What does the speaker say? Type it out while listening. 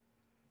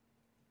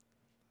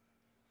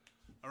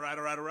All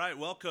right.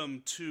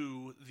 Welcome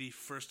to the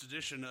first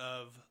edition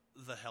of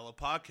the Hella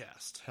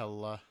Podcast.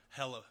 Hella.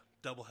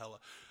 Double hella.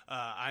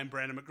 I'm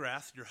Brandon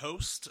McGrath, your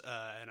host,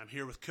 and I'm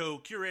here with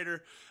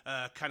co-curator,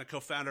 kind of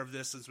co-founder of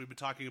this since we've been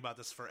talking about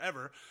this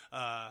forever,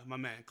 my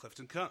man,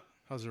 Clifton Kump.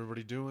 How's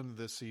everybody doing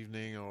this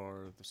evening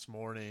or this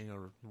morning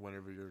or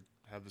whenever you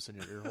have this in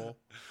your ear hole?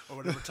 Or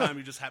whatever time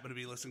you just happen to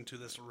be listening to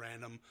this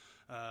random,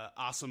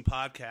 awesome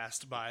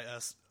podcast by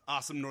us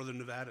awesome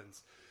Northern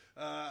Nevadans.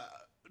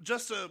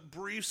 Just a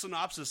brief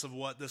synopsis of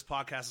what this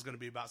podcast is going to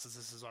be about since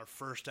this is our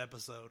first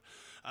episode.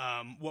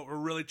 What we're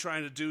really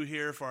trying to do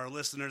here for our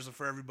listeners and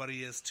for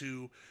everybody is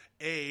to,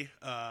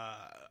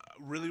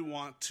 really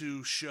want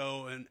to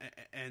show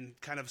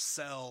and kind of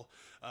sell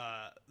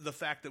the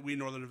fact that we in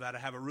Northern Nevada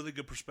have a really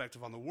good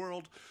perspective on the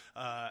world,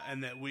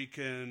 and that we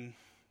can,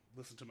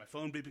 listen to my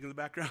phone beeping in the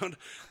background,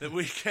 that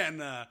we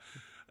can...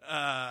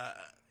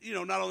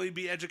 not only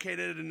be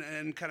educated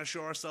and kind of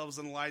show ourselves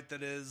in a light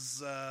that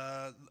is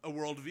a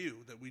worldview,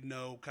 that we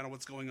know kind of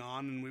what's going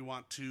on and we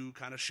want to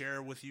kind of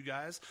share with you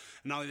guys.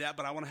 And not only that,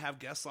 but I want to have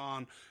guests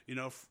on,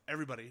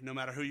 everybody, no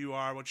matter who you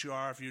are, what you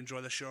are, if you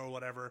enjoy the show or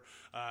whatever,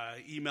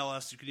 email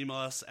us. You can email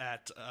us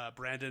at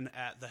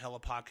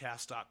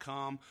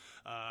brandon@thehellapodcast.com.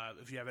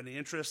 If you have any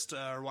interest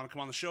or want to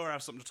come on the show or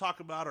have something to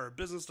talk about or a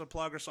business to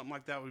plug or something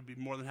like that, we'd be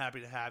more than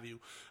happy to have you.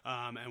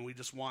 And we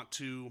just want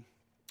to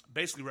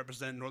basically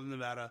represent Northern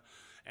Nevada,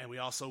 and we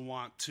also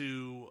want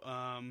to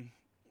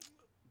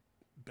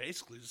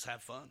basically just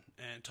have fun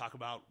and talk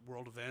about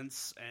world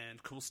events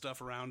and cool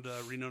stuff around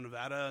Reno,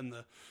 Nevada, and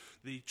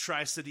the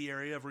Tri-City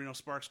area of Reno,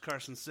 Sparks,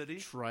 Carson City.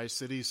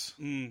 Tri-Cities.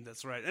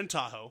 That's right. And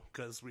Tahoe,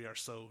 because we are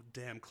so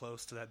damn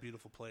close to that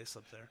beautiful place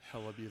up there.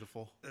 Hella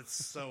beautiful. It's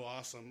so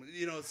awesome.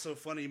 It's so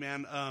funny,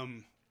 man.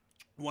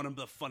 One of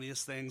the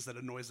funniest things that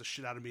annoys the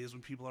shit out of me is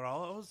when people are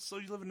all, oh, so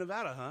you live in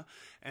Nevada, huh?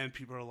 And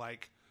people are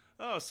like,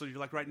 oh, so you're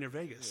like right near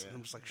Vegas. Yeah. And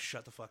I'm just like,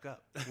 shut the fuck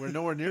up. We're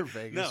nowhere near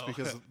Vegas No.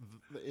 because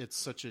it's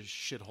such a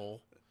shithole.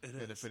 It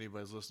and is. if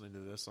anybody's listening to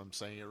this, I'm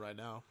saying it right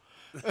now.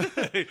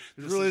 It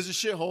really is a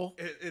shithole.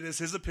 It is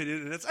his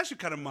opinion, and it's actually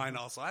kind of mine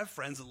also. I have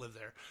friends that live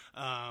there,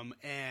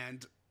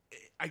 and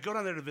I go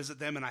down there to visit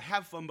them, and I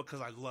have fun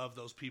because I love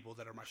those people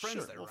that are my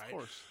friends there, right? Of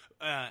course.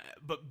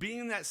 But being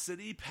in that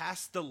city,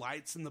 past the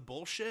lights and the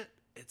bullshit,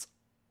 it's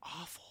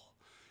awful.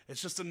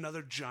 It's just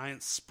another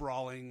giant,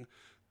 sprawling,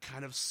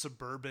 kind of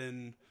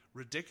suburban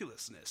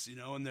ridiculousness,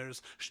 and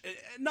there's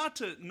not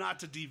to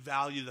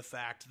devalue the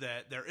fact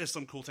that there is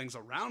some cool things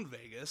around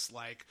Vegas,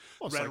 like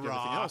Red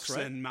Rocks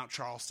right? and Mount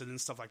Charleston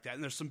and stuff like that,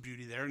 and there's some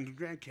beauty there, and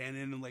Grand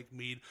Canyon and Lake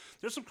Mead.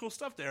 There's some cool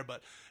stuff there,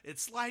 but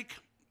it's like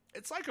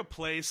a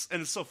place,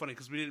 and it's so funny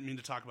because we didn't mean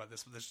to talk about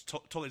this, but this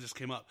totally just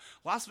came up.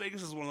 Las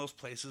Vegas is one of those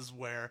places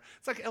where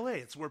it's like LA.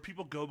 It's where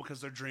people go because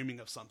they're dreaming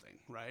of something,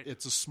 right?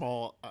 It's a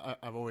small.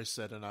 I've always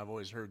said, and I've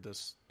always heard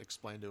this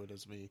explained to it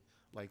as me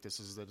like this,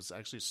 is that it's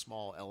actually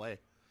small LA.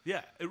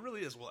 Yeah, it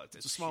really is. Well,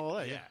 it's a small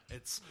LA. Yeah,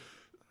 it's.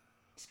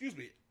 Excuse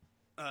me.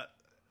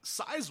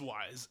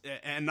 Size-wise,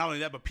 and not only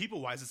that, but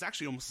people-wise, it's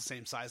actually almost the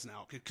same size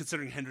now,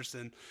 considering Henderson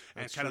and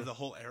That's kind true. of the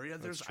whole area. I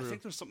true.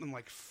 think there's something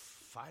like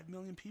 5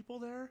 million people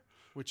there,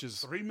 Which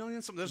is 3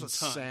 million. Something. There's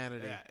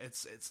insanity. a ton. Yeah,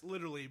 it's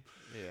literally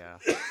Yeah.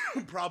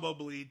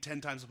 probably 10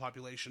 times the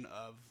population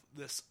of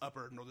this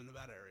upper Northern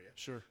Nevada area.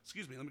 Sure.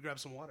 Excuse me. Let me grab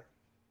some water.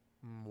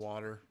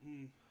 Water.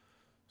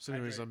 So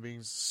anyways, Hydrate. I'm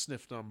being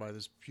sniffed on by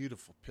this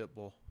beautiful pit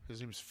bull. His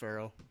name's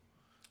Pharaoh.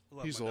 I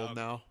love He's my old dog.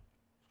 now.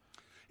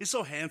 He's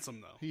so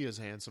handsome, though. He is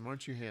handsome.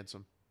 Aren't you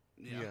handsome?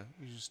 Yeah.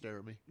 You just stare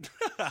at me.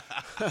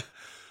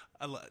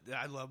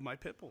 I love my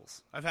pit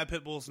bulls. I've had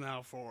pit bulls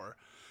now for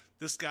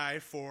this guy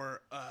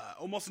for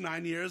almost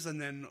 9 years,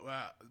 and then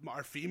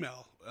our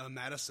female,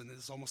 Madison,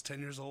 is almost 10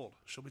 years old.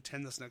 She'll be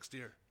 10 this next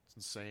year. It's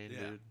insane,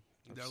 Yeah. dude.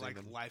 They're like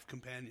life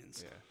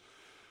companions. Yeah.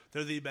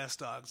 They're the best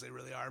dogs. They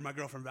really are. My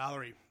girlfriend,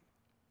 Valerie,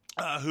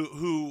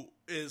 who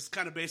is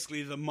kind of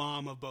basically the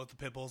mom of both the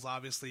pit bulls,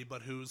 obviously,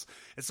 but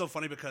it's so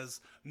funny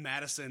because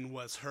Madison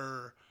was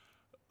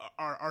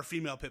our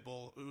female pit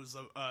bull, who's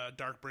a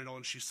dark brindle,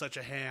 and she's such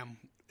a ham.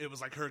 It was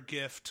like her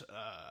gift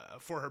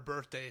for her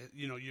birthday,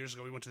 years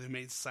ago. We went to the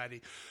Humane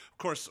Society. Of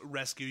course,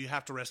 you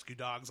have to rescue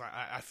dogs.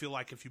 I feel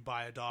like if you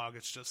buy a dog,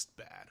 it's just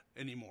bad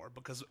anymore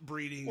because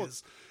breeding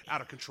is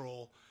out of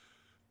control.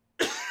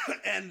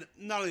 And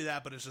not only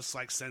that, but it's just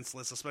like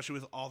senseless, especially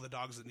with all the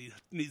dogs that need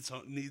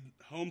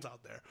homes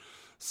out there.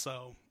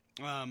 So,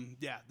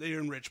 they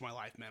enrich my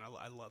life, man.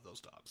 I love those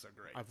dogs. They're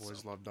great. I've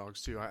always loved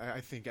dogs, too.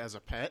 I think as a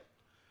pet,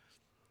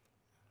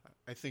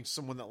 I think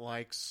someone that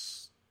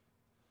likes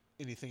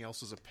anything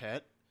else as a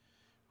pet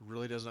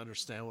really doesn't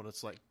understand what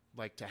it's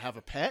like to have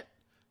a pet.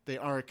 They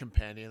are a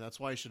companion. That's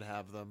why you should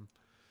have them.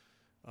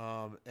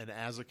 And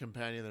as a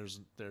companion,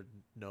 they're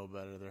no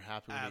better. They're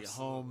happy when you get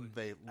home.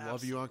 They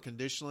love you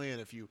unconditionally, and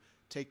if you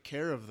take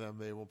care of them,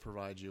 they will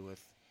provide you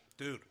with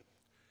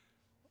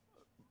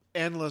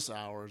endless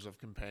hours of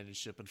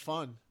companionship and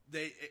fun.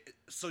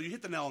 So you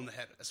hit the nail on the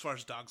head as far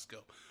as dogs go.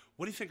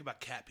 What do you think about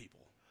cat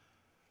people?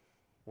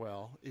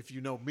 Well, if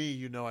you know me,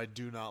 you know I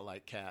do not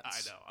like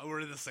cats. I know.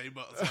 We're in the same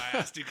boat, so I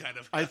asked you kind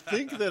of. I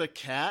think that a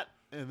cat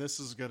and this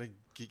is gonna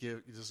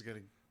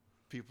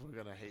people are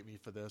gonna hate me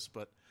for this,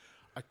 but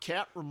a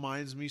cat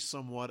reminds me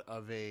somewhat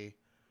of a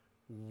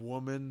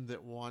woman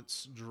that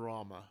wants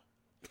drama.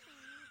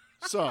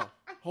 So,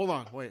 hold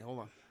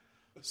on.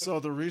 So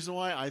the reason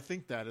why I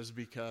think that is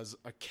because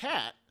a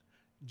cat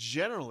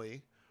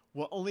generally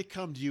will only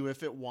come to you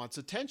if it wants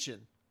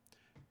attention.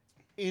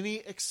 Any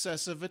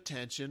excessive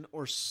attention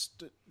or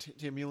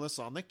stimulus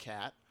on the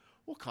cat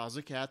will cause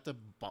a cat to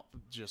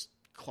just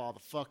claw the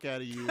fuck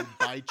out of you,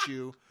 bite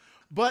you,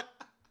 but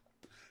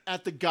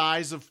at the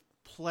guise of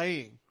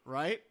playing,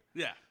 right?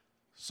 Yeah.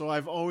 So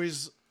I've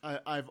always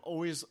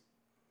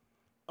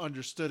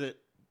understood it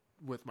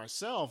with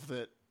myself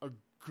that a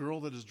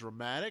girl that is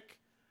dramatic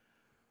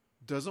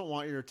doesn't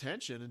want your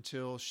attention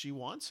until she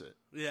wants it.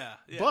 Yeah.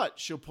 But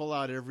she'll pull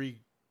out every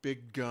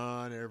big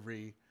gun,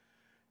 every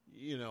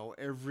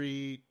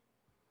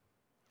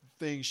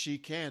thing she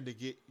can to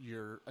get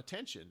your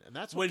attention. And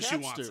that's what when cats she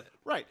wants do. it.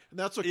 Right. And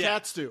that's what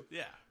cats do.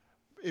 Yeah.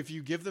 If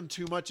you give them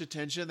too much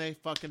attention, they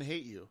fucking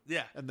hate you.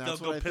 Yeah. And that's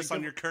they'll what go I piss think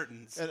on your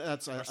curtains. And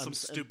that's or some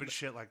stupid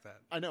shit like that.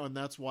 I know, and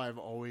that's why I've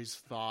always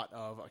thought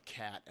of a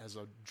cat as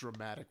a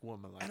dramatic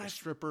woman, like a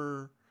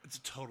stripper. It's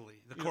totally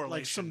the correlation.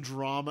 Like some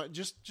drama.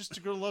 Just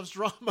a girl loves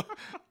drama.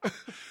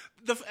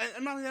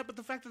 And not only that, but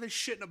the fact that they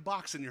shit in a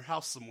box in your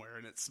house somewhere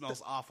and it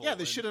smells awful. Yeah,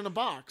 they shit in a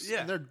box. Yeah.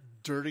 And they're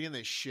dirty and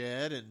they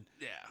shed and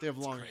they have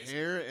long crazy.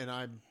 hair, and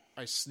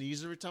I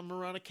sneeze every time I'm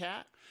around a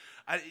cat.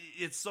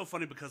 It's so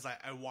funny because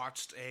I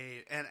watched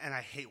and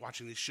I hate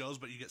watching these shows,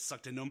 but you get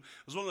sucked into them.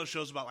 It was one of those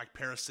shows about like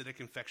parasitic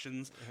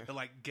infections that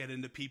like get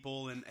into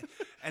people,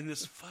 and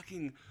this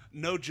fucking,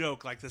 no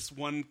joke, like this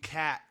one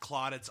cat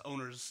clawed its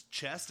owner's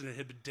chest, and it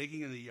had been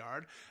digging in the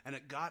yard, and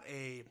it got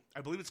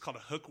I believe it's called a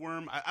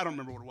hookworm. I don't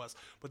remember what it was,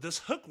 but this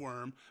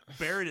hookworm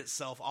buried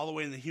itself all the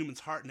way in the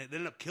human's heart, and it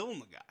ended up killing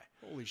the guy.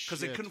 Holy shit. Because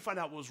they couldn't find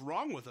out what was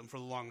wrong with him for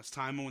the longest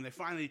time. And when they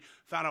finally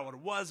found out what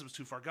it was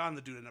too far gone.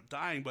 The dude ended up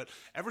dying. But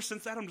ever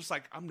since that, I'm just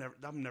like, I'm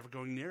never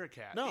going near a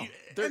cat. No,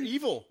 they're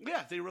evil.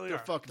 Yeah, they really they're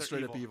are. Fucking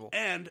straight up evil.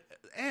 And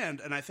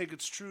I think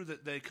it's true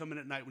that they come in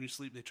at night when you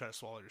sleep, they try to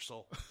swallow your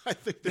soul. I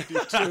think they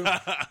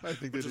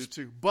do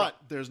too. But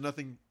there's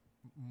nothing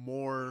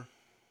more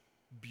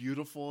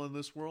beautiful in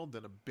this world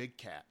than a big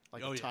cat.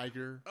 Like a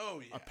tiger,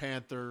 a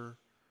panther,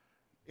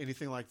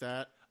 anything like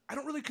that. I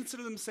don't really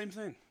consider them the same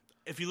thing.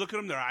 If you look at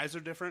them, their eyes are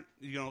different.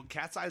 You know,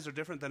 cat's eyes are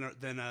different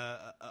than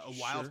a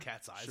wild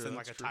cat's eyes, than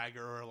like a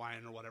tiger or a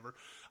lion or whatever.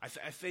 I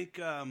think,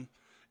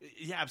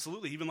 yeah,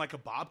 absolutely. Even like a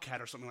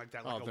bobcat or something like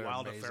that, like a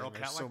wild, a feral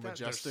cat like that.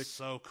 Majestic. They're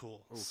so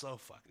cool, so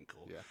fucking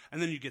cool. Yeah.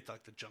 And then you get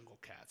like the jungle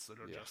cats that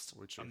are just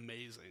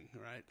amazing,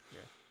 right? Yeah.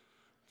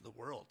 The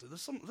world, dude,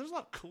 there's a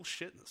lot of cool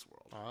shit in this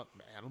world.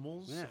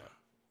 Animals, yeah.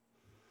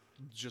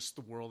 Just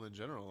the world in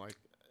general. Like,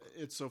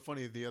 it's so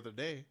funny. The other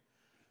day.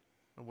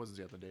 It wasn't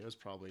the other day. It was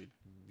probably,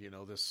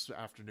 this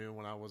afternoon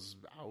when I was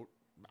out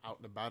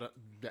and about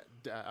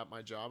at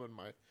my job in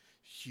my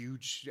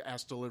huge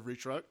ass delivery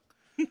truck,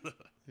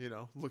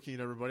 looking at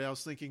everybody. I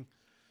was thinking,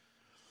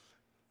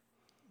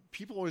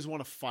 people always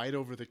want to fight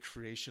over the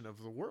creation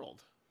of the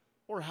world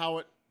or how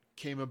it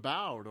came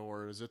about,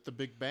 or is it the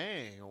Big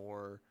Bang,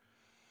 or,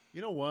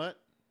 you know what?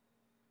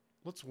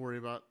 Let's worry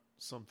about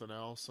something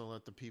else and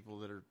let the people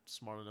that are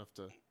smart enough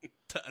to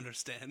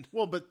understand.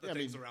 Well, but I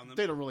mean, around them.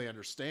 They don't really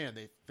understand.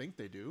 They think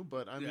they do,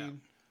 but I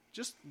mean,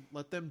 just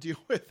let them deal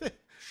with it.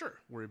 Sure.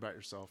 Worry about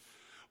yourself.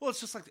 Well,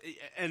 it's just like,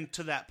 and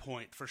to that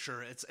point, for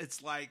sure,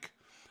 it's like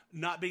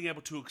not being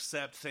able to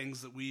accept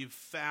things that we've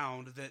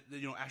found that,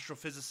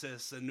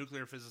 astrophysicists and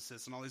nuclear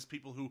physicists and all these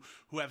people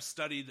who have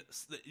studied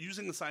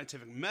using the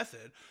scientific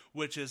method,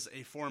 which is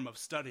a form of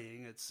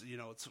studying. It's,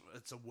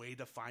 it's a way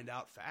to find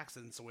out facts,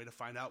 and it's a way to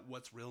find out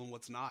what's real and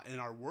what's not in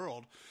our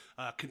world,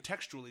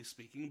 contextually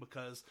speaking,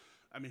 because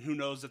I mean, who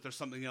knows if there's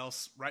something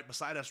else right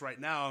beside us right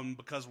now, and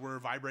because we're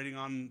vibrating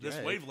on this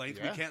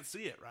wavelength, we can't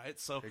see it, right?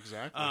 So,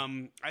 exactly.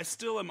 I'm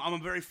a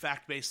very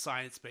fact-based,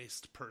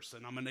 science-based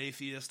person. I'm an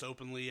atheist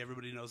openly.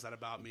 Everybody knows that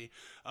about me.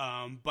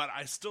 But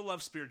I still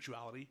love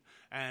spirituality,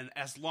 and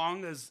as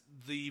long as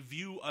the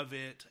view of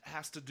it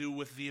has to do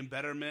with the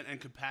embetterment and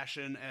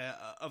compassion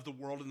of the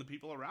world and the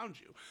people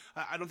around you,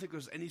 I don't think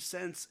there's any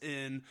sense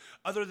in,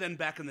 other than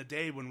back in the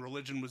day when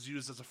religion was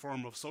used as a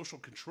form of social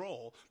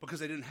control, because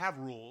they didn't have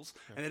rules,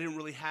 and they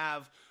didn't really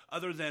have,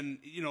 other than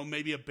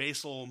maybe a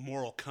basal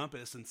moral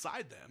compass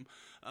inside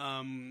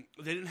them,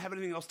 they didn't have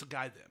anything else to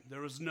guide them.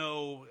 There was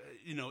no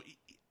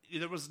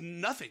there was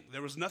nothing.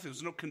 There was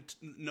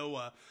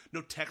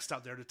no text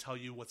out there to tell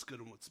you what's good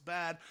and what's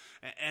bad.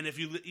 And if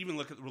you even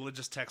look at the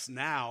religious texts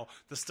now,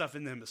 the stuff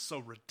in them is so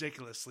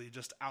ridiculously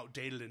just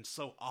outdated and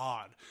so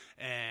odd.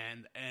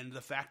 And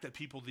the fact that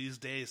people these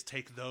days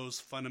take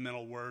those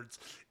fundamental words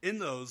in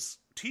those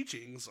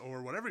teachings,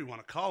 or whatever you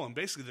want to call them,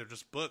 basically they're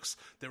just books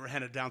that were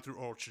handed down through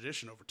oral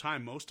tradition over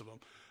time, most of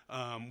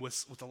them,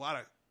 with a lot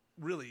of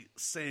really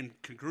same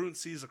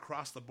congruencies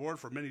across the board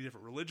for many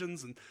different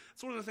religions. And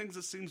it's one of the things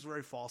that seems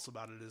very false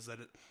about it, is that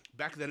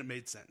back then it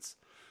made sense.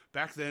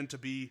 Back then, to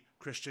be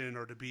Christian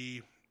or to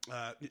be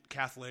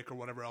Catholic or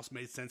whatever else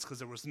made sense, because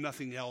there was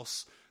nothing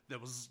else that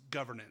was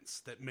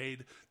governance that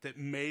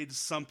made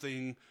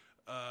something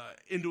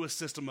into a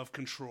system of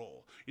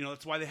control.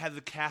 That's why they had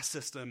the caste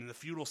system and the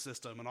feudal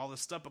system and all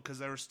this stuff, because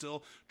they were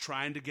still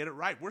trying to get it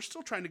right. We're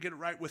still trying to get it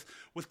right with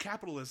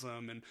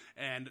capitalism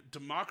and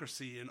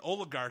democracy and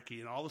oligarchy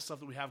and all the stuff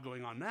that we have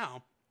going on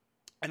now.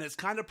 And it's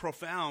kind of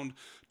profound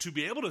to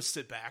be able to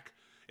sit back,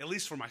 at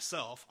least for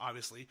myself,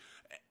 obviously,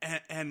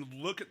 and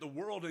look at the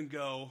world and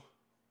go,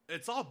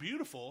 it's all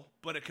beautiful,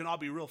 but it can all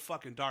be real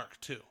fucking dark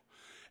too.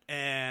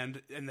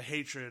 And the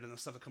hatred and the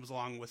stuff that comes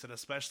along with it,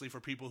 especially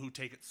for people who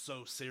take it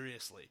so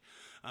seriously.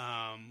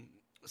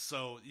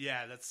 So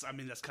yeah, that's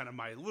kind of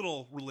my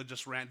little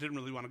religious rant. Didn't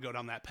really want to go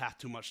down that path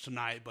too much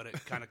tonight, but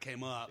it kind of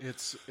came up.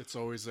 It's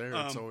always there.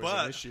 It's always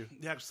an issue.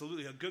 Yeah,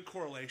 absolutely. A good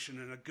correlation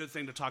and a good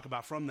thing to talk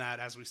about from that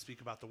as we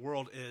speak about the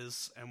world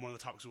is, and one of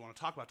the topics we want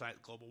to talk about tonight,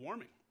 global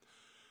warming.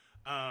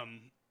 I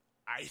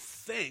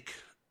think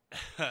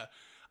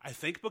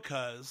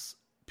because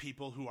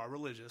people who are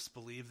religious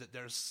believe that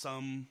there's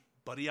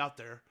somebody out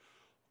there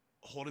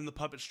holding the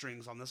puppet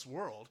strings on this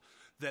world,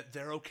 that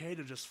they're okay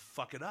to just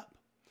fuck it up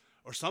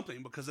or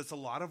something, because it's a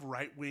lot of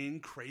right-wing,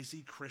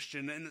 crazy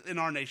Christian, and in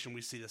our nation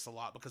we see this a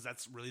lot, because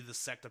that's really the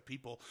sect of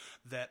people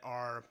that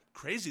are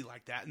crazy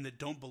like that and that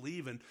don't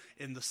believe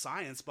in the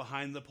science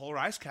behind the polar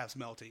ice caps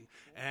melting.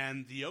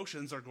 And the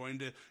oceans are going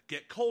to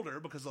get colder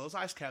because of those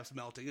ice caps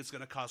melting. It's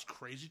going to cause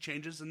crazy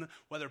changes in the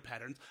weather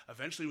patterns.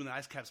 Eventually, when the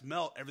ice caps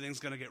melt, everything's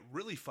going to get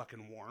really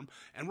fucking warm,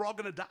 and we're all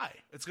going to die.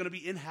 It's going to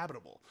be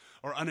inhabitable,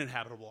 or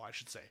uninhabitable, I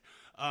should say.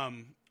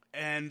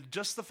 And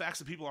just the facts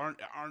that people aren't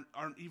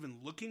even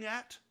looking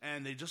at,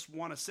 and they just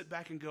want to sit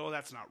back and go,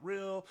 that's not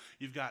real.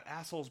 You've got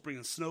assholes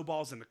bringing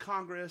snowballs into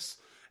Congress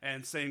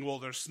and saying, well,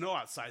 there's snow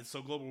outside,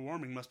 so global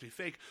warming must be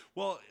fake.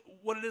 Well,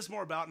 what it is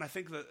more about, and I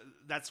think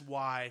that's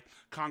why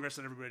Congress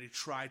and everybody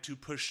try to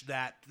push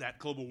that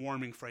global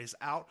warming phrase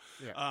out,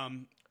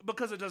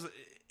 because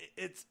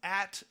it's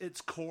at its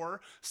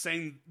core,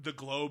 saying the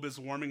globe is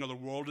warming or the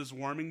world is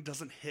warming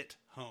doesn't hit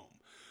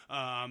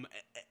home.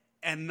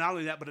 And not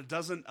only that, but it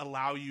doesn't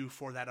allow you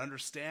for that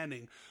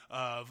understanding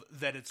of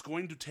that it's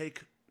going to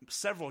take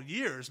several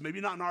years, maybe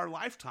not in our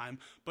lifetime,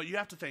 but you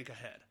have to think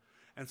ahead.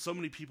 And so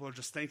many people are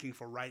just thinking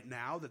for right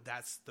now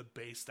that's the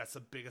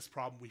biggest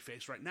problem we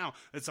face right now.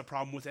 It's a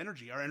problem with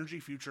energy. Our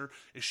energy future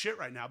is shit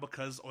right now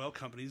because oil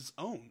companies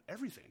own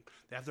everything.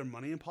 They have their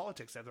money in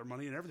politics. They have their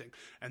money in everything.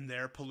 And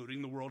they're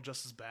polluting the world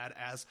just as bad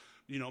as,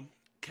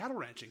 cattle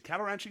ranching.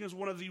 Cattle ranching is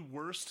one of the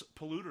worst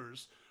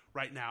polluters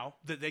right now,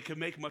 that they could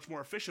make much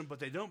more efficient, but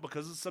they don't,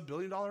 because it's $1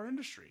 billion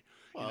industry.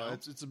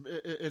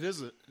 It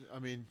is a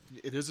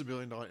 $1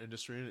 billion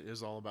industry, and it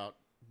is all about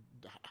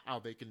how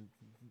they can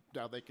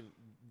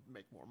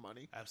make more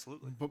money.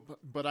 Absolutely.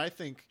 But I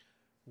think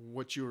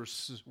what you were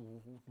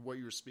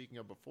speaking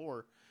of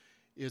before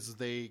is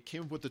they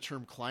came up with the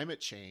term climate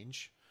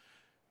change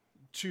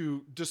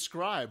to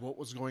describe what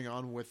was going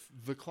on with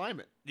the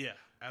climate. Yeah,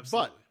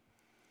 absolutely.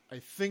 But I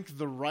think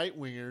the right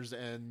wingers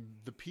and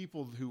the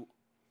people who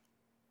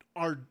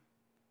are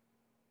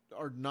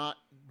not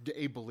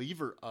a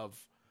believer of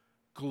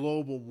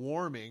global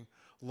warming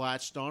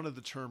latched onto the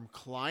term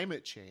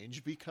climate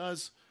change,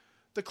 because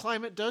the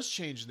climate does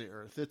change in the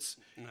earth.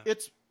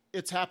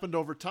 It's happened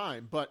over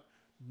time, but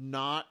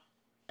not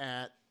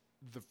at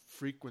the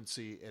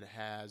frequency it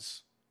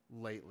has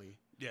lately.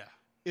 Yeah.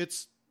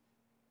 It's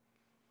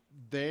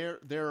there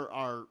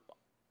are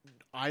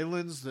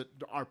islands that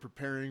are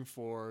preparing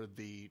for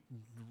the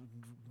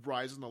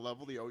rise in the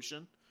level of the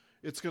ocean.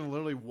 It's going to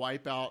literally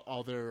wipe out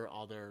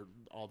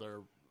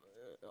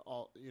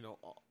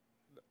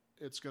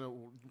it's going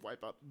to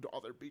wipe out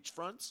all their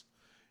beachfronts.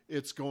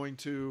 It's going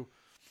to,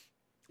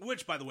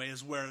 which, by the way,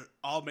 is where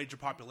all major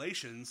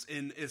populations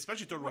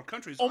especially third world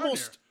countries,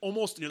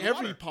 almost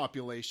every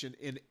population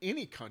in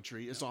any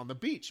country is on the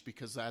beach,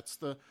 because that's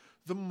the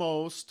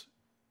most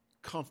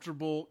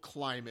comfortable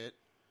climate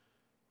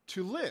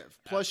to live.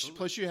 Plus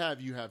you have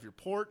your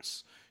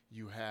ports,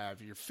 you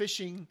have your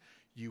fishing,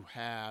 you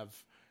have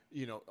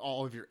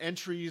all of your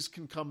entries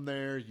can come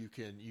there.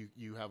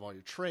 You have all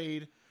your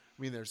trade.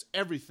 I mean, there's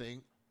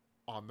everything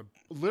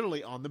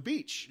literally on the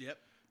beach. Yep.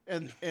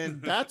 And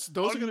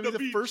those are going to be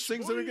the first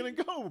things that are going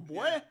to go,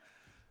 boy. Yeah.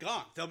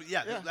 Gone. They'll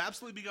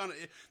absolutely be gone.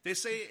 They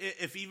say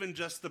if even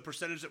just the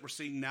percentage that we're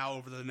seeing now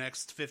over the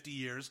next 50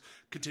 years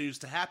continues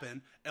to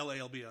happen, LA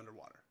will be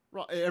underwater.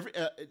 Right,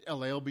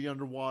 LA will be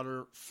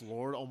underwater.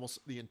 Florida,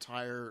 almost the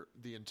entire.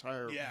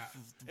 Yeah,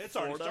 it's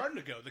already starting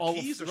to go. The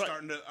Keys are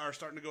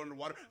starting to go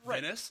underwater.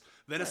 Right. Venice,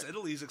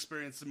 Italy's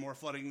experiencing more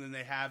flooding than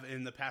they have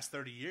in the past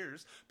 30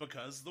 years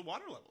because the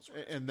water levels.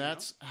 And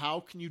that's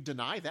how can you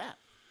deny that?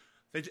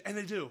 They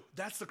do.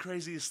 That's the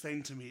craziest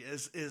thing to me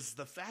is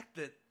the fact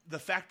that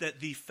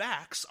the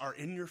facts are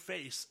in your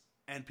face.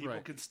 And people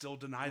can still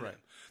deny them.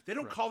 They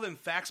don't call them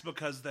facts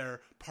because they're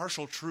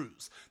partial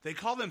truths. They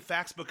call them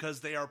facts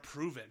because they are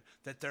proven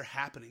that they're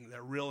happening,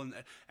 they're real, and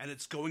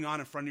it's going on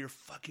in front of your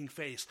fucking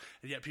face.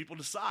 And yet people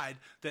decide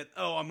that,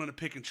 I'm going to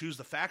pick and choose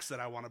the facts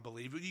that I want to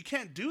believe. But you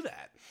can't do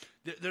that.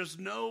 There's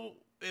no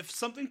if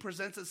something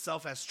presents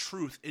itself as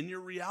truth in your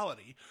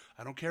reality,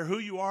 I don't care who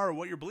you are or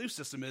what your belief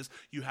system is,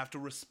 you have to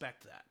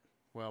respect that.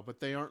 Well, but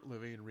they aren't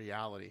living in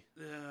reality.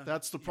 Yeah,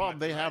 that's the problem.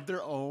 They have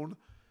their own.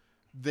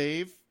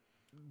 They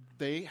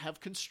have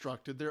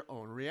constructed their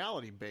own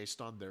reality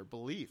based on their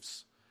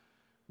beliefs.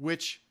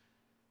 Which,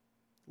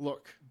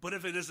 look. But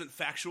if it isn't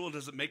factual,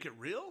 does it make it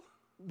real?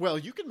 Well,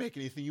 you can make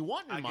anything you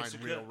want in your mind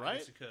real, right? I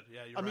guess you could.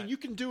 Yeah, you're I right. mean, you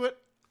can do it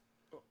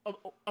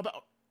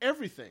about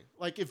everything.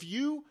 Like, if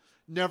you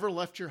never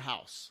left your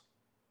house,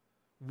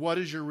 what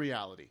is your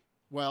reality?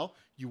 Well,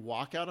 you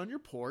walk out on your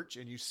porch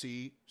and you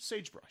see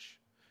sagebrush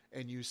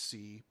and you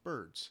see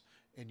birds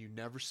and you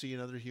never see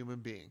another human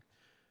being.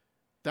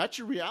 That's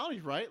your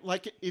reality, right?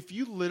 Like, if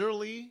you're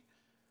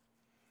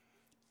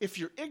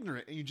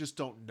ignorant and you just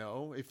don't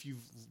know, if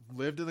you've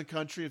lived in the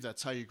country, if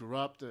that's how you grew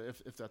up,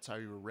 if that's how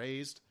you were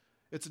raised,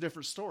 it's a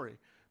different story.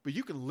 But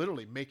you can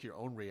literally make your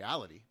own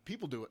reality.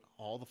 People do it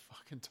all the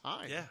fucking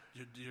time. Yeah,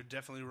 you're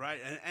definitely right.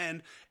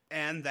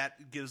 And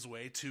that gives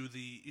way to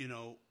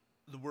the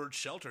word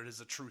sheltered is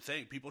a true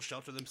thing. People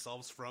shelter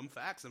themselves from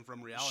facts and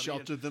from reality.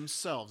 Shelter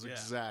themselves, yeah,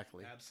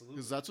 exactly. Absolutely.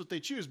 Because that's what they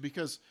choose.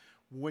 Because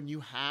when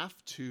you have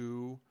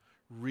to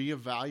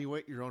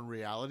reevaluate your own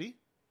reality,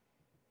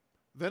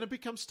 then it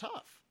becomes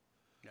tough.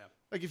 Yeah.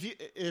 Like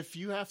if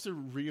you have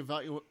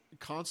to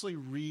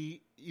constantly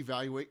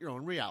reevaluate your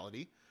own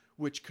reality,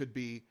 which could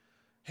be,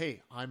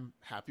 hey, I'm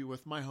happy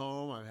with my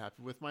home, I'm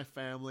happy with my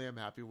family, I'm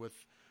happy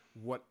with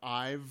what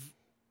I've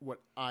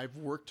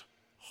worked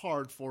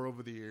hard for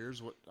over the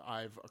years, what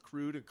I've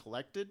accrued and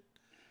collected,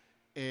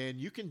 and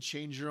you can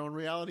change your own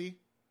reality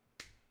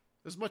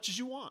as much as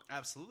you want.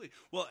 Absolutely.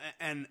 Well,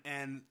 and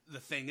the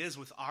thing is,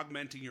 with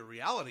augmenting your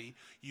reality,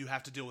 you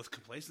have to deal with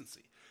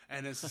complacency.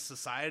 And as a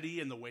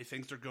society and the way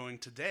things are going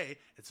today,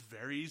 it's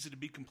very easy to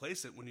be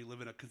complacent when you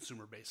live in a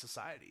consumer-based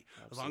society.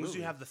 Absolutely. As long as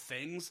you have the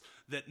things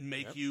that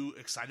make you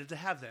excited to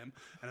have them,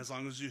 and as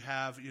long as you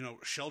have,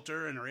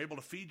 shelter and are able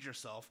to feed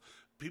yourself,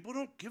 people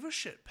don't give a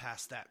shit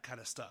past that kind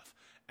of stuff.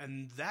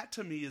 And that,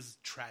 to me, is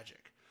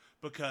tragic.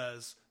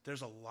 Because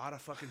there's a lot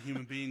of fucking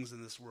human beings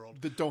in this world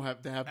that don't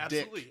have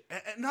absolutely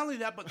dick. And not only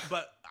that,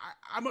 but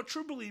I'm a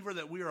true believer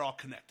that we are all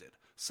connected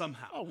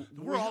somehow.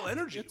 We're all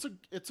energy.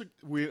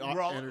 We're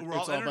all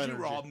energy.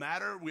 We're all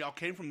matter. We all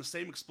came from the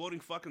same exploding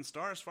fucking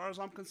star, as far as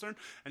I'm concerned.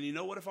 And you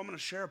know what? If I'm going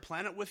to share a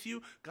planet with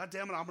you, God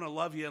damn it, I'm going to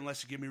love you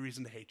unless you give me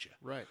reason to hate you.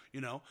 Right.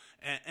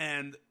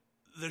 And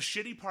the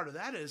shitty part of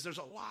that is there's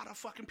a lot of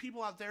fucking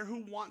people out there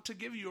who want to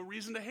give you a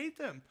reason to hate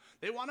them.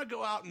 They want to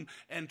go out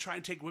and try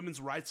and take women's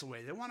rights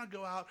away. They want to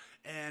go out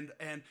and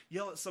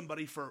yell at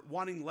somebody for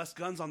wanting less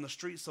guns on the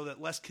street so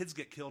that less kids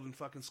get killed in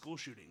fucking school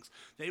shootings.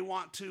 They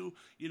want to,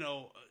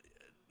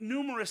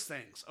 numerous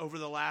things over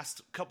the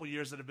last couple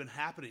years that have been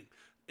happening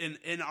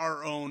in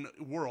our own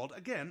world.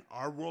 Again,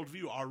 our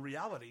worldview, our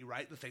reality,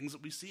 right? The things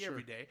that we see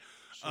every day.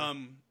 Sure.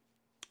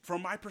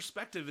 From my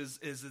perspective is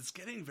it's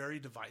getting very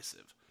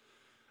divisive.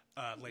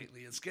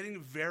 Lately, it's getting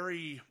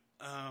very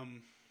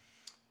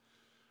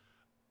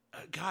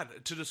God,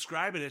 to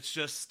describe it, it's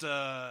just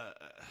I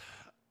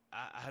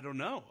don't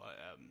know,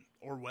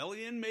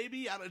 Orwellian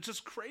maybe. It's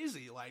just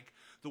crazy, like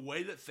the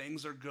way that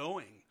things are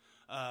going,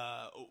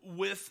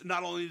 with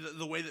not only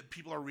the way that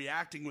people are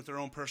reacting with their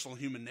own personal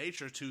human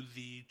nature to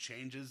the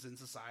changes in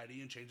society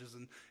and changes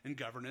in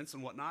governance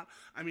and whatnot.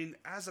 I mean,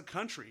 as a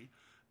country,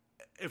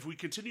 if we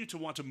continue to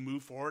want to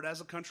move forward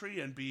as a country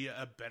and be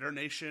a better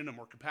nation, a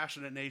more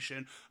compassionate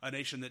nation, a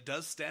nation that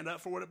does stand up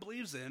for what it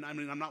believes in. I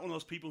mean, I'm not one of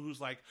those people who's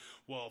like,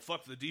 well,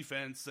 fuck the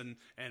defense and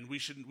we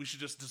should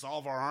just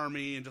dissolve our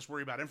army and just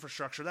worry about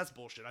infrastructure. That's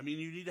bullshit. I mean,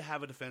 you need to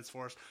have a defense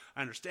force.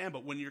 I understand.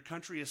 But when your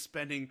country is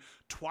spending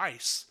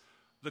twice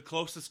the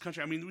closest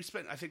country, I mean, we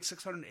spent, I think,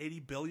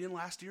 $680 billion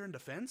last year in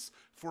defense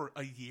for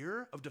a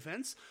year of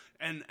defense.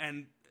 And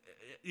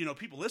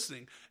people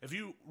listening, if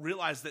you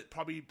realize that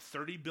probably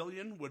 $30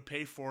 billion would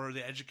pay for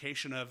the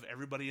education of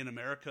everybody in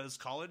America's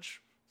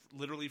college,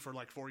 literally for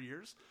like 4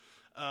 years,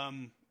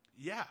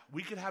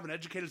 we could have an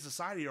educated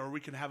society, or we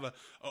can have a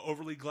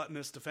overly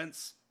gluttonous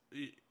defense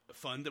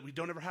fund that we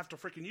don't ever have to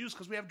freaking use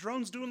because we have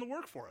drones doing the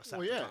work for us.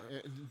 Well, yeah,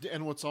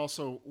 and what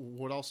also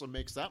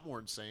makes that more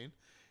insane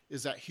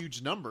is that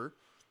huge number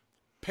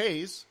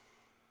pays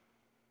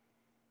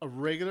a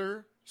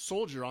regular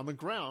soldier on the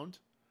ground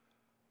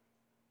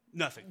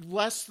nothing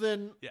less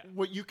than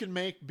what you can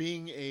make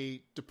being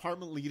a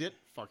department lead at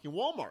fucking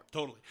Walmart.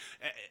 Totally.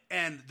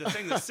 And the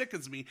thing that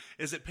sickens me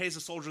is it pays a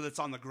soldier that's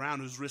on the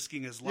ground who's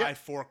risking his life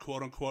for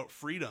quote unquote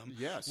freedom.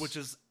 Yes. Which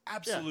is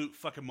absolute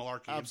fucking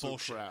malarkey and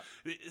bullshit. Crap.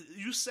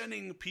 You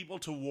sending people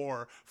to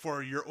war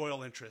for your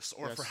oil interests,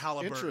 or for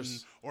Halliburton,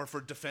 or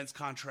for defense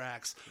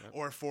contracts,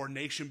 or for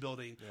nation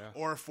building,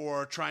 or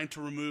for trying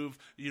to remove,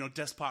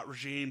 despot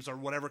regimes, or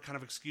whatever kind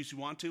of excuse you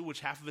want to,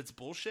 which half of it's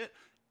bullshit.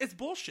 It's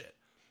bullshit.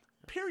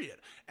 Period.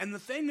 And the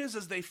thing is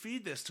they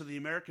feed this to the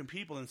American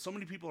people, and so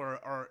many people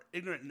are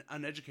ignorant and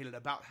uneducated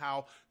about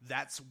how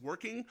that's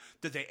working,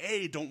 that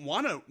they, don't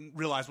want to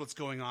realize what's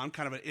going on,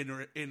 kind of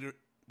an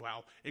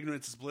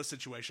ignorance is bliss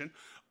situation,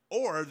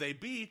 or they,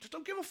 B, just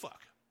don't give a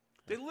fuck.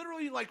 They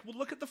literally will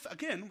look at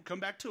again,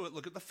 come back to it,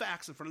 look at the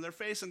facts in front of their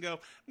face and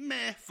go,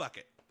 meh, fuck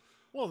it.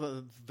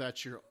 Well,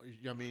 that's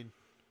I mean,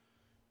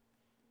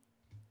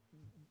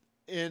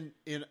 in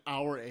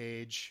our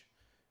age,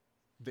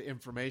 the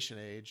information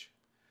age,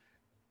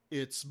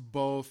 it's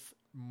both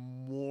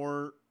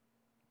more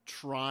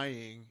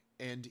trying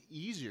and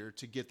easier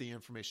to get the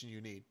information you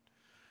need.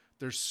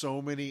 There's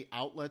so many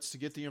outlets to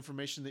get the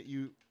information that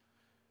you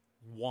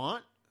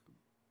want,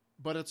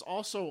 but it's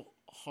also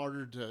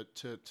harder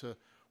to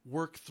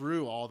work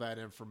through all that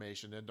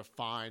information and to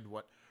find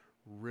what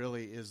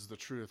really is the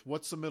truth.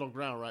 What's the middle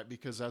ground, right?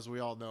 Because as we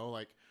all know,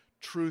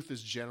 truth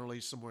is generally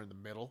somewhere in the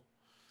middle.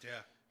 Yeah,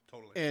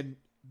 totally. And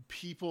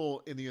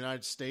people in the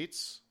United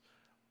States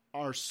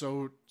are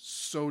so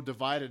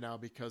divided now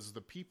because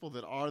the people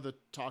that are the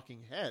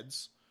talking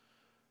heads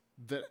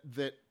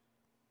that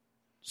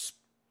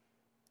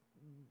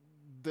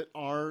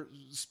are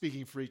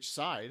speaking for each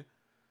side,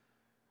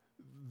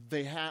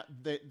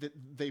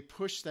 they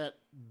push that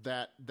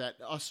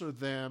us or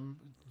them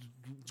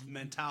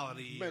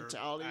mentality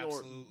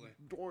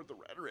or the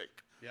rhetoric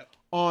yep.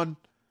 on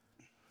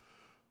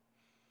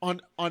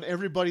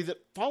everybody that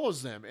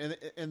follows them,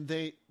 and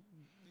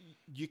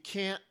you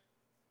can't.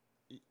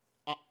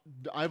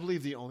 I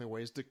believe the only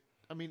way is to.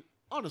 I mean,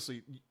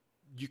 honestly,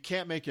 you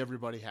can't make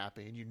everybody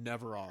happy, and you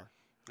never are.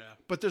 Yeah.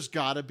 But there's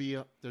got to be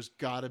a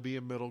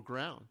middle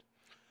ground.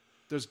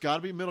 There's got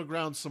to be middle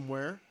ground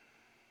somewhere.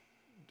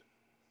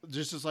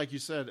 Just as like you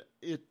said,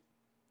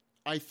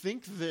 I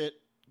think that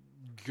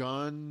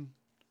gun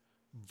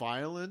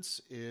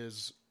violence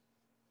is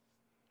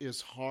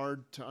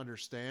hard to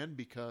understand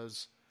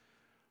because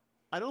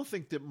I don't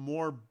think that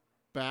more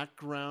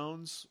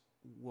backgrounds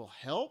will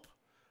help.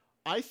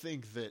 I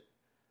think that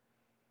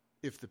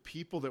if the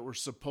people that were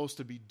supposed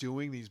to be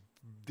doing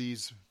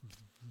these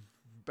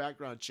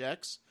background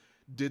checks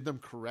did them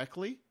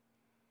correctly,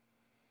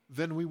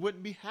 then we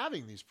wouldn't be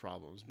having these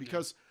problems.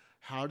 Because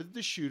how did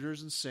the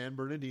shooters in San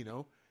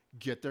Bernardino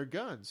get their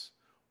guns?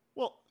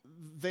 Well,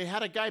 they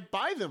had a guy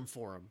buy them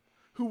for them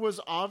who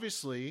was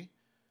obviously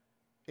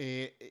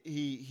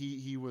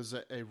he was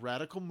a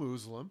radical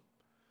Muslim.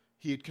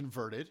 He had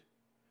converted,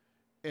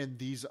 and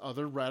these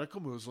other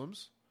radical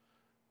Muslims,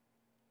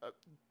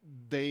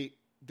 they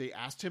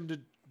asked him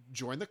to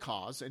join the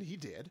cause, and he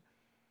did.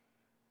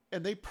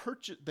 And they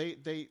purchased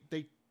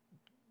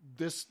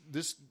this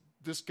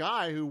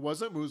guy who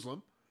wasn't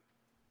Muslim.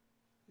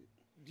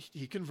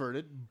 He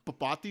converted, but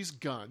bought these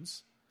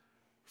guns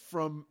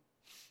from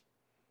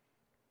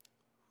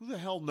who the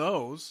hell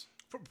knows?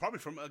 Probably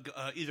from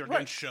either a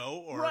gun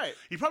show or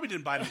he probably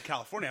didn't buy them in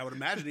California. I would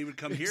imagine he would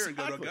come here and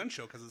go to a gun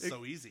show because it's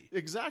so easy.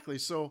 Exactly.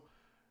 So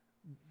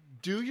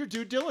do your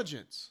due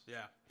diligence.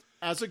 Yeah.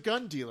 As a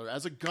gun dealer,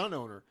 as a gun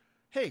owner,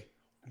 hey,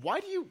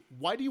 why do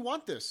you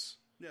want this?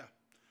 Yeah.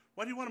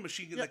 Why do you want a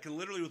machine gun that can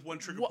literally with one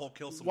trigger pull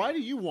kill someone? Why do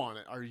you want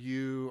it?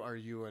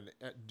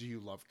 Do you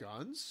love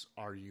guns?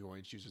 Are you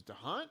going to use it to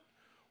hunt?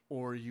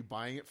 Or are you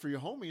buying it for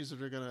your homies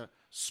that are going to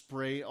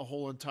spray a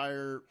whole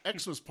entire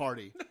Xmas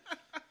party?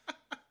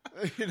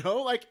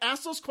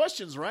 Ask those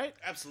questions, right?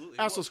 Absolutely.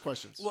 Ask those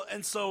questions. Well,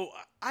 and so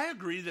I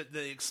agree that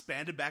the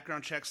expanded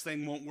background checks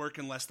thing won't work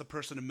unless the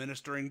person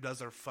administering does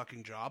their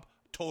fucking job.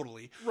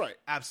 Totally. Right.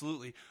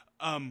 Absolutely.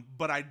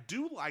 But I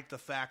do like the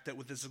fact that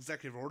with this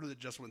executive order that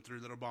just went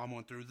through, that Obama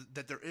went through,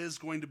 that there is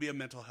going to be a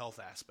mental health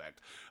aspect.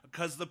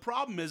 Because the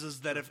problem is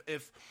that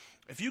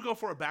if you go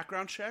for a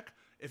background check,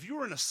 if you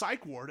were in a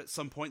psych ward at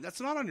some point, that's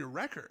not on your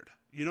record.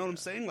 You know what I'm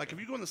saying? Like if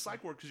you go in the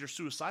psych ward because you're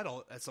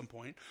suicidal at some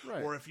point,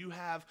 or if you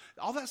have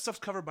all that stuff's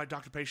covered by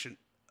doctor-patient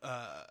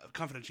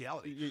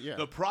confidentiality. Yeah.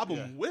 The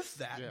problem with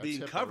that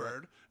being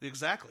covered, right?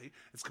 Exactly,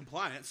 it's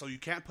compliant, so you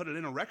can't put it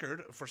in a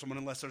record for someone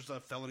unless there's a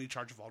felony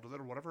charge involved with it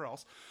or whatever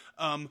else.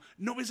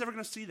 Nobody's ever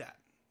going to see that,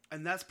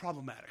 and that's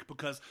problematic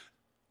because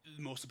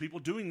most of the people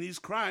doing these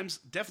crimes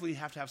definitely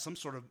have to have some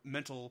sort of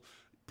mental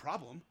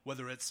problem,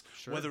 whether it's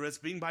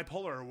being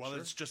bipolar or whether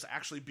it's just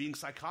actually being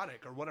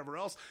psychotic or whatever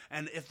else.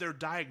 And if they're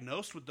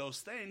diagnosed with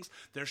those things,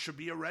 there should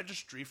be a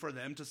registry for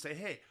them to say,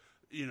 hey,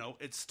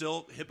 it's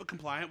still HIPAA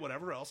compliant,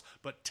 whatever else,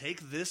 but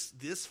take this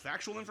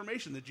factual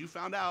information that you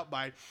found out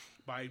by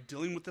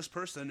dealing with this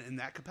person in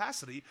that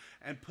capacity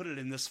and put it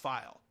in this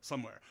file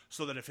somewhere,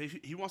 so that if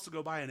he wants to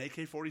go buy an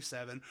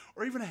AK-47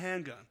 or even a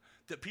handgun,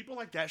 that people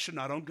like that should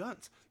not own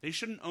guns. They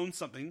shouldn't own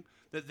something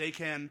that they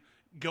can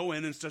go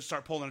in and just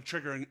start pulling a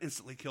trigger and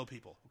instantly kill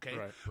people. Okay,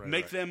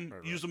 make them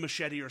use a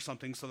machete or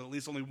something so that at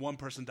least only one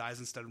person dies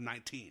instead of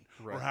 19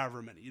 or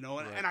however many.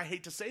 And I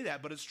hate to say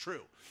that, but it's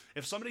true.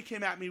 If somebody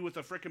came at me with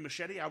a freaking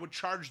machete, I would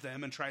charge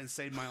them and try and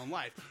save my own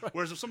life.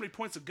 Whereas if somebody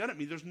points a gun at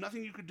me, there's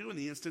nothing you could do in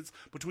the instance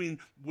between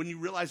when you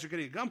realize you're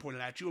getting a gun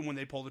pointed at you and when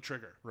they pull the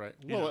trigger. Right.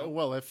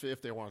 Well, if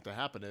they want it to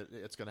happen,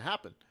 it's going to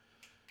happen.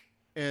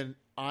 And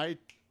I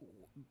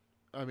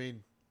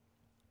mean,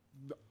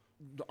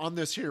 on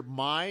this here,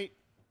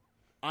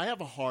 I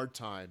have a hard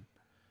time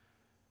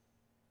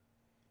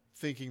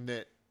thinking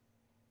that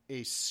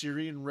a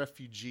Syrian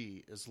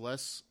refugee is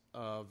less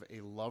of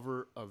a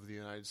lover of the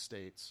United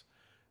States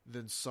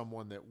than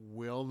someone that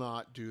will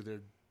not do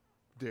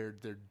their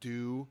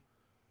due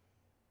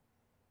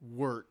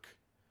work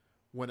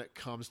when it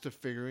comes to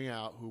figuring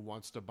out who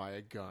wants to buy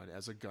a gun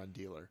as a gun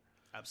dealer.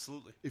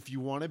 Absolutely. If you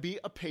want to be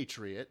a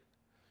patriot,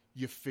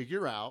 you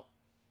figure out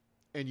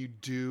and you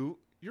do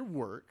your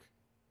work,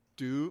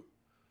 do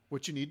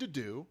what you need to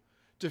do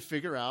to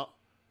figure out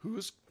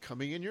who's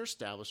coming in your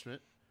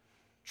establishment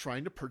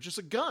trying to purchase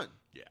a gun.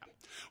 Yeah.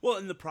 Well,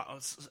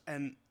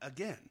 and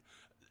again,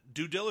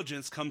 due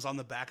diligence comes on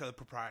the back of the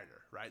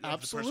proprietor, right?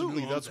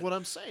 Absolutely. That's what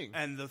I'm saying.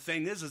 And the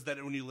thing is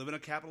that when you live in a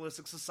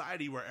capitalistic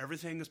society where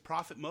everything is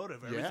profit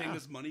motive, everything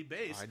is money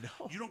based,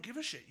 you don't give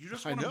a shit. You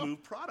just want to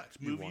move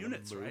product, move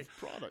units, right?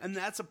 Product. And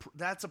that's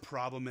a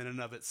problem in and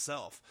of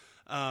itself.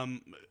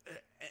 And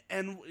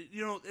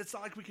it's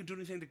not like we can do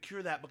anything to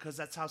cure that because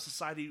that's how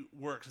society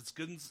works. It's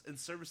goods and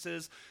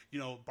services,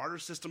 barter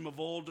system of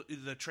old,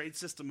 the trade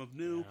system of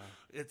new.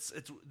 Yeah.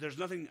 There's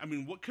nothing. I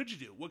mean, what could you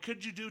do? What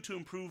could you do to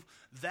improve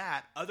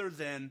that other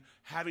than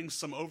having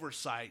some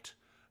oversight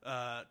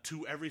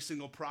to every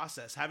single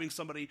process, having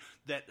somebody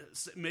that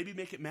maybe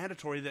make it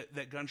mandatory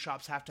that gun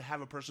shops have to have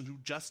a person who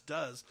just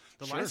does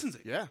the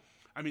licensing. Yeah.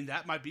 I mean,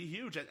 that might be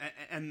huge.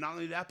 And not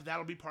only that, but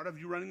that'll be part of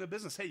you running the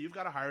business. Hey, you've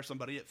got to hire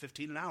somebody at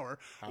 $15 an hour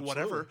or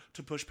whatever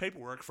to push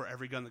paperwork for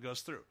every gun that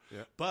goes through.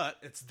 Yeah. But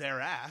it's their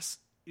ass,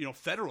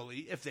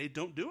 federally, if they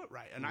don't do it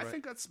right. And I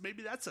think that's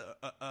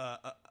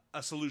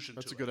a solution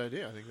That's to a good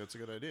idea. I think that's a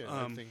good idea.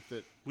 I think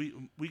that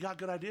we got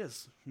good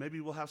ideas. Maybe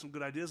we'll have some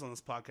good ideas on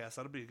this podcast.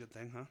 That'll be a good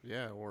thing, huh?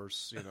 Yeah, or,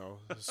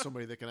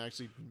 somebody that can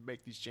actually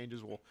make these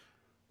changes will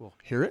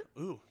hear it.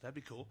 Ooh, that'd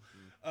be cool.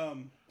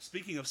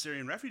 Speaking of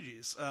Syrian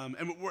refugees, and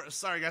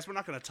sorry guys, we're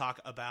not going to talk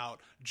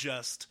about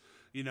just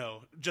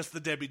the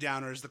Debbie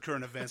Downers, the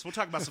current events. We'll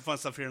talk about some fun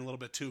stuff here in a little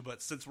bit too.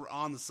 But since we're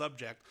on the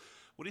subject,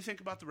 what do you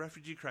think about the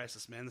refugee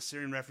crisis, man? The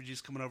Syrian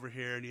refugees coming over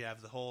here, and you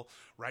have the whole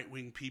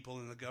right-wing people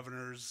and the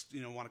governors,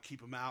 want to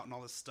keep them out and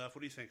all this stuff.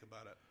 What do you think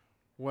about it?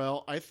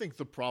 Well, I think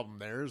the problem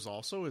there is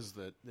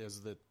that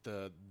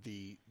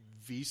the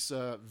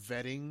visa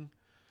vetting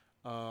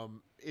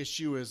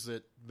issue is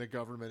that the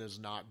government is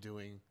not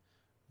doing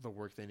the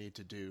work they need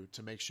to do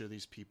to make sure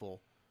these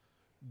people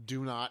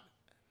do not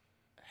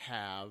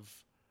have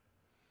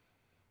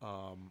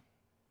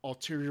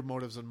ulterior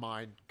motives in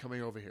mind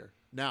coming over here.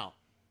 Now,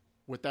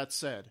 with that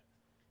said,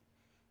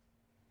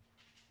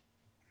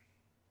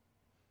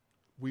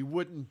 we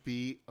wouldn't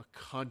be a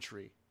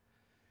country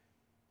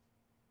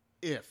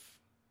if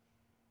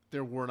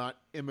there were not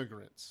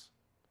immigrants.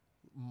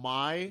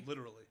 My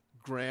literally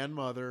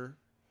grandmother,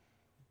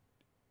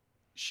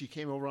 she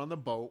came over on the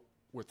boat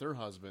with her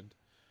husband.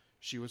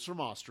 She was from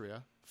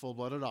Austria,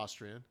 full-blooded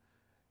Austrian,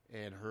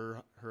 and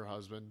her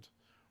husband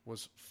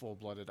was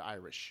full-blooded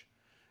Irish.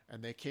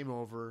 And they came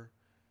over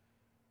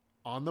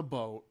on the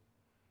boat,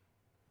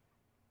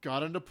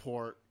 got into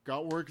port,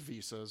 got work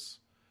visas,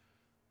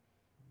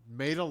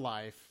 made a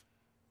life,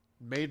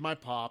 made my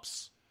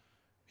pops,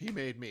 he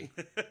made me.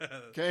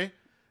 Okay?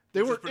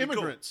 They were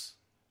immigrants.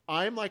 Cool.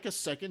 I'm like a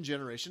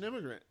second-generation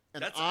immigrant.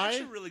 And that's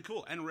actually really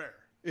cool and rare.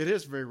 It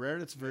is very rare,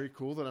 and it's very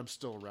cool that I'm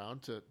still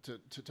around to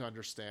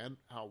understand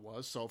how it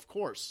was. So, of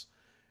course,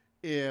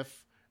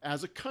 if,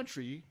 as a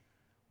country,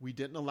 we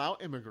didn't allow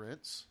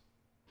immigrants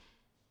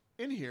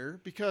in here,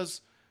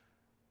 because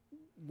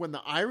when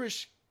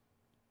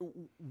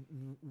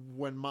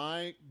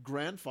my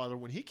grandfather,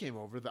 when he came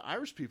over, the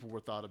Irish people were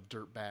thought of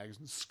dirtbags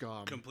and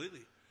scum.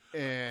 Completely.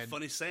 And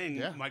funny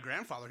saying, my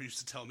grandfather used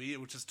to tell me,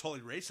 which is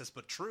totally racist,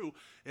 but true,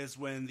 is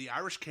when the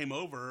Irish came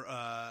over,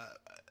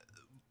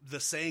 the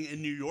saying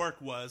in New York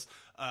was,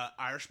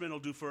 Irishmen will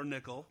do for a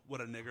nickel what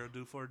a nigger will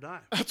do for a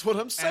dime. That's what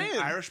I'm saying. And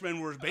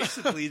Irishmen were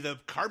basically the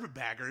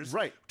carpetbaggers,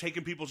 right,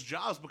 taking people's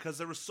jobs because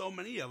there were so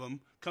many of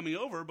them coming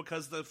over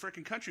because the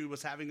freaking country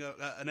was having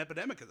an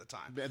epidemic at the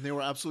time. And they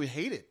were absolutely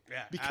hated.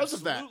 Yeah, because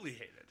of that. Absolutely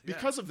hated. Yeah.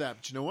 Because of that.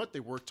 But you know what? They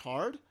worked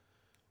hard.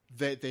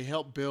 They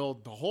helped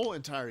build the whole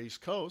entire East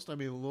Coast. I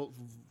mean,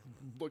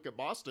 look at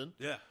Boston.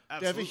 Yeah, absolutely.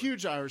 They have a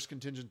huge Irish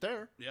contingent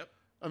there. Yep.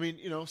 I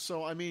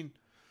mean,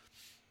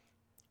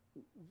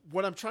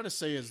 what I'm trying to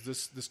say is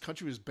this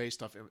country is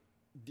based off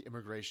the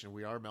immigration.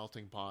 We are a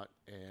melting pot,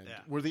 and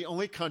we're the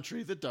only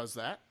country that does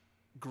that,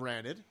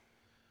 granted.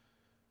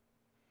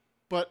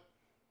 But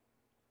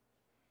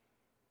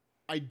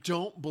I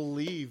don't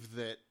believe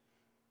that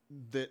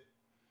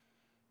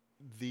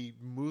the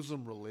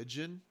Muslim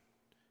religion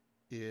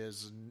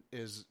is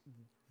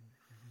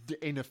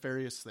a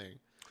nefarious thing.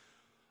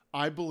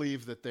 I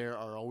believe that there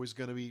are always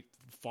going to be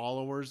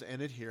followers and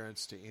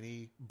adherents to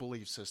any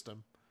belief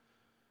system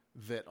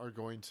that are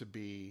going to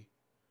be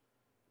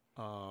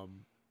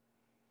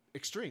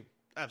extreme.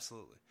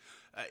 Absolutely.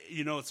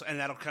 And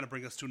that'll kind of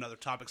bring us to another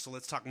topic. So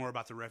let's talk more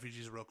about the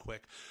refugees real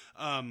quick.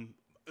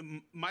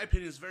 My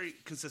opinion is very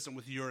consistent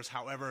with yours.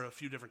 However, a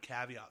few different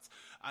caveats.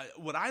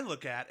 What I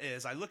look at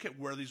is I look at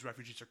where these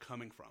refugees are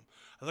coming from.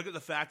 I look at the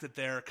fact that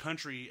their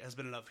country has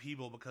been in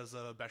upheaval because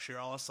Bashar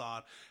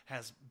al-Assad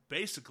has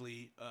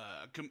basically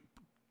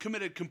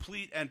committed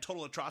complete and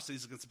total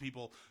atrocities against the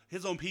people,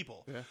 his own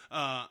people. Yeah.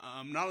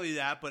 Not only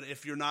that, but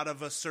if you're not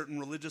of a certain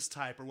religious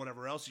type or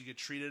whatever else, you get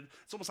treated.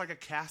 It's almost like a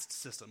caste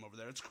system over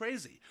there. It's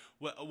crazy.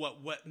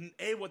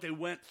 What they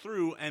went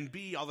through, and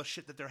B, all the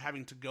shit that they're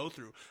having to go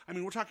through. I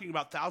mean, we're talking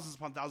about thousands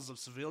upon thousands of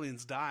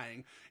civilians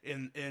dying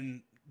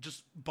in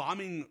just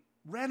bombing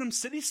random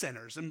city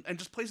centers and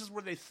just places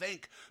where they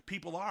think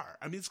people are.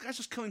 I mean, this guy's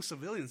just killing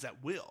civilians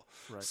at will.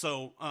 Right.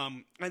 So,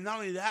 and not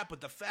only that,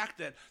 but the fact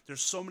that there's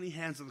so many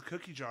hands in the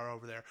cookie jar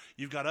over there.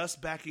 You've got us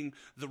backing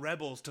the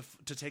rebels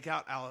to take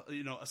out,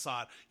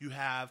 Assad. You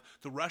have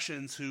the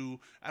Russians who,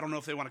 I don't know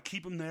if they want to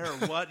keep him there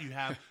or what. You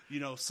have,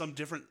 some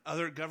different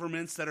other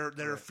governments that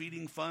are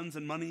feeding funds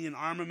and money and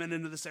armament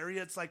into this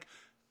area. It's like,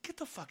 get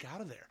the fuck out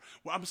of there.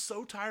 Well, I'm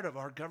so tired of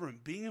our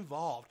government being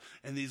involved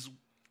in these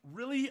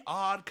really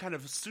odd kind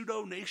of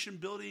pseudo nation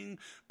building,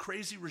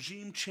 crazy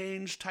regime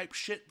change type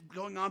shit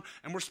going on,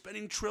 and we're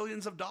spending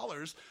trillions of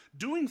dollars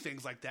doing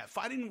things like that,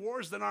 fighting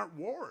wars that aren't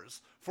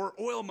wars for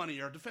oil money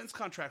or defense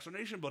contracts or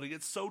nation building.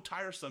 It's so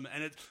tiresome,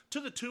 and it's to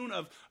the tune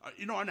of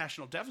our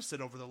national deficit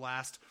over the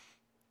last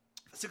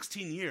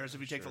 16 years, if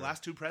you take the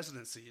last two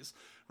presidencies,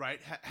 right,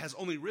 has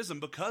only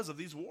risen because of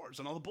these wars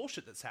and all the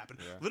bullshit that's happened.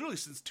 Yeah. Literally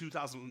since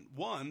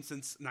 2001,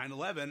 since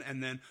 9/11,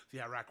 and then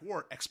the Iraq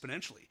War,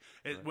 exponentially.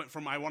 It went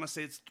from, I want to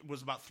say it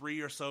was about 3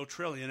 or so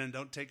trillion, and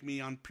don't take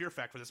me on pure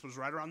fact for this, but it was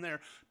right around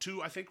there,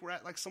 to I think we're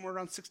at like somewhere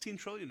around 16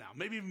 trillion now.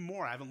 Maybe even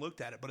more. I haven't looked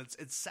at it, but it's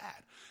sad.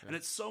 Yeah. And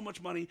it's so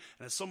much money,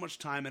 and it's so much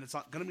time, and it's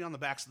going to be on the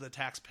backs of the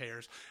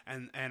taxpayers,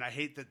 and I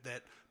hate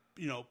that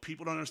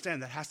people don't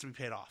understand that has to be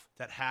paid off.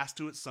 That has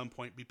to at some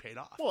point be paid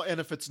off. Well, and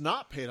if it's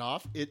not paid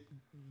off, it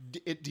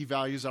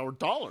devalues our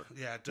dollar.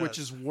 Yeah, it does. Which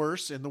is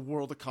worse in the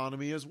world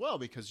economy as well,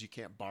 because you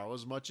can't borrow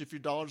as much if your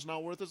dollar's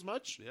not worth as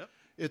much. Yep.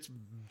 It's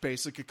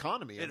basic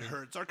economy. It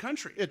hurts our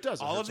country. It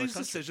does. All of these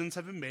decisions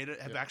have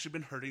actually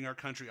been hurting our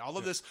country. All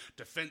of this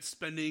defense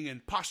spending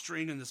and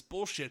posturing and this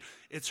bullshit,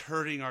 it's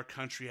hurting our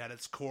country at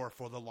its core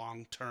for the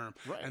long term.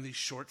 Right. And these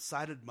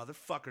short-sighted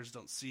motherfuckers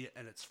don't see it,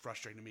 and it's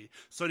frustrating to me.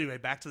 So anyway,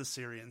 back to the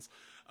Syrians.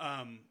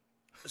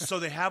 So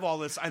they have all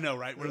this. I know,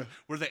 right?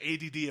 We're the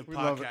ADD of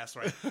podcasts,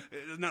 right?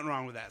 There's nothing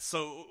wrong with that.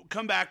 So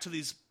come back to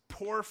these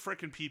poor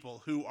frickin'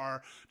 people who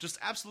are just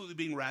absolutely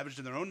being ravaged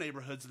in their own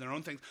neighborhoods and their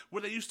own things,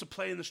 where they used to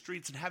play in the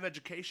streets and have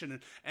education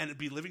and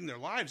be living their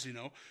lives,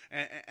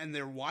 and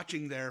they're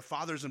watching their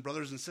fathers and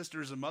brothers and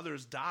sisters and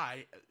mothers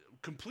die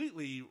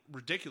completely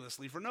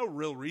ridiculously for no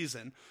real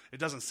reason. It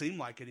doesn't seem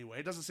like, anyway.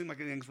 It doesn't seem like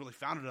anything's really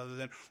founded other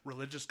than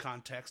religious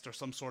context or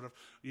some sort of,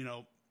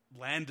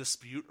 land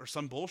dispute or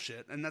some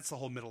bullshit. And that's the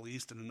whole Middle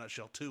East in a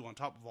nutshell too, on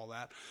top of all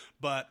that.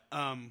 But,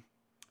 and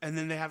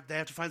then they have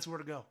to find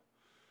somewhere to go.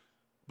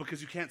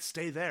 Because you can't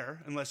stay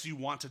there unless you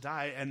want to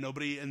die, and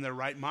nobody in their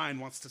right mind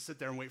wants to sit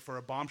there and wait for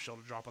a bombshell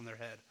to drop on their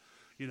head,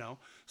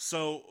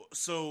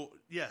 So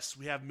yes,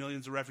 we have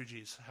millions of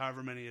refugees,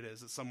 however many it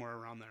is. It's somewhere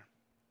around there.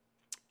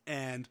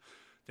 And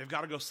they've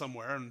got to go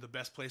somewhere, and the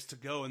best place to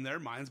go in their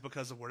minds,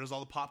 because of where does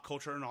all the pop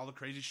culture and all the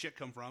crazy shit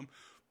come from?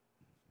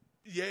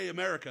 Yay,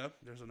 America.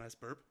 There's a nice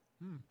burp.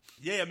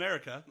 Yay,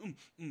 America.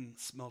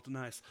 Smelled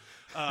nice.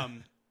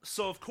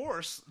 So, of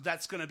course,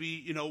 that's going to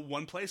be,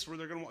 one place where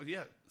they're going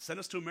to send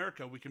us to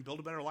America. We can build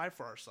a better life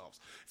for ourselves.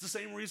 It's the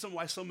same reason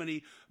why so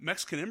many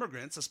Mexican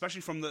immigrants,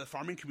 especially from the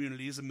farming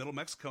communities in middle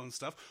Mexico and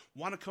stuff,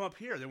 want to come up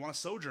here. They want to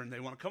sojourn. They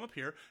want to come up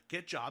here,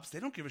 get jobs. They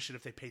don't give a shit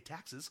if they pay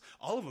taxes.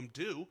 All of them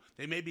do.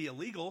 They may be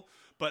illegal,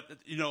 but,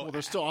 Well,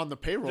 they're still on the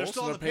payroll. They're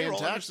still on the payroll.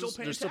 Taxes.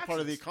 They're still part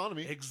of the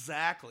economy.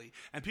 Exactly.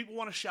 And people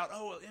want to shout,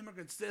 oh,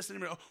 immigrants this, and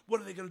immigrants, what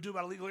are they going to do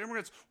about illegal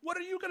immigrants? What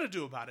are you going to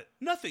do about it?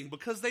 Nothing,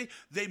 because they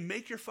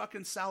make your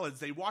fucking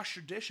salads. They wash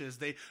your dishes.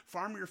 They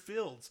farm your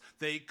fields.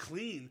 They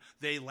clean.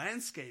 They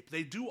landscape.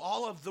 They do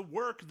all of the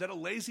work that a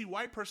lazy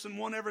white person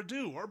won't ever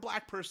do, or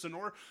black person,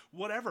 or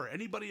whatever.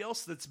 Anybody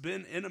else that's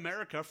been in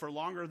America for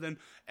longer than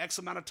X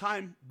amount of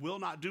time will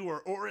not do,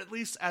 or at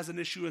least as an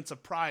issuance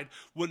of pride,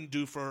 wouldn't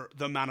do for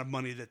the amount of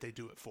money that they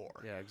do it for.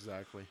 Yeah,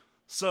 exactly.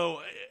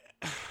 So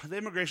the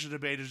immigration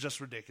debate is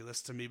just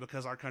ridiculous to me,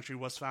 because our country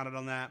was founded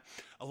on that.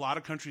 A lot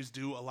of countries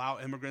do allow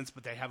immigrants,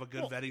 but they have a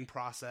good vetting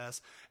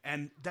process.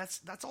 And that's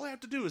all they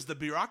have to do. Is the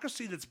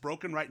bureaucracy that's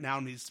broken right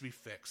now needs to be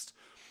fixed.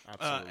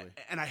 Absolutely.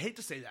 And I hate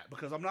to say that,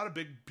 because I'm not a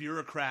big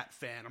bureaucrat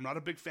fan. I'm not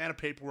a big fan of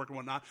paperwork and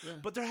whatnot. Yeah.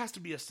 But there has to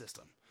be a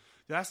system.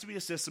 There has to be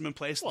a system in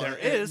place. Well,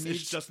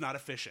 it's just not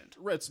efficient.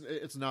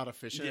 It's not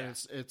efficient.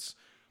 Yeah.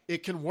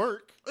 It can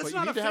work, but you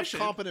need efficient. To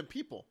have competent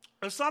people.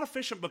 It's not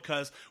efficient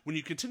because when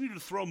you continue to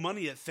throw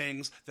money at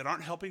things that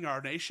aren't helping our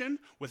nation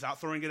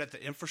without throwing it at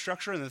the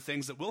infrastructure and the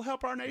things that will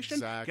help our nation,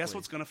 guess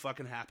what's going to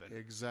fucking happen?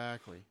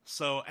 Exactly.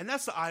 So, and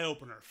that's the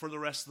eye-opener for the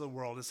rest of the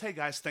world is, hey,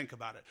 guys, think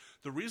about it.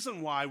 The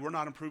reason why we're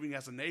not improving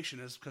as a nation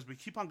is because we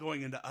keep on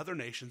going into other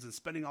nations and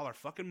spending all our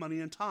fucking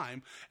money and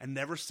time and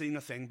never seeing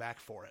a thing back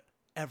for it.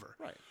 Ever.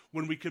 Right.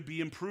 When we could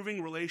be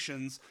improving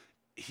relations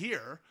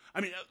here,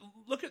 I mean,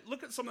 look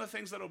at some of the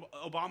things that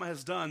Obama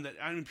has done. That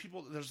I mean,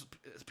 people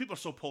are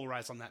so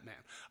polarized on that man.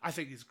 I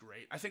think he's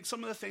great. I think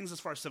some of the things as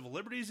far as civil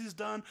liberties he's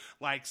done,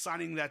 like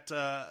signing that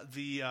I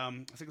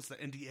think it's the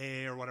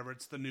NDAA or whatever.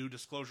 It's the new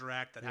Disclosure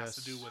Act that has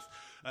to do with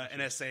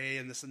NSA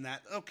and this and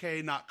that.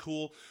 Okay, not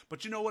cool.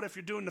 But you know what? If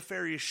you're doing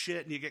nefarious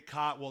shit and you get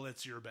caught, well,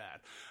 it's your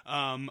bad.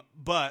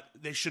 But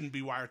they shouldn't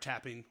be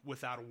wiretapping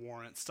without a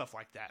warrant, stuff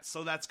like that.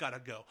 So that's got to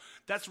go.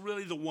 That's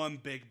really the one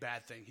big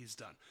bad thing he's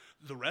done.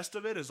 The rest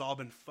of it has all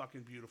been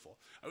fucking beautiful.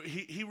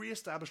 He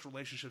reestablished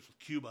relationships with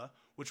Cuba,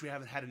 which we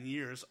haven't had in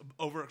years,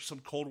 over some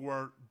Cold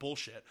War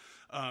bullshit.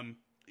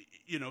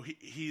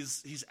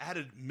 He's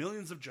added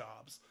millions of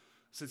jobs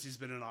since he's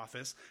been in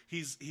office.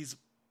 He's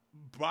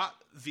brought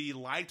the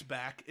light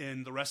back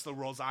in the rest of the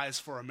world's eyes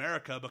for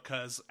America,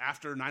 because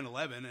after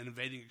 9/11 and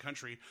invading a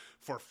country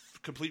for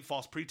complete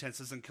false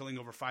pretenses and killing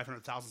over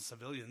 500,000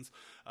 civilians,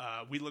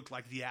 we looked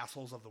like the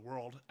assholes of the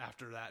world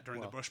after that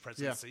during the Bush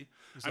presidency. Yeah,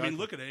 exactly. I mean,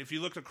 look at it. If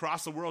you looked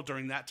across the world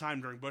during that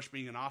time, during Bush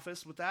being in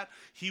office with that,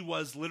 he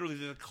was literally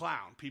the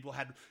clown. People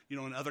had,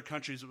 in other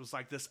countries, it was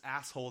like this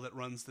asshole that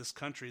runs this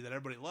country that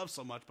everybody loves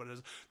so much, but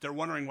they're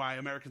wondering why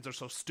Americans are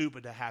so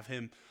stupid to have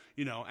him,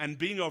 and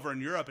being over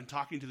in Europe and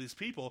talking to these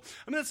people.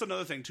 I mean, that's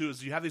another thing too,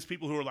 is you have these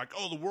people who are like,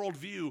 oh, the world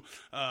view,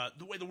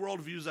 the way the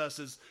world views us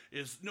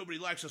is nobody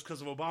likes us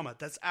because of Obama.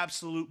 That's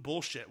absolute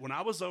bullshit. When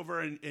I was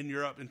over in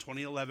Europe in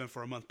 2011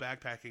 for a month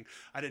backpacking,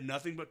 I did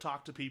nothing but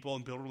talk to people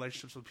and build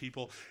relationships with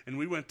people. And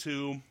we went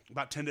to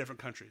about 10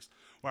 different countries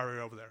while we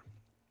were over there.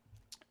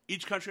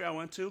 Each country I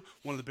went to,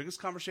 one of the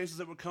biggest conversations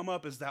that would come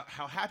up is that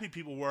how happy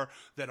people were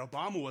that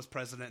Obama was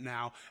president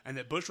now, and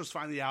that Bush was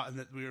finally out, and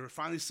that we were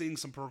finally seeing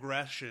some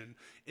progression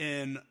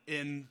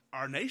in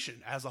our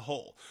nation as a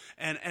whole.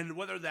 And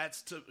whether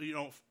that's to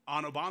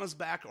on Obama's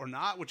back or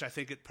not, which I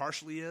think it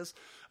partially is,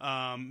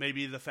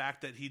 maybe the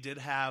fact that he did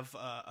have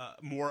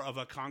more of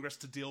a Congress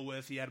to deal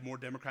with. He had more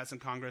Democrats in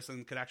Congress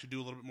and could actually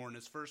do a little bit more in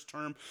his first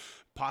term.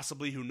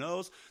 Possibly, who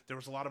knows? There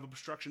was a lot of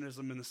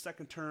obstructionism in the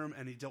second term,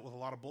 and he dealt with a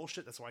lot of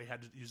bullshit. That's why he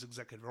had to use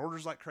executive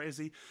orders like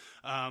crazy.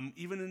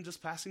 Even in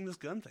just passing this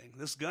gun thing.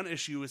 This gun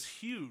issue is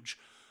huge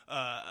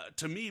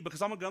to me,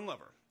 because I'm a gun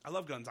lover. I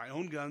love guns. I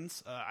own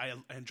guns. I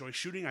enjoy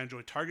shooting. I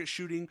enjoy target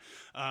shooting.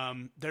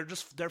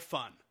 They're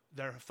fun.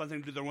 They're a fun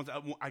thing to do. They're ones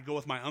I go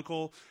with my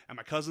uncle and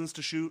my cousins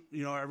to shoot,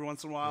 every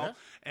once in a while,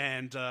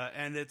 and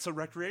it's a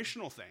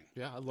recreational thing.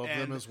 Yeah, I love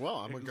them as well.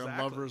 I'm a gun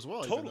lover as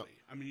well. Totally.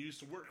 I mean, you used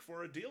to work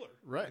for a dealer,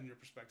 right? In your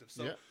perspective,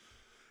 so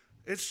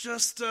it's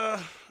just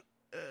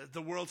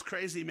the world's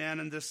crazy, man,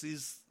 and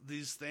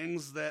these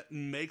things that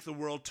make the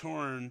world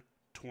turn,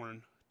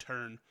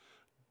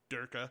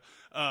 Durka.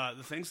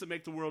 The things that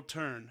make the world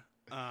turn,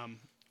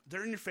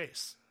 they're in your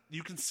face.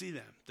 You can see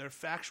them. They're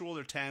factual.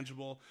 They're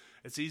tangible.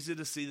 It's easy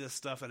to see this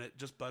stuff, and it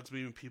just bugs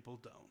me when people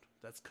don't.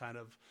 That's kind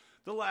of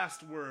the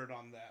last word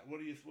on that. What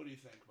do you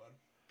think, bud?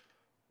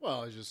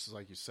 Well, it's just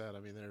like you said.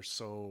 I mean,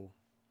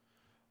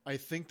 I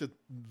think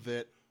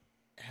that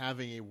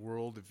having a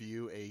world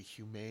view, a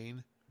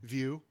humane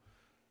view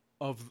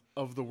of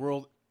the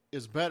world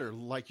is better.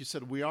 Like you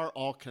said, we are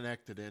all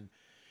connected, and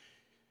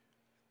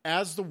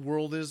as the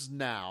world is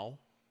now,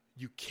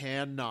 you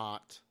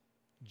cannot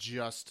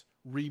just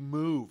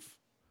remove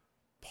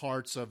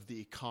parts of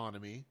the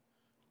economy,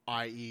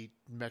 i.e.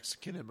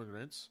 Mexican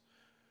immigrants.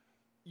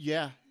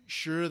 Yeah,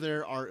 sure,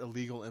 there are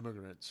illegal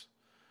immigrants,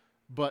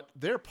 but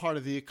they're part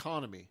of the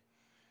economy,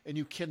 and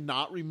you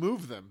cannot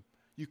remove them.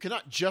 You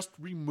cannot just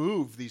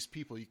remove these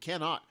people. You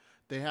cannot.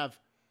 They have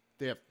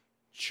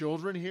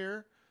children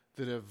here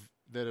that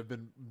have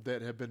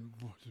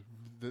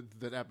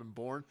been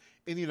born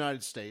in the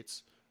United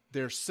States.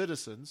 They're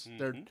citizens. Mm-hmm.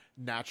 They're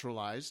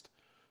naturalized.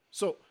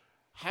 So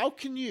how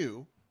can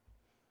you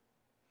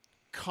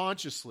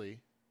consciously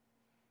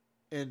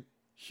and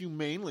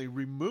humanely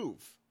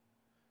remove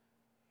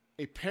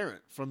a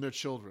parent from their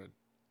children?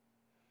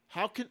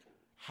 How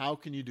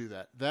can you do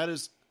that? That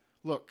is,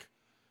 look,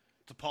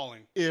 it's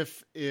appalling.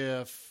 If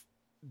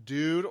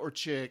dude or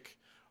chick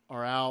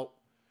are out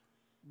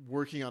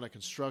working on a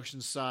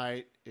construction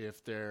site,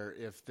 if they're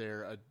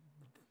a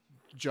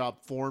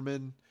job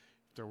foreman,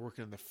 if they're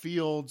working in the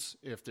fields,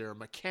 if they're a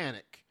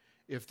mechanic,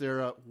 if they're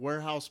a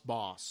warehouse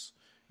boss,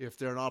 if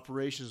they're an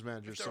operations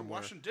manager somewhere,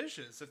 washing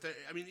dishes,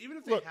 even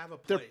if they have a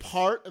place, they're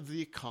part of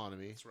the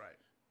economy. That's right.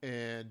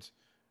 And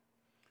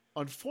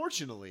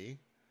unfortunately,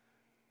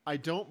 I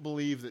don't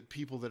believe that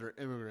people that are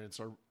immigrants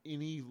are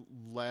any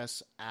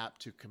less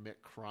apt to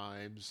commit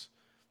crimes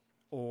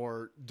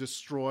or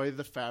destroy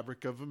the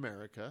fabric of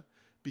America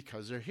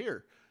because they're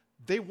here.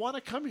 They want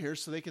to come here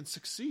so they can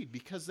succeed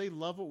because they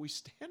love what we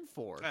stand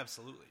for.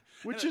 Absolutely.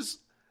 Which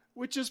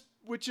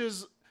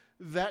is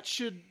that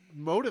should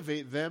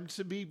motivate them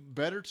to be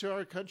better to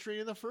our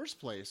country in the first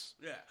place.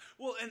 Yeah.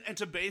 Well, and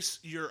to base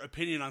your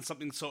opinion on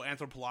something so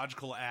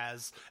anthropological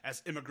as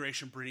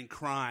immigration breeding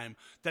crime,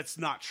 that's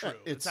not true.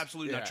 It's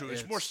absolutely not true.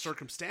 It's more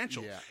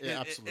circumstantial. Yeah,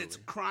 absolutely. It's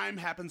crime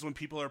happens when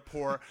people are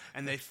poor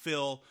and they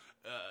feel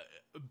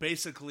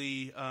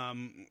basically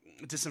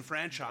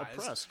disenfranchised,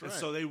 oppressed, right. and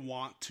so they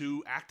want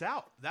to act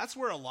out. That's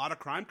where a lot of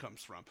crime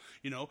comes from.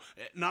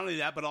 Not only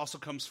that, but also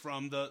comes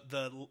from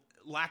the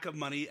lack of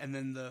money, and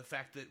then the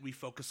fact that we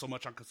focus so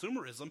much on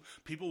consumerism.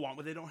 People want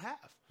what they don't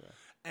have. Yeah.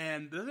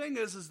 And the thing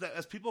is that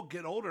as people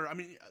get older,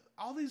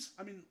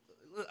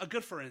 a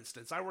good for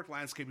instance, I worked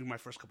landscaping my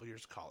first couple of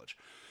years of college,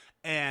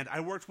 and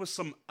I worked with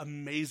some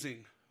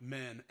amazing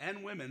men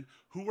and women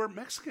who were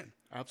Mexican,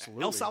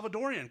 absolutely, El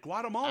Salvadorian,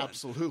 Guatemalan,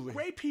 absolutely,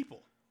 great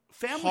people.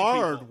 Family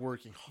hard people.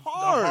 Working, the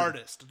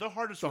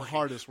hardest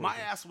working. My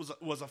ass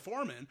was a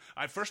foreman.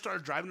 I first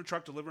started driving a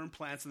truck, delivering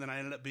plants, and then I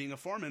ended up being a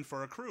foreman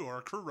for a crew, or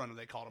a crew runner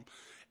they called them,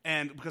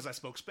 and because I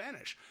spoke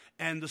Spanish.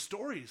 And the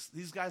stories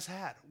these guys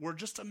had were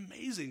just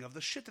amazing of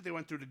the shit that they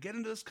went through to get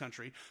into this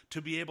country,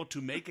 to be able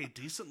to make a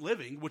decent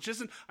living, which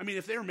isn't,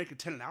 if they were making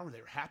 10 an hour, they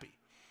were happy.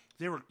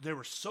 They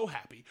were so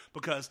happy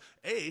because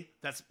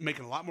that's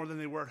making a lot more than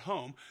they were at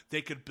home.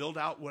 They could build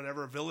out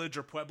whatever village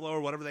or pueblo or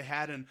whatever they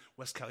had in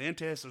West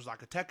Calientes or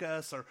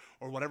Zacatecas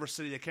or whatever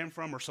city they came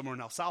from, or somewhere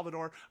in El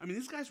Salvador.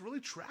 These guys really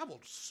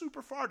traveled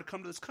super far to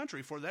come to this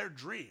country for their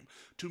dream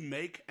to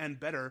make and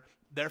better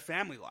their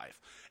family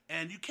life.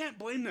 And you can't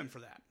blame them for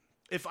that.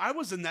 If I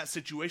was in that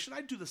situation,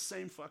 I'd do the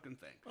same fucking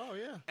thing. Oh,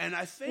 yeah. And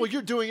I think... Well,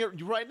 you're doing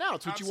it right now.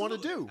 It's what you want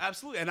to do.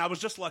 Absolutely. And I was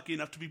just lucky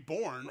enough to be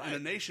born in a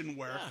nation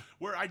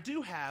where I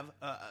do have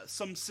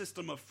some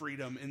system of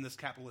freedom in this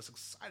capitalistic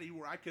society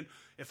where I can,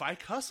 if I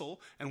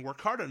hustle and work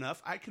hard enough,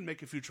 I can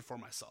make a future for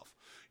myself,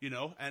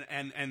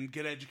 and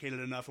get educated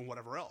enough and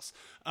whatever else.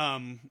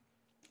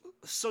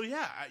 So,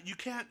 yeah, you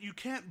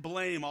can't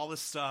blame all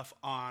this stuff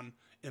on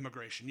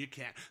immigration. You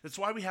can't. That's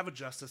why we have a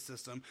justice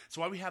system. That's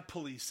why we have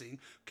policing.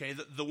 Okay,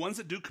 the ones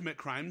that do commit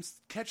crimes,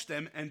 catch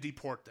them and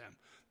deport them.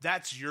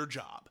 That's your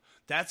job.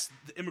 That's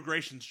the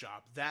immigration's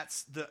job.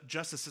 That's the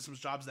justice system's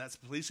job. That's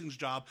policing's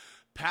job.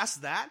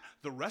 Past that,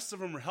 the rest of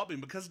them are helping,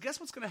 because guess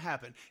what's going to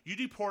happen? You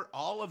deport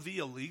all of the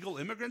illegal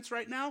immigrants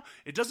right now,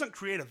 it doesn't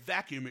create a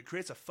vacuum. It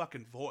creates a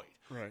fucking void.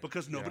 Right.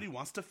 Because nobody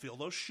wants to fill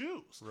those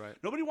shoes. Right.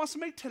 Nobody wants to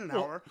make 10 an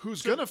hour.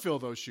 Who's going to fill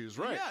those shoes,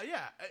 right?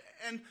 Yeah.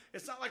 And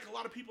it's not like a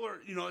lot of people are,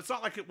 it's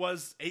not like it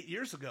was 8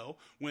 years ago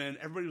when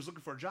everybody was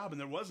looking for a job and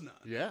there was none.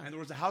 Yeah. And there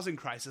was a housing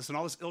crisis and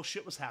all this ill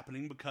shit was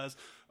happening because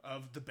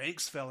of the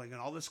banks failing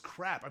and all this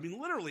crap.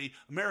 Literally,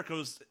 America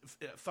was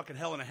fucking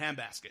hell in a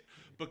handbasket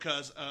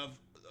because of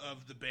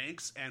the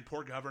banks and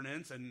poor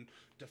governance and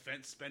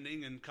defense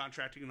spending and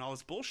contracting and all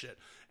this bullshit.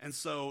 And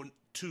so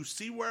to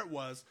see where it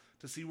was,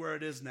 to see where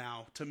it is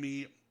now, to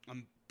me,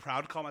 I'm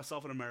proud to call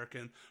myself an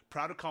American,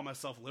 proud to call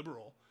myself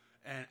liberal,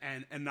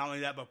 and not only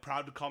that, but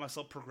proud to call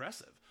myself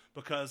progressive,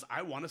 because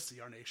I want to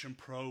see our nation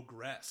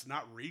progress,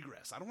 not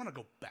regress. I don't want to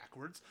go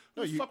backwards.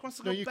 Who the fuck wants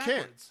to go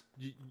backwards?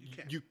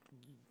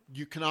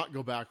 You cannot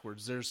go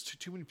backwards. There's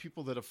too many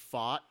people that have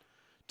fought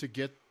to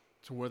get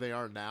to where they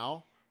are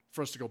now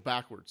for us to go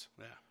backwards.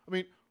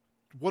 Yeah.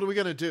 What are we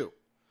going to do?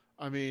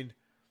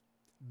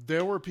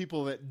 There were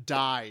people that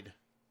died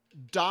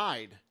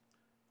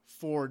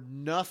for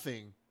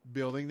nothing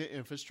building the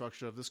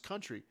infrastructure of this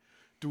country.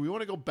 Do we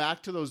want to go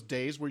back to those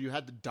days where you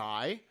had to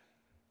die?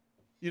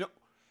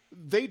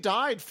 They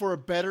died for a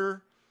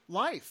better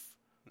life.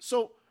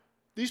 So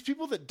these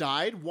people that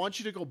died want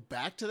you to go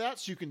back to that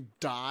so you can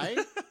die?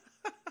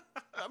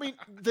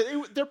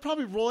 They're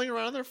probably rolling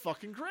around in their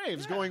fucking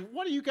graves going,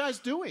 what are you guys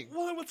doing?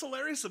 Well, and what's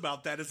hilarious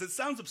about that is it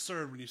sounds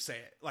absurd when you say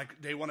it.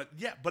 Like, they want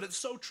to, but it's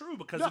so true,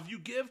 because if you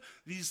give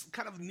these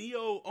kind of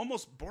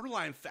almost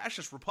borderline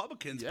fascist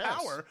Republicans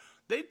power,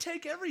 they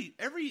take every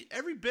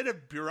bit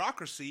of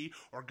bureaucracy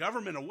or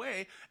government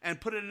away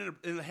and put it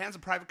in the hands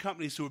of private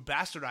companies who would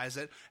bastardize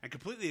it and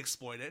completely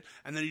exploit it.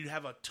 And then you'd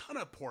have a ton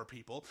of poor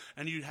people,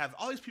 and you'd have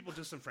all these people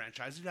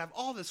disenfranchised. You'd have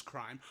all this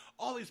crime,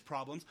 all these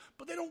problems,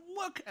 but they don't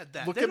look at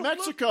that. Look at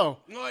Mexico.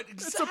 Exactly.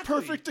 It's a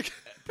perfect.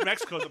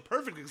 Mexico's a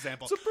perfect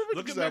example. It's a perfect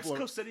look example. At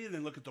Mexico City, and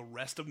then look at the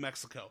rest of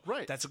Mexico.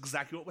 Right. That's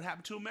exactly what would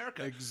happen to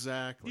America.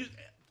 Exactly.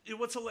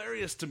 What's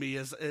hilarious to me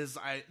is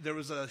there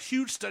was a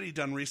huge study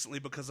done recently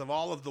because of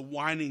all of the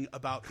whining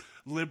about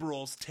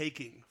liberals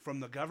taking from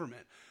the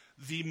government.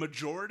 The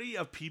majority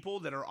of people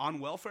that are on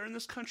welfare in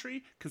this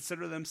country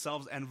consider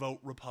themselves and vote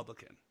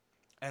Republican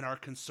and are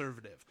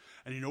conservative.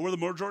 And you know where the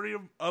majority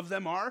of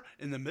them are?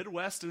 In the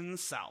Midwest and in the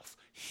South.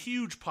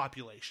 Huge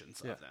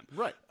populations of them.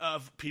 Right.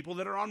 Of people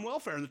that are on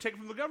welfare, and they're taken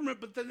from the government,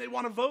 but then they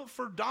want to vote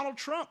for Donald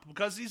Trump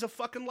because he's a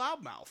fucking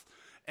loudmouth.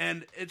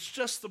 And it's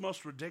just the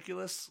most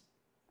ridiculous,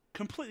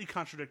 completely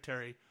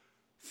contradictory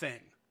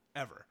thing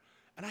ever.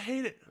 And I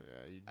hate it.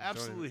 Yeah,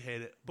 absolutely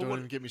hate it. But don't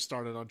even get me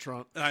started on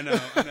Trump. I know.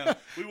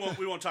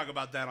 We won't talk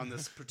about that on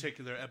this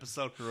particular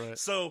episode. Right.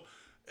 So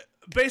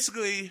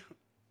basically,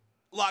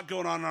 a lot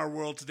going on in our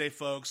world today,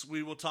 folks.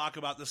 We will talk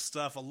about this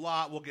stuff a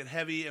lot. We'll get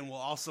heavy and we'll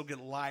also get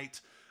light.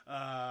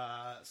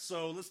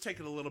 So let's take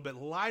it a little bit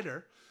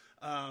lighter.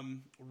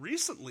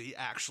 Recently,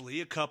 actually,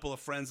 a couple of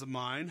friends of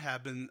mine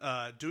have been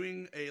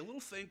doing a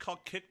little thing called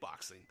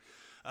kickboxing.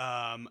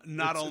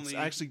 It's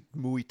actually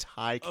Muay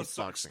Thai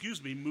kickboxing. Oh,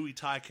 excuse me, Muay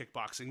Thai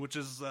kickboxing, which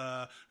is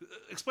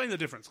explain the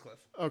difference, Cliff.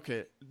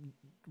 Okay,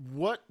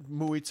 what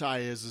Muay Thai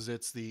is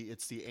it's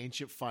the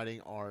ancient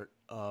fighting art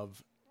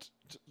of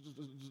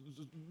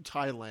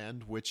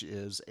Thailand, which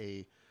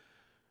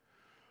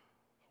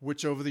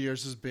over the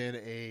years has been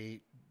a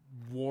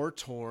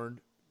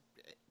war-torn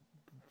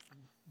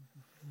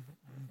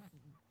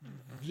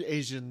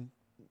Asian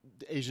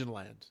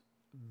land.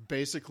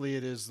 Basically,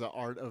 it is the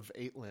art of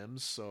 8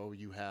 limbs. So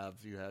you have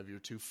your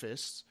 2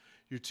 fists,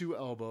 your 2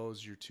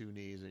 elbows, your 2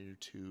 knees, and your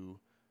 2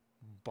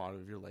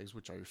 bottom of your legs,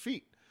 which are your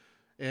feet.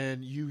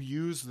 And you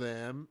use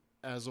them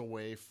as a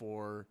way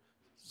for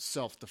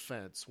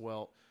self-defense.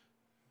 Well,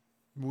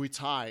 Muay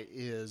Thai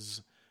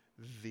is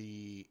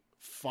the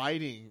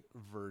fighting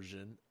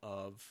version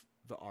of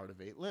the art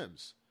of 8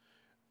 limbs.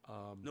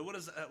 Now, what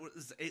does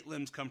 8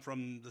 limbs come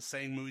from? The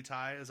saying Muay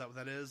Thai? Is that what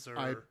that is?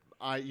 Or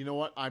you know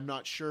what? I'm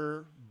not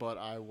sure, but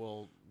I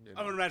will.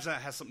 I would imagine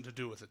that has something to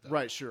do with it, though.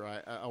 Right? Sure,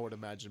 I would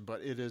imagine,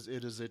 but it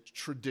is a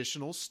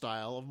traditional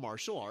style of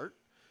martial art,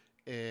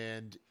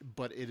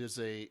 but it is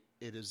an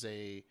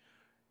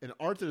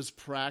art that is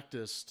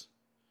practiced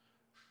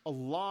a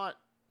lot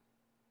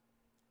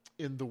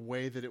in the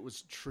way that it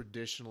was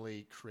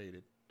traditionally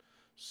created.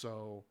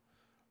 So,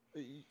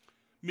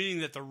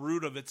 meaning that the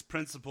root of its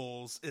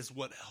principles is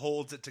what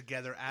holds it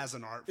together as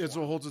an art form. It's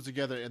what holds it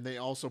together, and they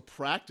also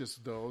practice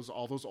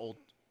all those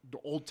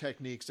old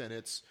techniques, and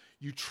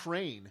you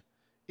train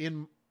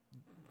in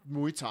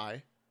Muay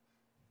Thai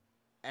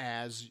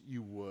as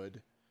you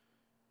would.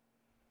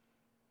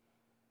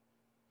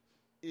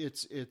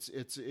 It's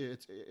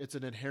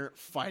an inherent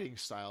fighting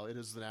style. It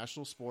is the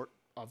national sport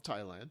of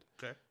Thailand.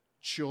 Okay.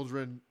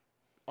 Children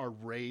are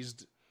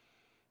raised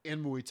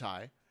in Muay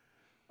Thai.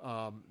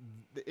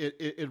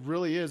 It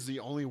really is the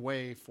only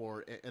way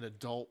for an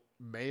adult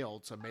male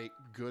to make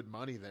good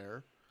money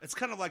there. It's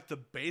kind of like the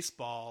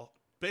baseball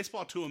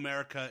to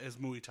America is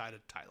Muay Thai to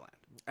Thailand.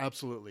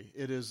 Absolutely.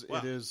 It is.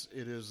 Wow.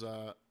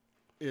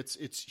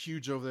 It's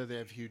huge over there. They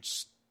have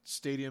huge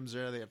stadiums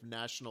there. They have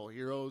national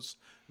heroes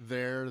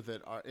there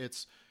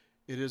it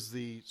is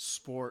the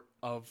sport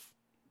of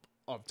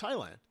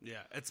Thailand.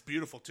 Yeah, it's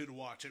beautiful too to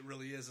watch. It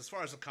really is. As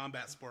far as the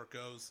combat sport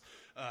goes,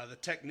 the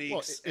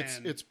techniques. Well,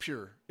 it's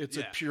pure. It's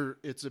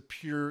a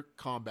pure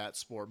combat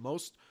sport.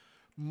 Most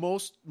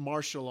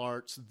martial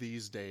arts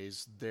these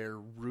days, their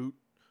root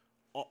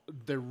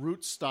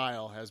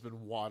style has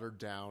been watered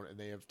down, and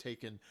they have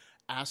taken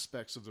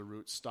aspects of the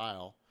root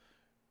style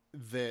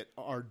that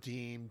are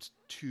deemed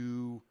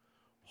too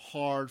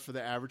hard for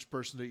the average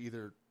person to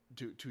either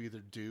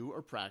do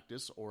or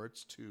practice, or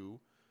it's too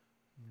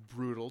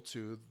brutal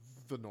to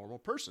the normal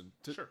person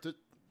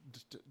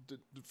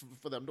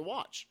for them to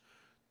watch.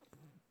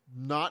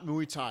 Not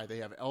Muay Thai. They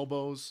have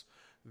elbows,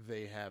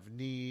 they have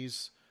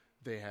knees,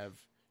 they have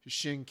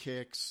shin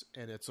kicks,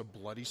 and it's a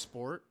bloody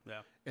sport.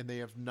 Yeah. And they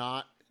have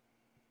not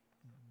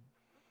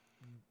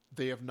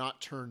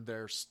turned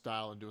their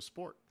style into a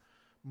sport.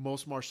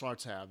 Most martial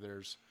arts have.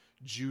 There's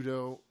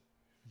judo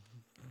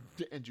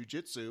and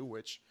jiu-jitsu,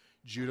 which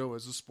judo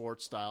is a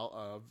sport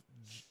style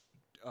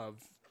of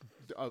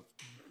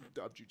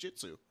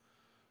jiu-jitsu.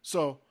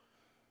 So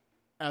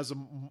as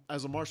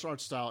a martial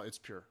arts style, it's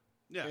pure.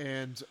 Yeah.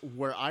 And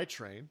where I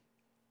train,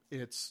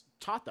 it's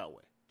taught that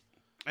way.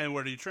 And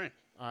where do you train?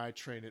 I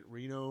train at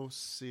Reno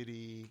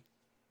City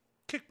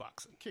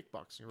Kickboxing.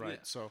 right.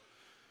 Yeah.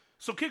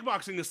 So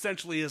kickboxing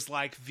essentially is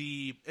like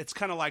it's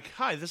kind of like,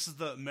 hi, this is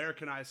the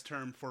Americanized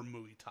term for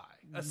Muay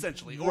Thai,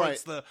 essentially.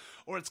 Right.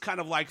 Or it's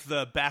kind of like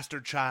the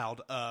bastard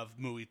child of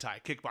Muay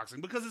Thai,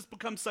 kickboxing, because it's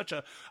become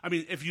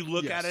if you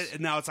look at it,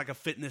 and now it's like a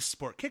fitness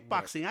sport.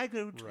 Kickboxing, right.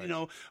 I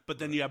go, but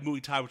then you have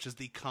Muay Thai, which is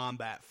the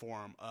combat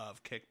form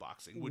of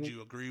kickboxing. Would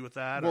you agree with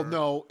that? Well,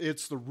 no,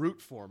 it's the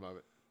root form of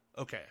it.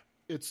 Okay.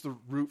 It's the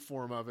root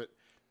form of it.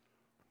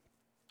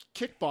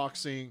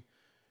 Kickboxing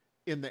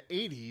in the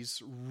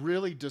 80s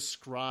really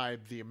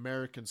described the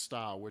American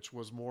style, which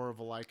was more of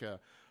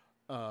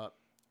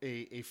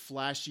a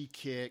flashy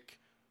kick,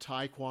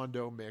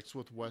 taekwondo mixed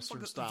with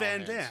Western style.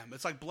 Van Damme.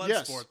 It's like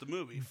Bloodsport, the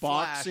movie.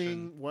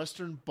 Boxing,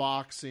 Western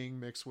boxing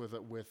mixed with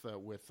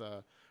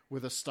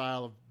a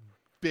style of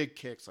big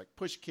kicks, like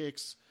push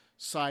kicks,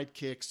 side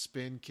kicks,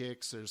 spin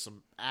kicks. There's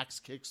some axe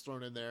kicks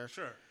thrown in there.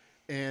 Sure.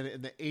 And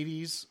in the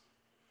 80s,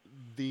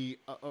 the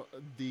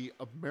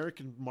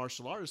American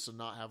martial artists did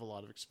not have a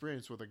lot of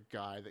experience with a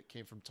guy that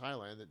came from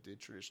Thailand that did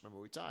traditional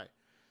Muay Thai.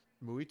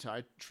 Muay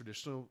Thai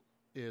traditional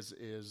is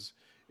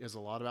a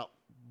lot about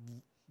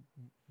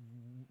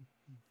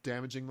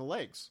damaging the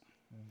legs,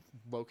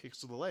 low kicks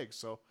to the legs.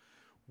 So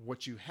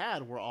what you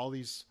had were all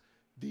these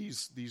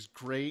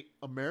great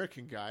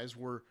American guys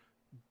were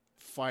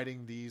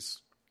fighting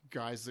these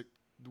guys that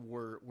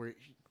were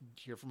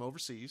here from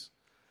overseas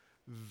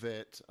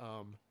that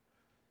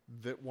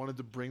wanted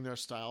to bring their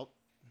style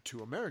to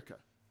America.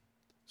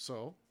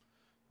 So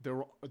there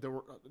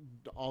were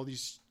all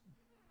these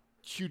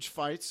huge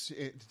fights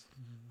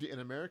in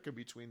America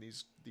between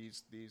these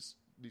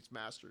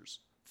masters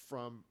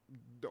from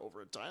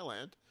over in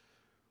Thailand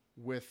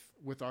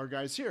with our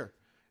guys here,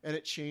 and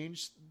it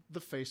changed the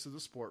face of the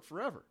sport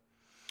forever.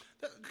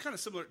 Kind of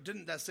similar.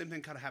 Didn't that same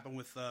thing kind of happen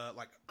with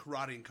like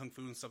karate and kung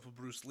fu and stuff with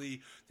Bruce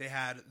Lee? They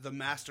had the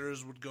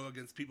masters would go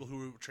against people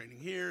who were training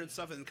here and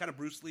stuff, and kind of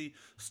Bruce Lee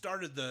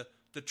started the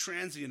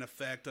transient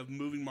effect of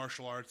moving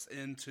martial arts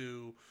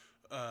into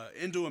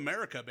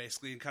America,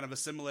 basically, and kind of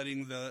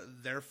assimilating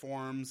their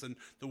forms and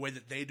the way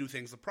that they do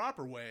things the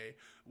proper way,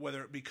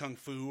 whether it be kung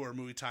fu or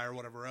Muay Thai or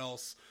whatever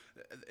else.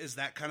 Is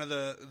that kind of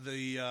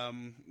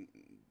the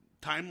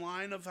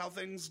timeline of how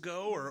things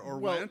go, or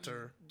went?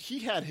 Or he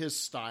had his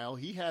style.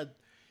 He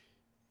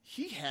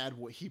had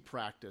what he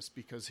practiced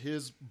because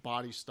his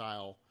body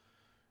style,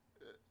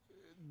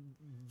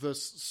 the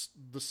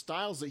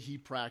styles that he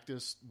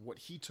practiced, what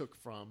he took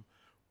from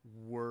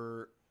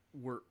were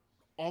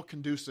all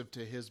conducive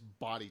to his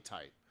body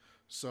type.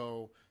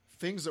 So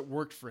things that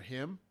worked for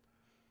him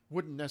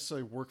wouldn't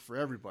necessarily work for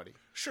everybody.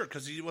 Sure,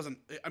 because he wasn't.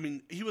 I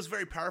mean, he was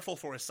very powerful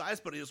for his size,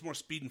 but he was more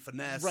speed and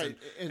finesse, right?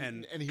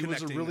 And he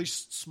was a really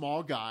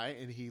small guy,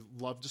 and he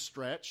loved to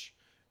stretch.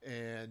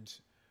 And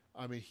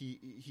I mean,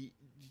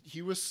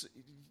 he was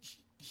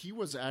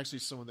actually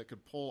someone that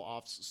could pull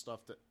off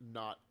stuff that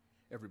not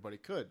everybody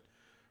could.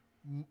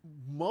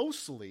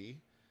 Mostly,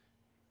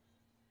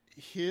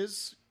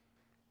 his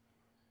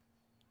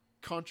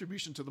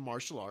contribution to the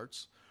martial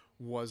arts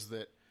was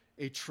that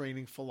a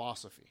training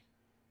philosophy,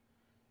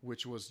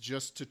 which was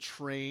just to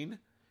train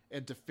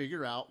and to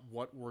figure out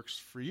what works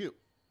for you.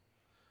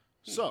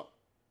 So,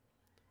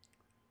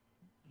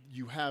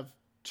 you have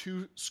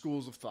two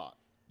schools of thought.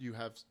 You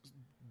have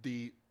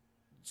the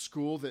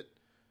school that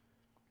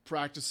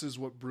practices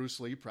what Bruce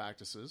Lee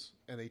practices,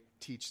 and they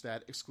teach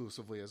that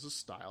exclusively as a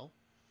style.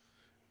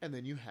 And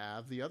then you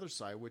have the other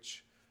side,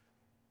 which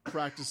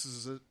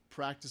practices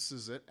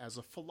it as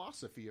a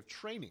philosophy of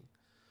training.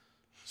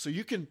 So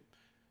you can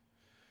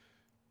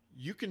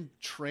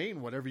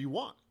train whatever you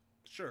want.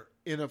 Sure.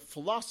 In a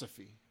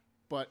philosophy,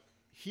 but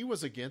he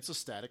was against a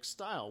static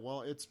style.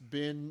 Well, it's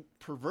been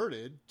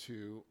perverted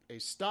to a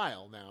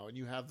style now, and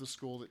you have the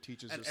school that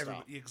teaches a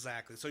style.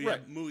 Exactly. So you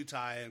have Muay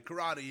Thai and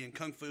karate and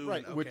kung fu,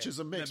 right? Which is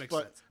a mix.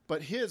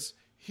 But his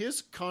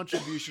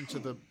contribution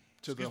to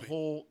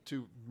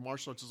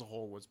martial arts as a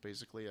whole was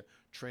basically a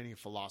training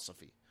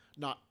philosophy,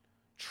 not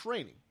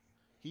training.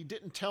 He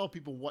didn't tell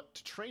people what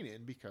to train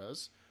in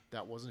because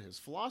that wasn't his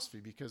philosophy.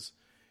 Because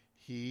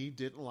he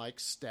didn't like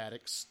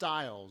static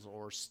styles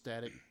or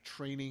static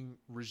training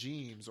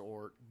regimes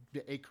or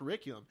a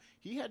curriculum.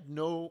 He had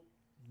no.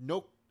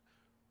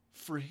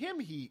 For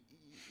him, he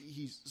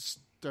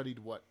studied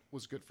what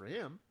was good for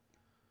him,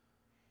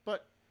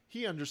 but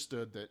he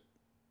understood that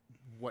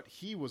what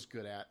he was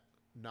good at,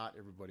 not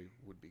everybody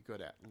would be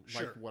good at.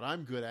 Sure. Like what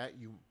I'm good at,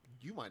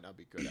 you might not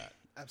be good at.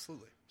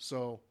 Absolutely.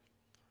 So,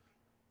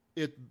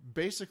 it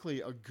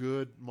basically a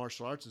good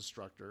martial arts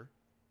instructor.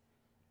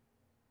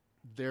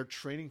 Their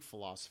training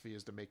philosophy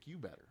is to make you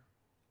better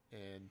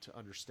and to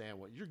understand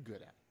what you're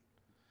good at.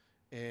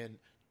 And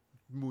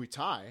Muay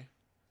Thai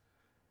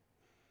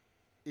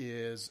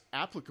is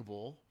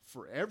applicable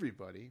for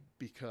everybody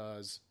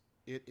because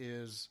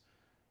there's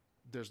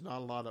not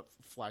a lot of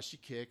flashy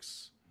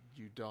kicks.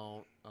 You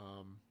don't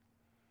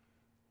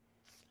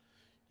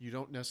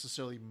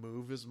necessarily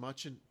move as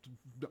much in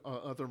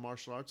other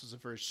martial arts. It's a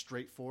very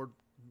straightforward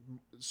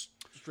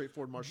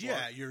martial art.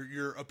 Yeah,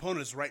 your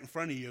opponent's right in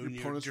front of you, and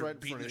you're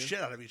beating the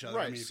shit out of each other.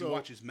 Right, I mean, if you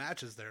watch these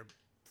matches, they're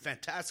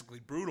fantastically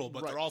brutal,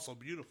 but they're also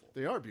beautiful.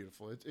 They are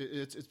beautiful.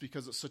 It's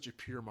because it's such a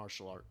pure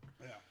martial art.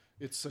 Yeah.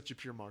 It's such a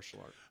pure martial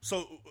art.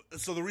 So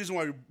the reason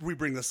why we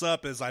bring this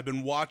up is I've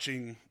been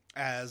watching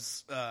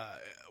as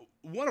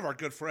one of our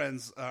good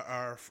friends,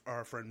 our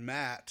friend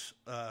Matt,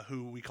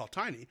 who we call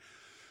Tiny,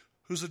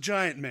 who's a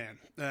giant man.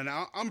 And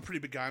I'm a pretty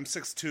big guy. I'm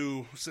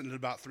 6'2", sitting at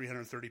about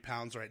 330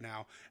 pounds right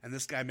now. And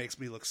this guy makes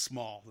me look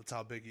small. That's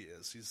how big he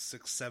is. He's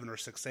 6'7" or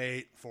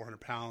 6'8", 400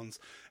 pounds.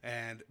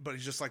 But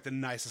he's just like the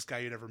nicest guy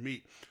you'd ever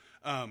meet.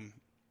 And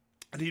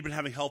he'd been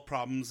having health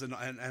problems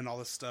and all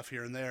this stuff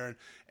here and there.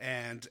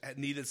 And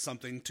needed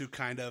something to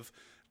kind of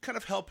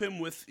help him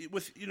with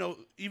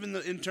even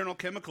the internal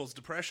chemicals,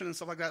 depression and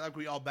stuff like that, like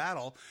we all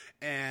battle.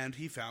 And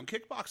he found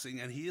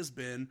kickboxing, and he has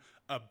been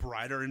a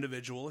brighter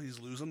individual. He's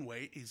losing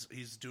weight.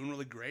 He's doing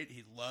really great.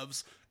 He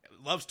loves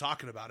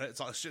talking about it. It's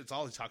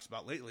all he talks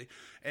about lately.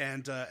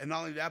 And not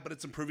only that, but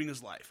it's improving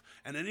his life.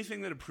 And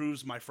anything that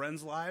improves my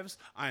friends' lives,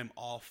 I am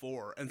all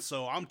for. And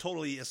so I'm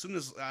totally, as soon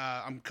as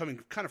I'm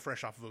coming kind of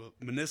fresh off of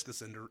a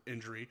meniscus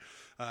injury,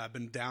 I've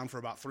been down for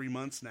about 3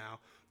 months now.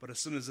 But as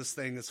soon as this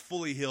thing is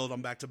fully healed,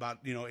 I'm back to about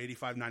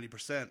 85,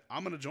 90%.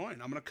 I'm going to join.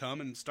 I'm going to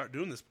come and start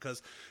doing this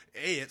because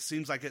A, it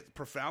seems like it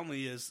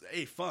profoundly is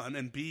fun,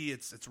 and B,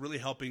 it's really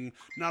helping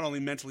not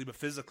only mentally but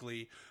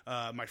physically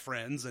my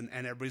friends, and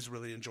everybody's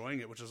really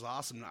enjoying it, which is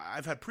awesome.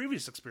 I've had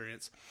previous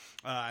experience.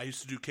 I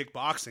used to do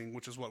kickboxing,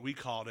 which is what we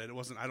called it. It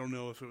wasn't. I don't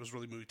know if it was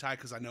really Muay Thai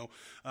because I know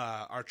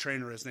our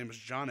trainer, his name is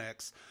John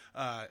X.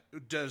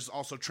 does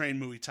also train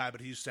Muay Thai,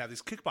 but he used to have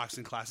these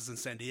kickboxing classes in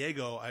San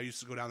Diego. I used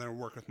to go down there and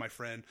work with my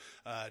friend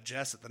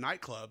Jess at the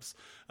nightclubs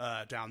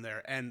down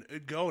there, and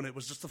it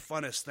was just the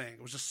funnest thing.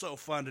 It was just so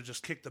fun to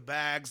just kick the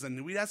bags,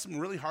 and we had some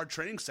really hard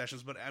training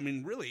sessions, but I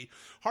mean, really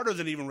harder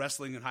than even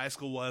wrestling in high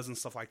school was and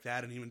stuff like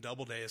that, and even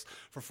double days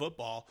for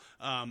football.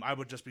 I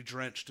would just be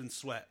drenched in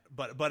sweat,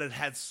 but it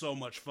had so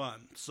much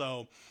fun.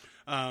 So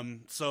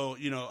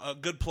a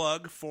good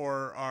plug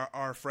for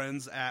our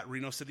friends at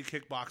Reno City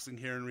Kickboxing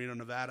here in Reno,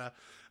 Nevada.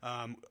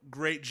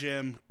 Great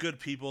gym, good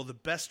people, the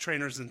best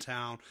trainers in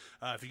town.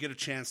 If you get a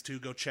chance to,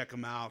 go check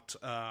them out.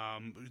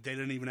 They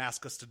didn't even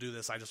ask us to do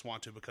this. I just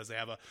want to because they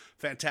have a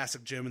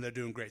fantastic gym and they're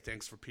doing great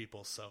things for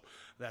people. So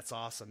that's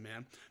awesome,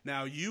 man.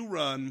 Now you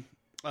run,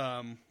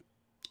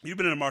 you've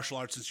been in martial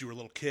arts since you were a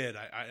little kid.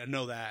 I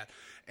know that.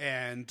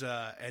 And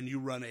you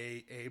run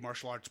a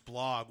martial arts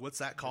blog. What's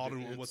that called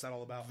and what's that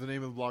all about? The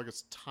name of the blog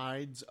is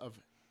Tides of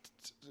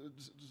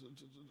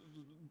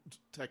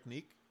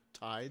Technique.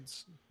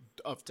 Tides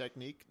of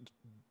Technique.com.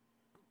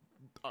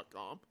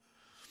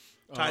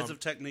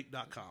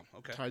 Tidesoftechnique.com.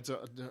 Okay.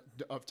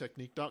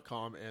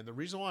 Tidesoftechnique.com. And the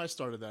reason why I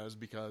started that is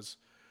because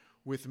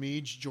with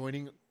me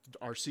joining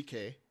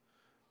RCK,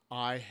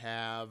 I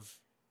have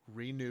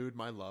renewed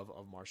my love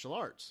of martial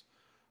arts.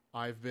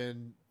 I've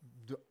been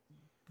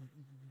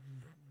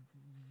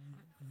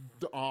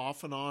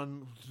off and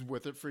on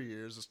with it for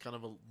years. It's kind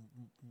of a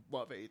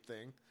love-hate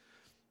thing.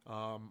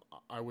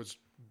 I was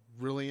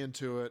really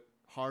into it,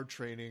 hard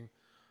training,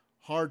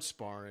 hard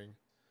sparring,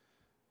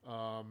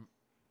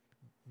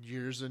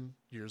 years and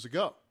years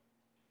ago.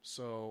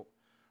 So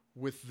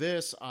with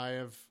this,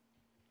 I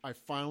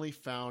finally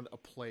found a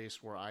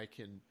place where I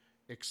can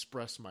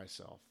express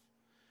myself.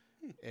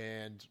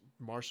 And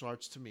martial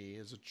arts to me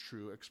is a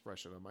true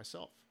expression of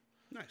myself.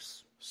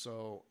 Nice.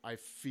 So I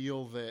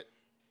feel that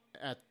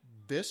at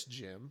this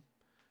gym,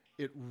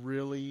 it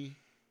really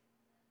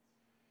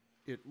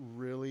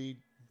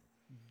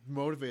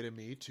motivated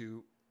me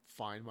to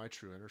find my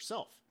true inner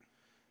self.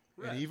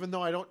 Right. And even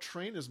though I don't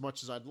train as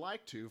much as I'd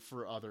like to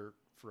for other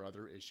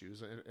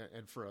issues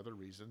and for other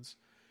reasons,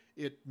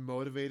 it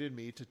motivated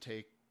me to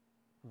take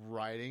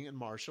writing and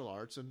martial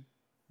arts and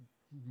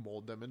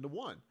mold them into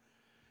one.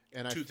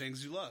 And two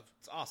things you love.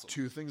 It's awesome.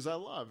 Two things I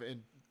love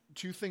and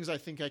two things I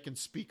think I can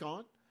speak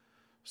on.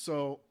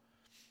 So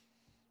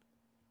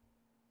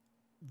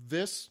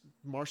this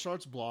martial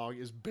arts blog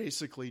is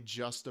basically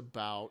just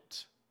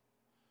about...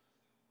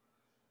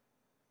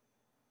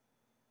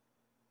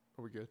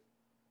 Are we good?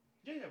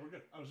 Yeah, we're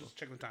good. I was just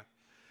checking the time.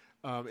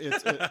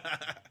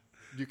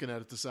 You can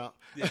edit this out.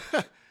 Yeah.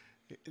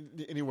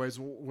 Anyways,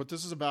 what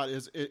this is about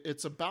is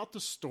it's about the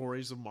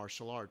stories of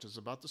martial arts. It's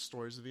about the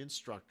stories of the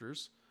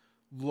instructors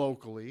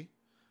locally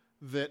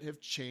that have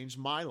changed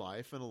my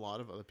life and a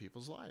lot of other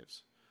people's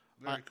lives.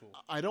 Very cool.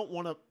 I don't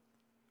want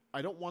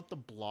the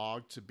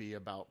blog to be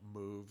about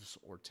moves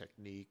or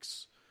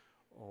techniques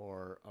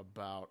or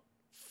about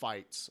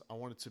fights. I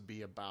want it to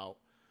be about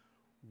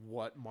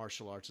what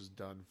martial arts has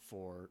done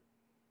for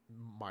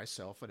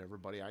myself and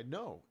everybody I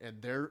know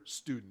and their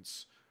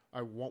students.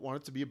 I want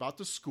it to be about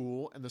the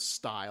school and the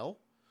style,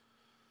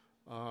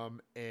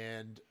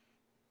 and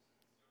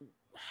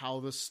how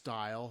the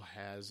style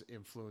has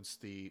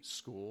influenced the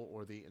school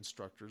or the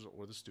instructors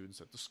or the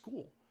students at the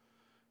school.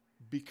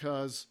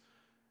 Because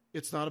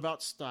it's not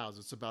about styles,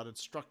 it's about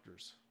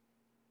instructors.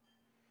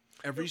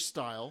 Every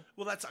style.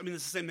 Well, it's the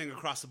same thing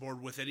across the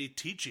board with any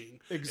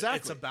teaching. Exactly.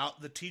 It's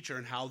about the teacher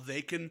and how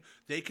they can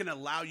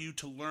allow you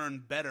to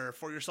learn better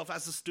for yourself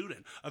as a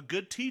student. A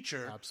good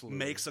teacher Absolutely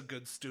makes a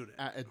good student.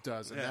 It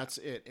does, and that's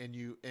it.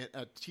 And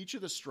a teacher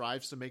that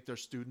strives to make their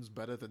students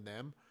better than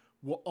them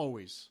will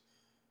always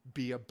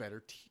be a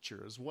better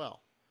teacher as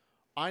well.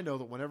 I know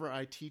that whenever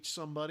I teach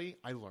somebody,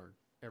 I learn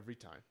every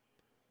time.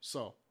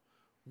 So,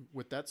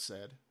 with that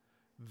said,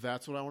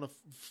 that's what I want to...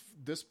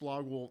 This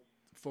blog will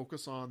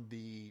focus on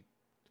the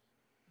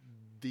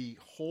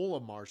whole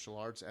of martial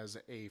arts as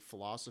a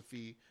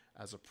philosophy,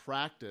 as a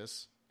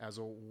practice, as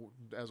a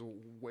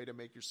way to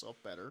make yourself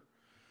better.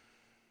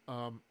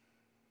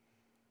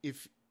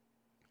 If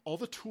all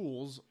the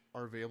tools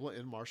are available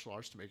in martial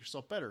arts to make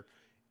yourself better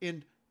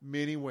in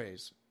many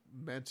ways,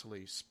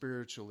 mentally,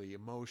 spiritually,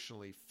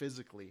 emotionally,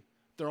 physically,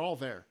 they're all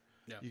there.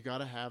 Yeah. You got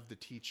to have the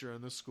teacher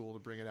and the school to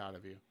bring it out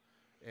of you.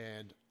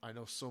 And I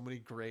know so many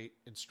great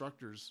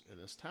instructors in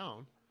this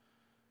town,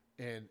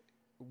 and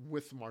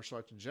with martial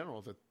arts in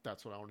general,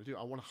 that's what I want to do.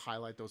 I want to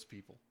highlight those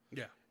people.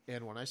 Yeah.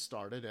 And when I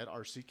started at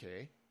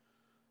RCK,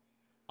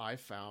 I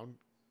found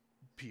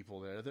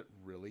people there that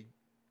really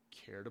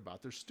cared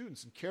about their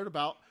students and cared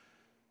about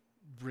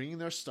bringing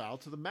their style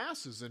to the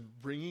masses and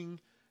bringing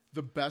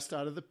the best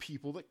out of the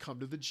people that come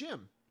to the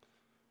gym.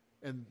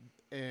 And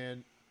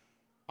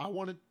I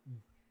want to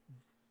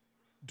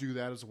do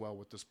that as well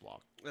with this blog.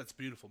 That's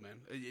beautiful,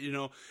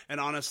 man. And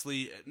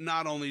honestly,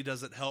 not only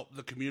does it help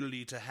the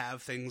community to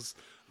have things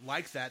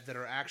like that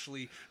are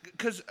actually,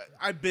 because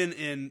I've been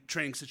in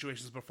training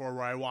situations before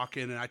where I walk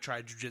in and I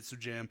try jiu-jitsu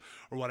gym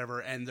or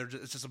whatever, and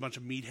it's just a bunch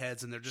of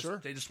meatheads, and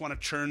they just want to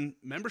churn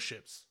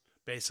memberships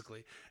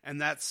basically. And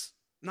that's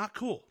not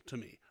cool to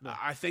me. No.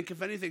 I think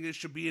if anything, it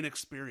should be an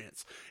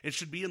experience. It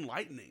should be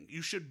enlightening.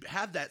 You should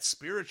have that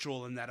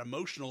spiritual and that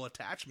emotional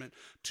attachment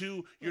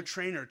to your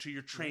trainer, to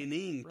your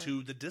training,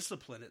 to the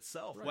discipline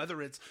itself,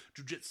 whether it's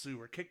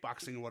jiu-jitsu or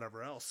kickboxing or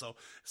whatever else.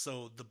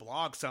 So the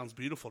blog sounds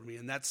beautiful to me,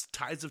 and that's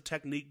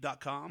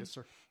tidesoftechnique.com. Yes,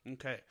 sir.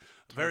 Okay.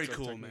 Very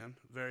cool, man.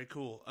 Very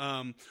cool.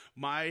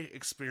 My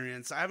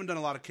experience, I haven't done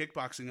a lot of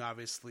kickboxing,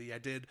 obviously. I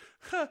did.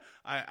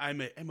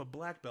 I'm a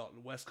black belt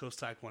in West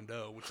Coast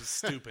Taekwondo, which is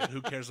stupid.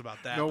 Who cares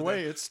about that? No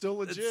way. It's still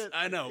legit.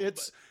 I know.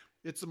 It's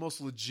the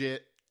most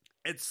legit.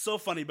 It's so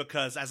funny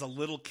because as a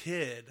little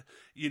kid,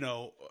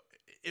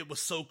 it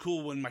was so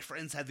cool when my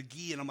friends had the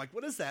gi, and I'm like,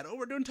 what is that? Oh,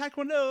 we're doing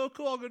Taekwondo. Oh,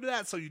 cool, I'll go do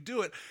that. So you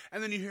do it.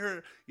 And then you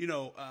hear,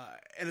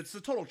 and it's the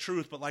total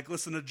truth, but like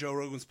listen to Joe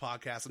Rogan's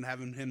podcast and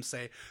having him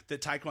say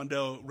that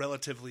Taekwondo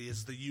relatively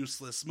is the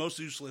most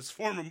useless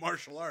form of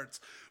martial arts.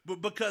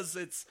 But because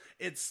it's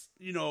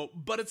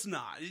but it's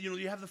not.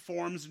 You have the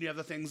forms and you have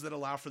the things that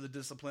allow for the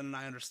discipline, and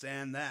I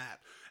understand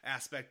that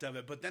aspect of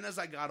it. But then as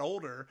I got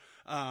older,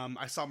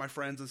 I saw my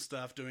friends and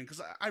stuff doing,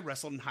 because I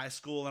wrestled in high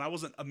school, and I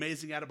wasn't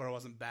amazing at it, but I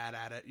wasn't bad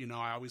at it.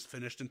 I always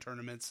finished in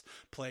tournaments,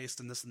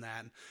 placed and this and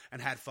that,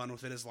 and had fun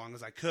with it as long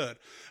as I could.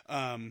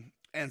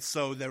 And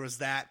so there was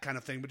that kind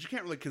of thing, but you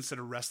can't really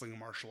consider wrestling a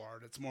martial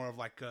art. It's more of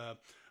like a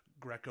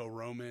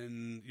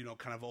Greco-Roman,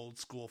 kind of old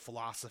school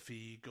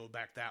philosophy, go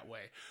back that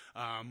way.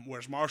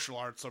 Whereas martial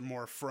arts are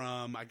more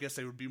from, I guess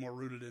they would be more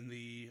rooted in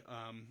the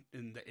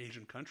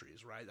Asian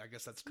countries, right? I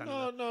guess that's kind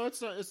of no,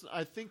 it's not.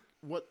 I think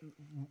what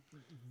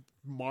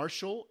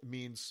martial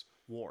means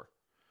war.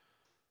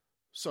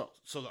 So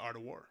the art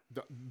of war.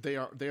 They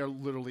are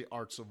literally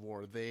arts of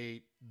war.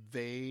 They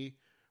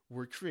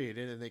were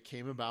created and they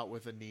came about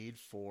with a need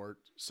for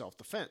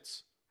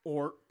self-defense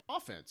or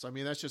offense. I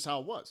mean, that's just how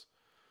it was.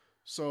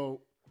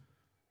 So,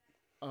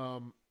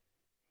 the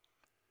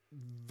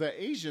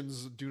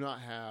Asians do not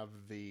have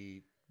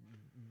they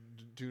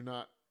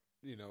don't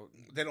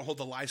hold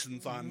the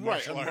license on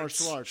martial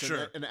arts.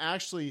 Sure. And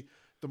actually,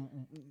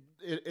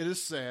 it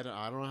is said,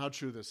 I don't know how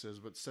true this is,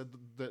 but said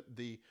that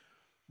the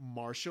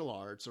martial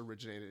arts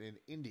originated in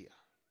India.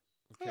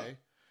 Okay.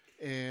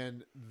 Oh.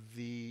 And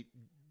the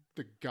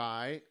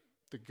guy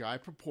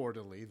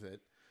purportedly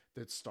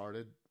that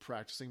started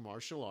practicing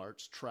martial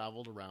arts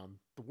traveled around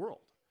the world,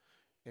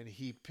 and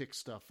he picked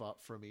stuff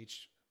up from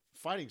each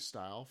fighting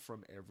style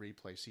from every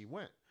place he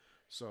went.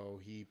 So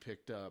he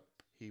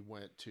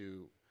went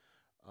to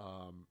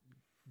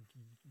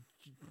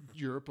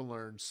Europe and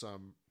learned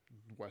some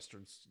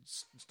Western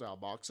style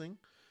boxing,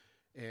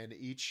 and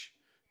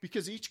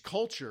because each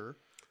cultures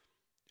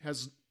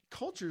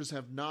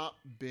have not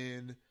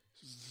been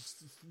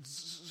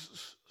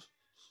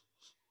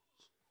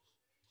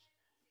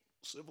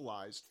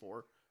civilized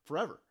for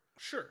forever.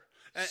 Sure.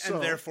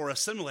 And therefore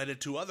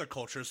assimilated to other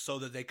cultures so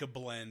that they could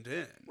blend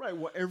in. Right.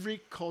 Well,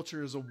 every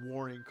culture is a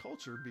warring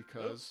culture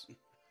because...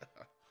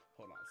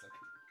 Hold on a second.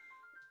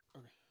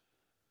 Okay.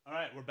 All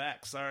right, we're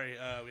back. Sorry,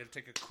 we had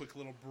to take a quick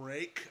little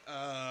break.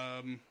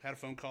 Had a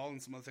phone call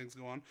and some other things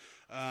go on.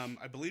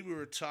 I believe we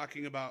were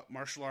talking about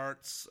martial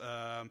arts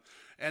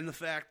and the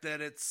fact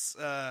that it's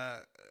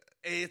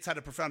had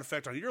a profound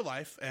effect on your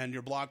life and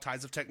your blog,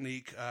 Tides of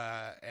Technique,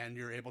 and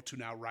you're able to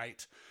now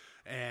write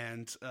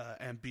and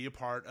be a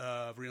part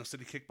of Reno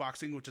City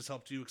Kickboxing, which has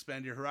helped you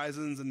expand your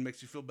horizons and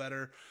makes you feel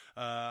better,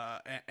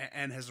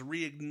 and has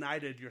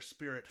reignited your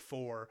spirit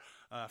for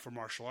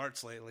martial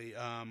arts lately.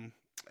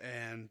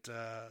 And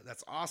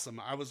that's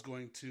awesome. I was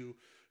going to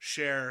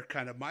share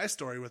kind of my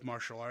story with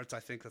martial arts. I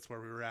think that's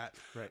where we were at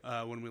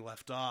when we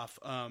left off.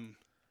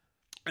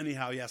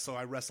 Anyhow, yeah, so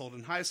I wrestled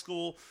in high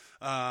school,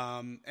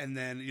 and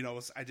then,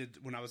 I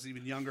did, when I was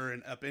even younger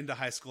and up into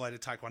high school, I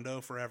did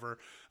Taekwondo forever,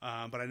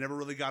 but I never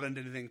really got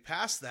into anything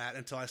past that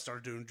until I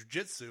started doing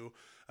jiu-jitsu.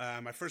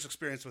 My first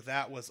experience with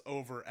that was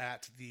over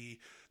at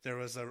there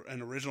was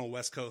an original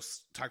West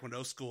Coast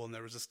Taekwondo school, and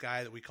there was this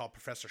guy that we called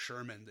Professor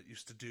Sherman that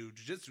used to do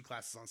jiu-jitsu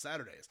classes on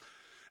Saturdays.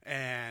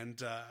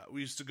 And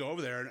we used to go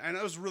over there, and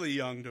I was really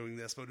young doing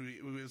this, but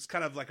it was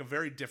kind of like a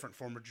very different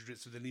form of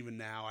jiu-jitsu than even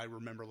now. I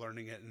remember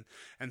learning it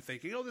and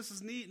thinking, oh, this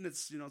is neat, and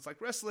it's it's like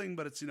wrestling,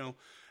 but it's so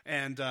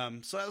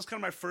that was kind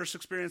of my first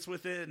experience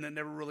with it, and it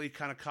never really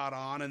kind of caught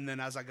on. And then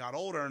as I got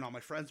older, and all my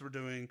friends were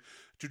doing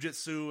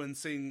jiu-jitsu and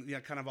seeing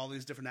kind of all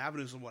these different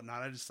avenues and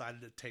whatnot, I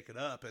decided to take it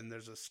up. And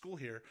there's a school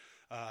here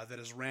that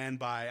is ran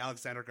by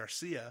Alexander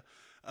Garcia.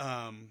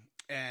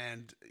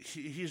 And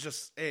he's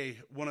just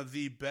one of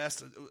the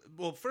best.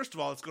 Well, first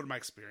of all, let's go to my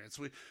experience.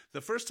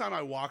 The first time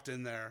I walked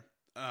in there,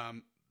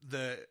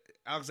 the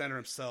Alexander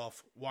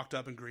himself walked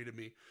up and greeted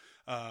me,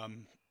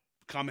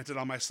 commented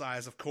on my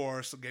size, of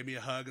course, gave me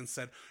a hug and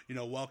said,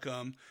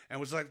 welcome, and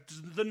was like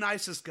the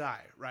nicest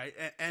guy, right?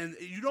 And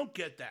you don't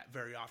get that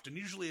very often.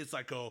 Usually it's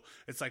like,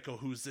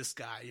 who's this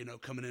guy,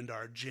 coming into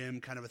our gym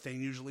kind of a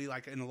thing, usually,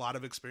 like in a lot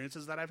of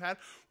experiences that I've had.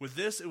 With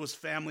this, it was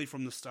family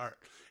from the start.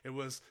 It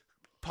was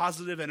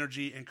positive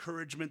energy,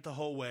 encouragement the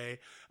whole way.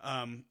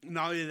 Not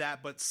only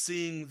that, but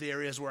seeing the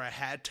areas where I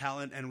had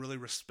talent and really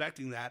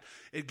respecting that,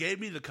 it gave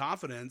me the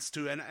confidence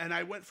to, and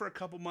I went for a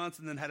couple months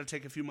and then had to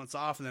take a few months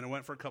off, and then I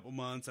went for a couple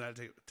months and I had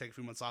to take a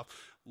few months off.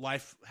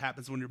 Life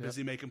happens when you're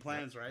busy making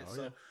plans, right? Oh,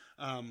 so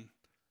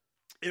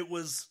it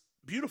was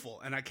beautiful,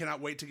 and I cannot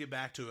wait to get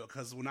back to it,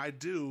 because when I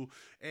do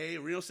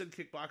Reno City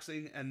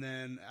Kickboxing, and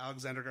then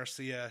Alexander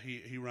Garcia,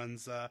 he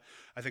runs I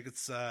think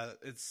it's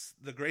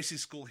the Gracie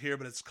School here,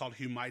 but it's called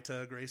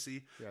Humaita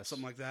Gracie,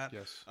 something like that.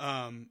 Yes.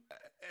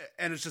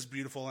 And it's just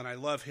beautiful, and I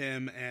love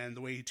him and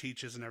the way he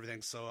teaches and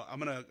everything. So I'm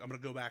gonna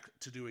go back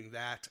to doing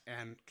that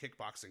and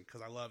kickboxing,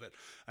 because I love it,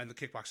 and the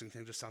kickboxing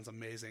thing just sounds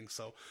amazing.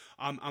 So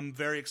I'm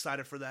very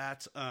excited for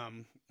that.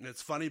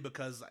 It's funny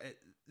because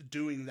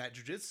doing that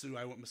jiu-jitsu,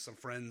 I went with some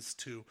friends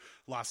to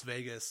Las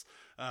Vegas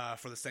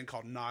for this thing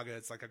called Naga.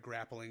 It's like a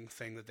grappling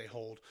thing that they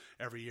hold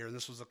every year, and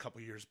this was a couple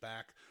years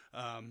back.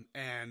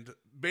 And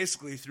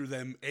basically through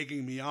them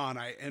egging me on,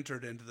 I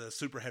entered into the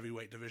super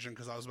heavyweight division,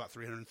 because I was about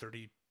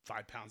 335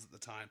 pounds at the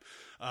time,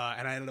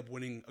 and I ended up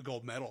winning a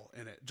gold medal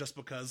in it, just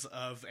because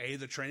of A,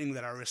 the training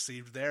that I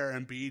received there,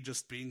 and B,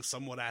 just being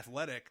somewhat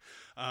athletic.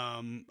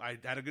 I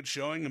had a good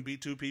showing and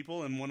beat 2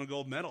 people and won a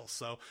gold medal,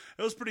 so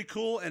it was pretty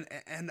cool. And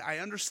I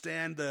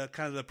understand the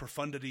kind of the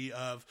profundity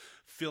of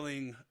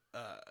feeling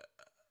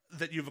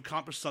that you've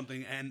accomplished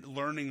something and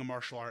learning a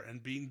martial art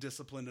and being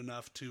disciplined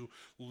enough to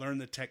learn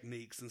the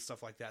techniques and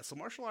stuff like that. So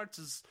martial arts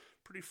is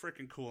pretty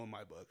freaking cool in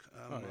my book.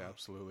 Yeah,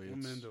 absolutely.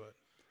 I'm into it.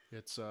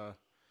 It's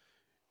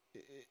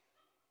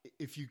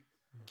if you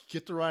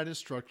get the right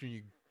instructor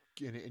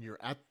and you're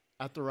at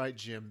the right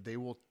gym, they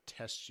will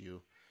test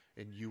you,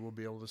 and you will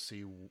be able to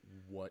see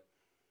what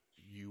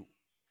you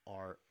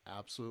are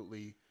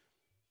absolutely,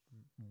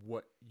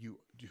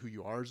 who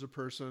you are as a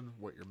person,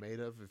 what you're made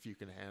of, if you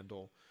can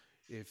handle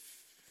hard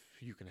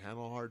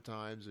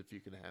times, if you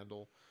can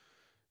handle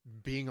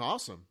being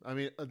awesome. I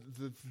mean,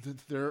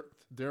 there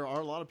are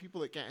a lot of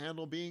people that can't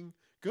handle being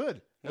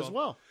good as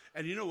well.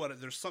 And you know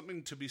what? There's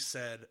something to be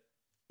said,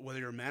 whether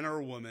you're a man or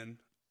a woman,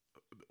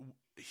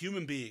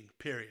 human being,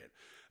 period,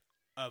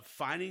 of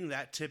finding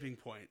that tipping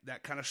point,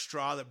 that kind of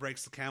straw that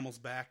breaks the camel's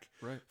back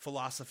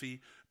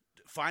philosophy,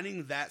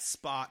 finding that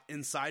spot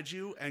inside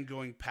you and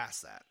going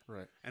past that.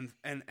 Right. And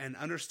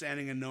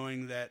understanding and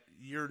knowing that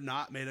you're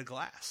not made of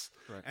glass,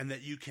 and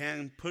that you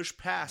can push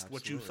past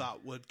what you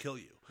thought would kill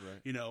you.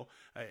 Right. You know,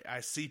 I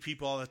see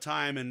people all the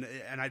time, and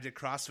I did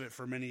CrossFit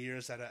for many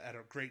years at a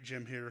great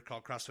gym here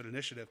called CrossFit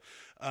Initiative,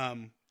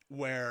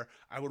 where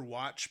I would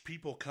watch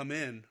people come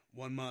in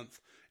 1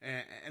 month,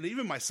 and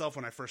even myself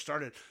when I first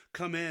started,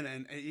 come in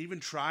and even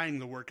trying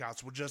the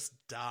workouts would just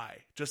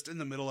die, just in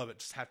the middle of it,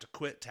 just have to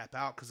quit, tap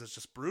out, because it's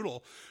just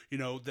brutal, you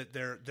know, that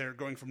they're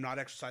going from not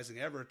exercising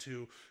ever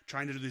to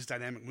trying to do these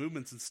dynamic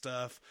movements and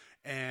stuff,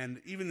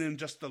 and even in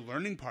just the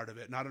learning part of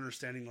it, not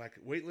understanding like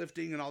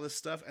weightlifting and all this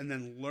stuff, and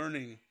then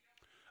learning,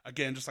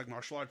 again, just like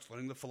martial arts,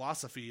 learning the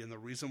philosophy and the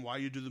reason why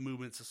you do the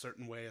movements a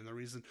certain way, and the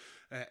reason,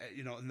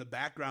 you know, and the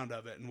background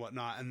of it and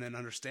whatnot, and then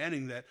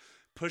understanding that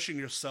pushing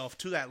yourself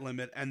to that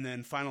limit and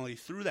then finally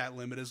through that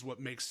limit is what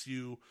makes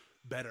you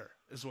better,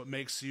 is what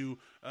makes you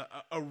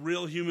a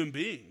real human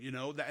being, you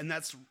know. And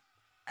that's,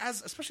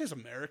 especially as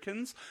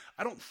Americans,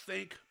 I don't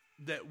think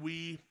that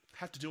we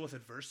have to deal with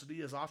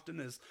adversity as often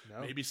as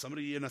maybe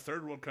somebody in a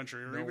third world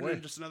country, or even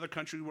in just another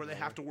country where they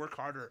have to work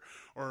harder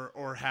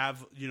or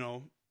have, you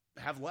know,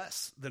 have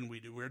less than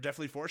we do. We're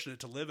definitely fortunate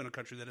to live in a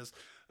country that is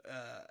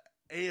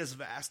as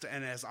vast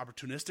and as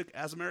opportunistic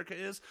as America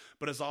is,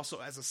 but is also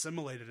as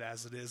assimilated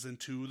as it is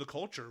into the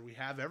culture. We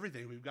have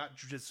everything. We've got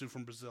jiu-jitsu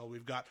from Brazil.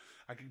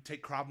 I could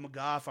take Krav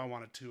Maga if I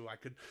wanted to. I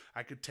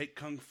could take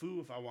Kung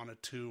Fu if I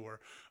wanted to, or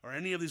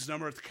any of these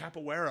number of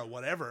capoeira,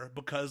 whatever,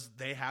 because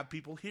they have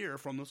people here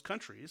from those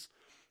countries,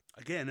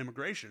 again,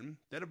 immigration,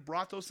 that have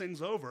brought those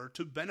things over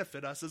to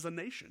benefit us as a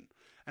nation.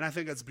 And I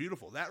think that's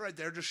beautiful. That right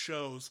there just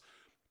shows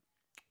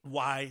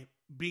why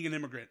being an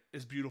immigrant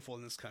is beautiful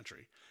in this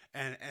country,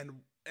 and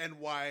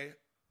why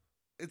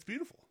it's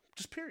beautiful.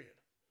 Just period.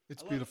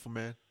 It's beautiful,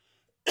 man.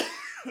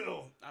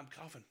 Oh, I'm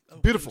coughing. Oh,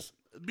 beautiful.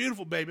 Goodness.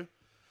 Beautiful, baby.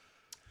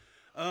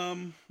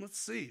 Let's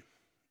see.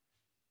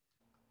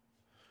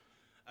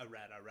 All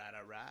right.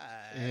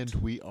 And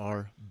we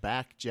are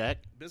back, Jack.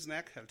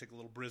 Biznak. Had to take a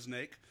little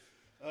Brisnake.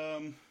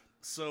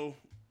 So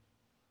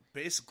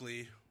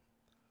basically,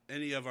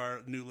 any of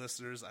our new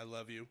listeners, I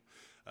love you.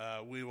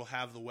 We will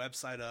have the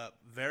website up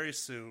very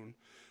soon.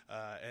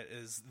 It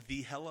is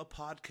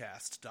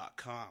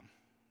thehellapodcast.com.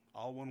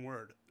 All one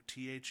word.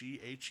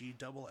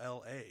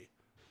 THEHELLA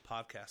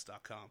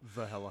podcast.com.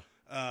 The Hella.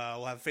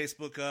 We'll have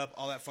Facebook up,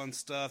 all that fun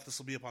stuff. This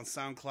will be up on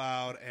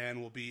SoundCloud,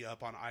 and we'll be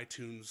up on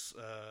iTunes.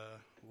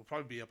 We'll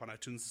probably be up on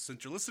iTunes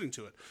since you're listening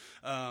to it.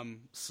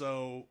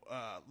 So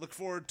look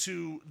forward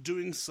to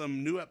doing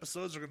some new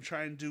episodes. We're going to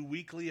try and do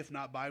weekly, if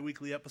not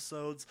bi-weekly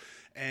episodes,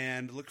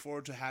 and look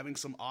forward to having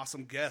some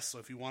awesome guests. So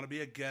if you want to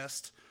be a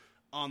guest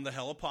on the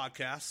Hella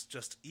Podcast,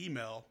 just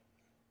email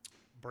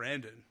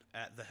Brandon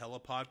at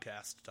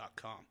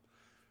thehellapodcast.com.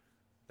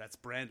 That's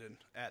Brandon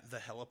at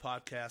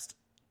thehellapodcast.com.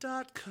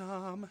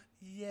 McGrath.com.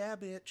 Yeah,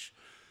 bitch.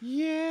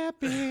 Yeah,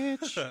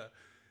 bitch.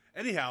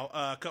 Anyhow,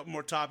 a couple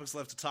more topics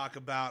left to talk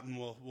about, and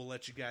we'll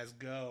let you guys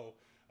go.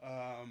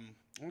 I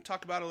want to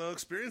talk about a little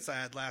experience I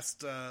had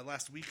last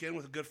weekend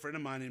with a good friend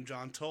of mine named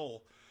John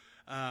Toll.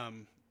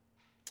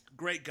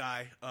 Great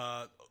guy.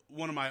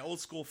 One of my old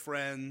school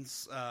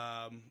friends.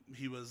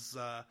 He was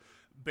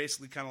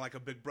basically kind of like a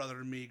big brother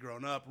to me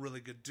growing up.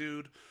 Really good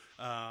dude.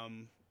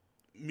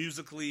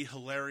 Musically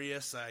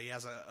hilarious. He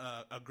has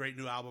a great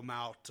new album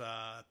out,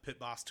 Pit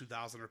Boss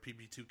 2000 or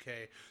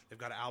PB2K. They've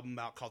got an album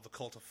out called The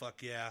Cult of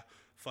Fuck Yeah,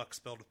 fuck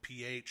spelled with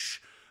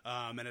PH.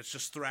 And it's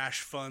just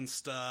thrash fun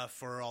stuff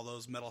for all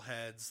those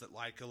metalheads that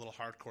like a little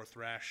hardcore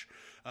thrash.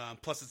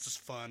 Plus it's just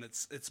fun.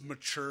 It's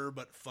mature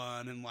but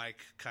fun and like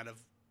kind of,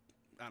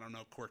 I don't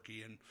know,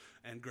 quirky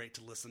and great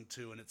to listen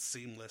to, and it's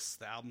seamless.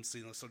 The album's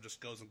seamless, so it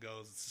just goes and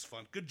goes. It's just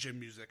fun. Good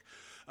gym music.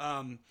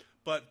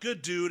 But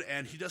good dude,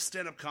 and he does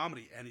stand-up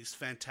comedy, and he's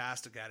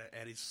fantastic at it,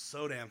 and he's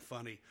so damn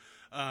funny.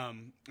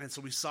 And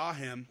so we saw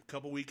him a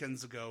couple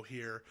weekends ago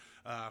here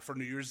for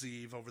New Year's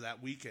Eve. Over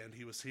that weekend,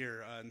 he was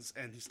here, and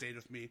he stayed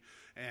with me,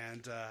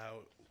 and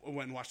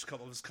went and watched a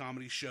couple of his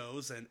comedy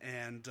shows,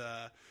 and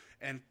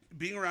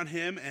being around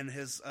him and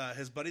his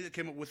buddy that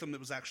came up with him that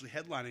was actually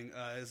headlining,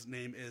 his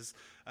name is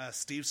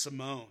Steve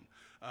Simone.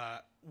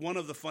 One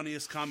of the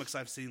funniest comics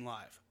I've seen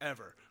live,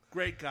 ever.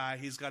 Great guy.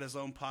 He's got his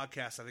own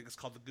podcast. I think it's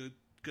called the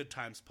Good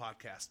Times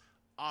Podcast.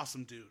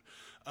 Awesome dude.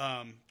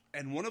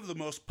 And one of the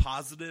most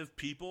positive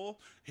people,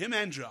 him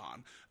and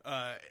John.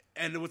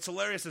 And what's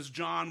hilarious is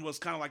John was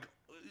kind of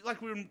like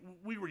we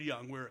were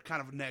young. We were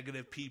kind of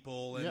negative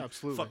people and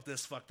fuck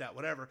this, fuck that,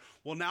 whatever.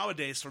 Well,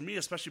 nowadays, for me,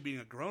 especially being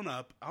a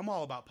grown-up, I'm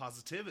all about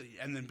positivity.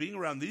 And then being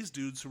around these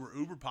dudes who were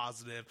uber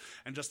positive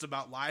and just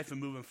about life and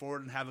moving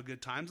forward and having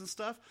good times and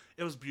stuff,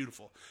 it was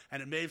beautiful.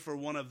 And it made for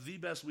one of the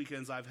best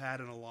weekends I've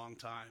had in a long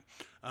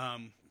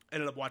time.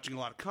 Ended up watching a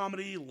lot of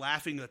comedy,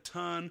 laughing a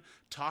ton,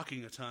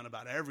 talking a ton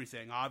about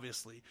everything,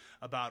 obviously,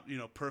 about,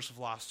 personal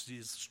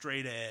philosophies,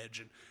 straight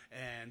edge,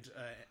 and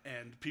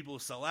people who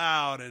sell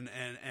out, and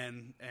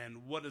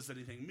what does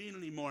anything mean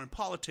anymore, and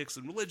politics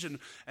and religion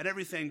and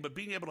everything, but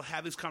being able to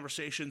have these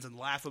conversations and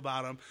laugh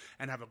about them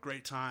and have a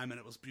great time, and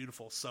it was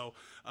beautiful. So,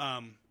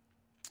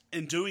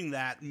 in doing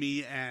that,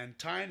 me and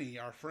Tiny,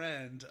 our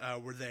friend,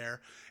 were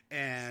there,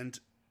 and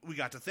we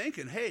got to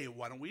thinking, hey,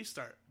 why don't we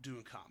start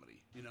doing comedy?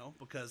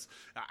 Because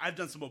I've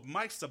done some open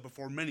mic stuff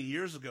before many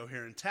years ago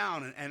here in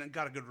town, and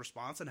got a good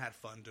response and had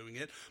fun doing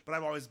it. But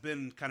I've always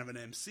been kind of an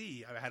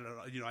MC.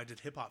 I did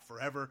hip hop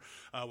forever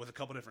with a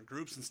couple different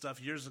groups and stuff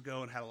years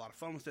ago, and had a lot of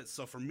fun with it.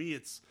 So for me,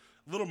 it's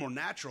a little more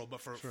natural. But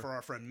for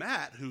our friend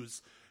Matt,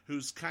 who's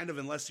kind of,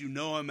 unless you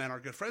know him and are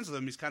good friends with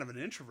him, he's kind of an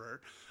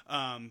introvert.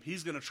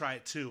 He's going to try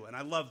it too. And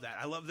I love that.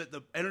 I love that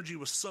the energy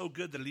was so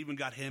good that it even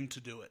got him to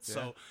do it. Yeah.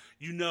 So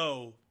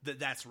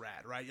that's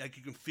rad, right? Like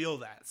you can feel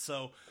that.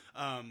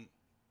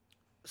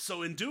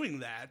 So in doing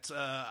that,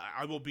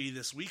 I will be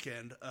this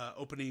weekend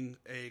opening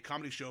a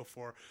comedy show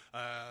for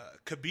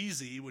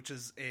Kabizi, which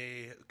is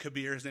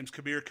Kabir. His name's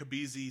Kabir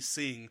Kabizi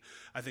Singh,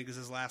 I think is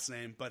his last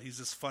name. But he's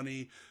just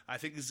funny. I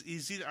think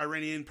he's either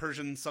Iranian,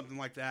 Persian, something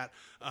like that.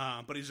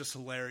 But he's just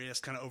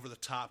hilarious, kind of over the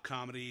top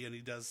comedy, and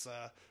he does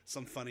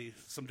some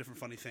different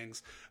funny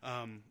things.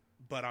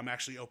 But I'm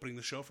actually opening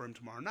the show for him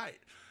tomorrow night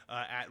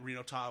at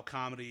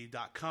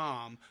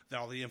RenoTileComedy.com.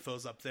 All the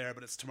info's up there,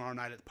 but it's tomorrow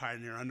night at the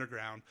Pioneer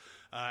Underground.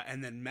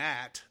 And then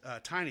Matt,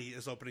 Tiny,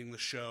 is opening the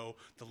show,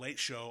 The Late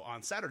Show,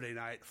 on Saturday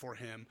night for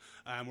him.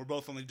 We're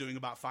both only doing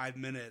about 5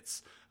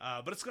 minutes.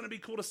 But it's going to be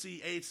cool to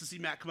see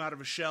Matt come out of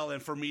his shell,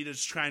 and for me to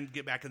just try and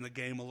get back in the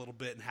game a little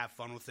bit and have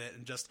fun with it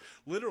and just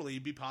literally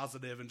be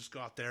positive and just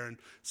go out there and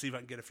see if I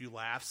can get a few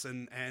laughs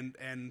and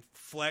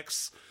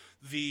flex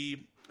a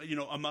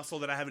muscle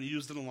that I haven't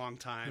used in a long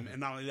time. And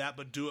not only that,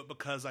 but do it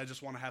because I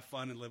just want to have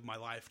fun and live my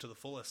life to the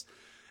fullest.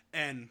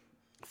 And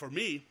for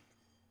me,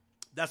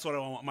 that's what I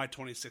want my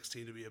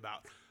 2016 to be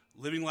about.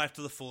 Living life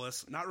to the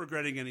fullest, not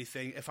regretting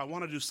anything. If I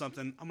want to do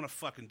something, I'm going to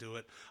fucking do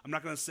it. I'm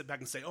not going to sit back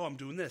and say, oh, I'm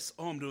doing this,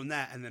 oh, I'm doing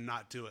that, and then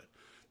not do it.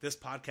 This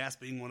podcast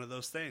being one of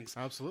those things.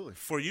 Absolutely.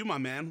 For you, my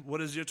man, what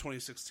does your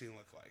 2016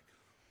 look like?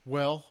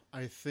 Well,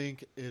 I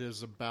think it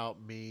is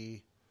about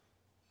me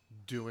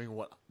doing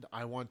what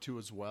I want to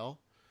as well.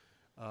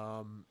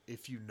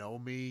 If you know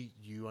me,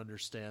 you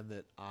understand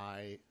that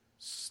I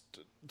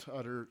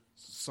stutter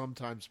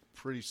sometimes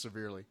pretty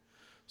severely.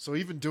 So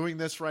even doing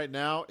this right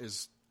now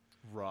is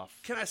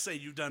rough. Can I say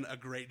you've done a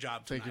great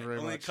job tonight? Thank you very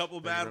much. Only a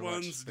couple bad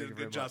ones. Did a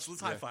good job. So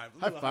let's high five.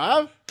 High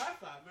five? High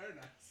five. Very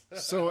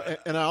nice. So,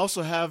 and I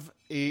also have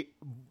a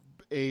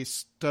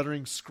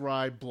Stuttering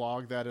Scribe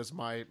blog that is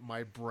my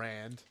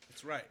brand.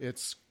 That's right.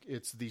 It's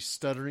the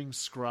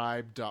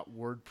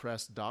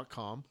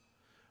stutteringscribe.wordpress.com.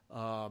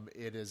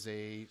 It is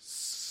a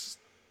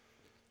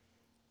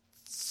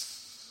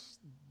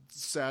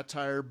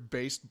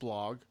satire-based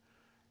blog.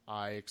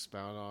 I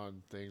expound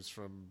on things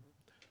from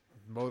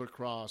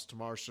motocross to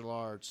martial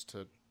arts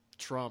to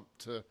Trump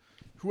to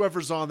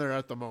whoever's on there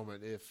at the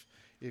moment.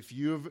 If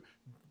you've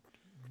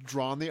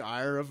drawn the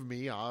ire of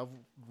me, I'll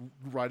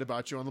write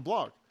about you on the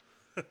blog.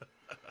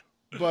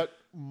 But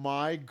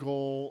my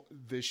goal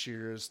this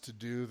year is to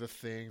do the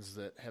things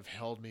that have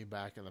held me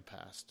back in the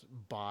past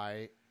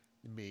by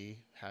me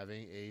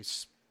having a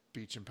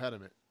speech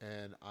impediment.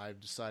 And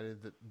I've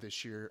decided that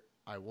this year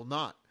I will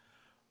not.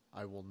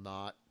 I will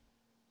not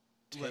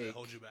let it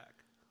hold you back.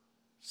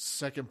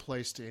 Second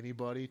place to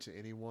anybody, to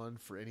anyone,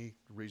 for any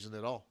reason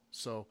at all.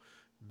 So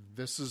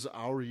this is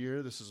our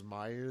year. This is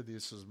my year.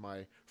 This is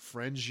my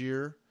friend's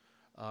year.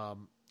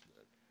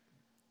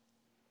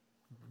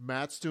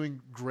 Matt's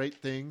doing great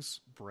things.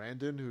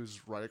 Brandon,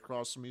 who's right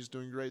across from me, is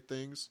doing great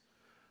things.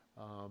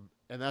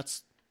 And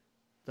that's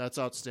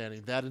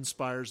outstanding. That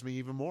inspires me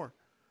even more.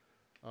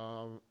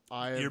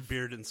 Your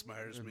beard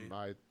inspires me.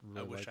 I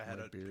wish I had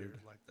a beard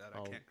like that.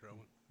 I can't grow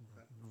one.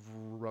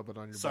 Rub it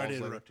on your Sorry balls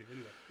to later. interrupt you.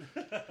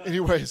 Anyway.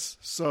 Anyways,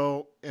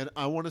 and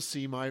I want to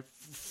see my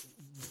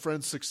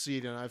friends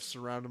succeed, and I've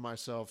surrounded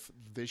myself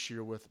this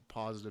year with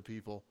positive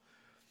people.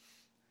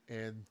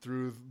 And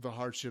through the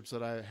hardships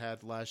that I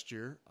had last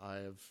year,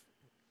 I've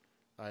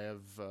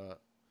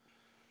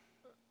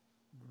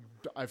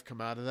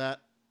come out of that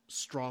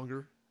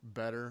stronger,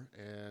 better,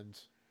 and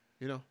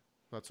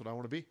that's what I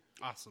want to be.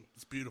 Awesome.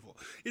 It's beautiful.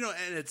 And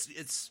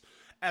it's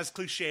as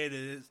cliche it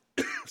is.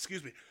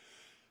 Excuse me.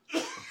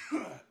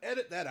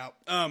 Edit that out.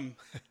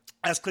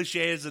 As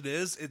cliche as it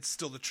is, it's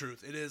still the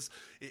truth. It is.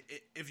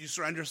 If you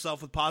surround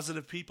yourself with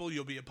positive people,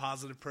 you'll be a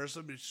positive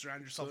person. But if you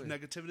surround yourself with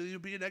negativity, you'll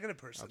be a negative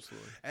person.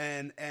 Absolutely.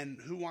 And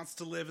who wants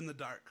to live in the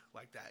dark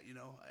like that?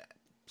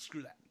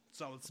 Screw that.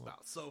 That's all it's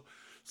about.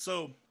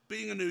 So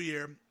being a new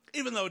year,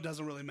 even though it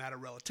doesn't really matter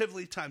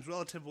relatively, time's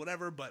relative,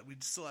 whatever. But we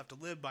still have to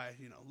live by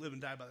live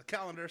and die by the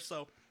calendar.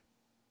 So.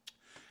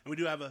 And we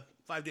do have a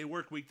 5-day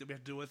work week that we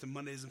have to deal with, and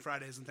Mondays and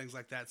Fridays and things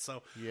like that.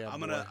 So I'm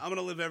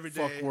gonna live every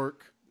day. Fuck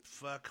work.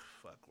 Fuck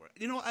work.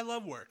 I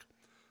love work.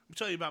 Let me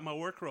tell you about my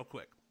work real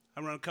quick.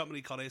 I run a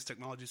company called Ace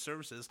Technology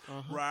Services,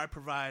 where I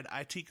provide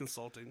IT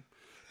consulting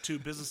to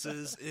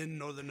businesses in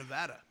Northern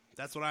Nevada.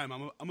 That's what I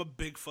am. I'm a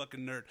big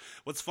fucking nerd.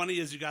 What's funny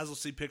is you guys will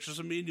see pictures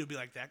of me, and you'll be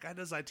like, that guy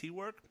does IT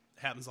work?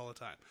 It happens all the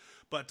time.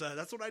 But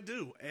that's what I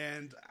do,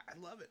 and I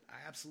love it.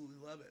 I absolutely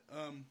love it.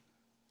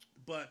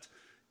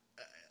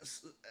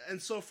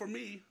 And so for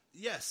me,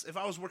 yes, if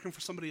I was working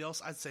for somebody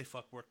else, I'd say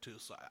fuck work too.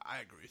 So I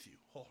agree with you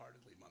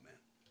wholeheartedly, my man.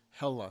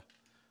 Hella.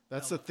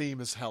 That's the theme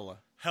is hella.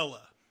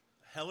 Hella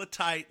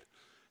tight,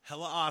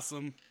 hella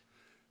awesome,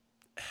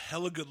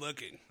 hella good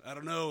looking. I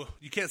don't know.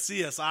 You can't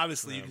see us,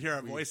 obviously. You can hear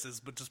our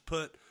voices, but just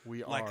put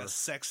a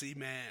sexy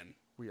man.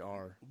 We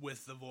are.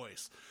 With the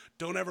voice.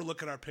 Don't ever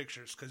look at our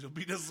pictures because you'll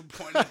be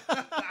disappointed.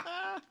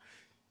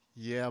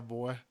 Yeah,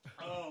 boy.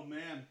 Oh,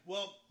 man.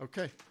 Well,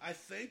 okay. I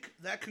think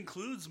that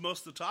concludes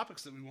most of the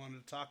topics that we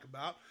wanted to talk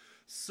about.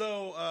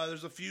 So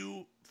there's a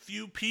few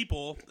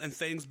people and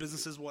things,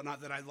 businesses,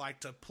 whatnot, that I'd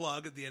like to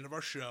plug at the end of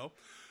our show.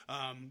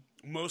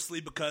 Mostly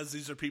because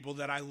these are people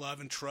that I love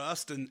and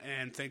trust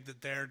and think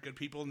that they're good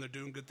people and they're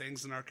doing good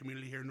things in our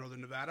community here in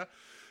Northern Nevada.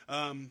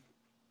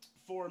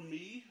 For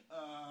me,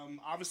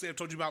 obviously I've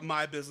told you about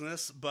my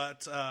business,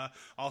 but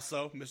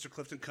also Mr.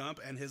 Clifton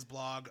Kump and his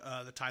blog,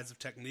 The Tides of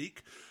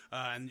Technique.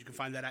 And you can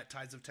find that at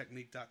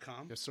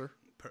tidesoftechnique.com. Yes, sir.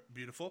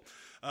 Beautiful.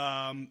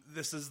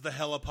 This is the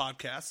Hella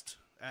Podcast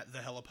at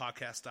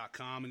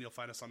thehellapodcast.com, and you'll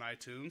find us on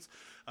iTunes.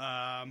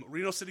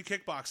 Reno City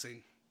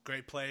Kickboxing.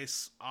 Great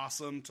place.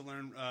 Awesome to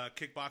learn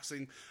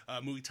kickboxing,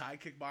 Muay Thai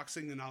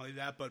kickboxing, and not only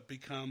that, but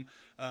become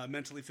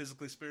mentally,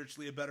 physically,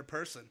 spiritually a better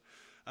person.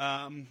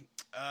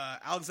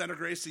 Alexander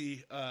Garcia,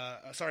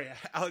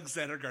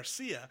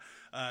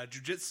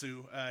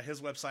 Jiu-Jitsu. His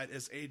website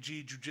is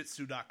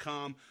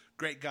agjujitsu.com.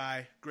 Great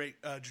guy, great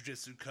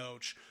jiu-jitsu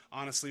coach.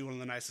 Honestly, one of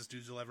the nicest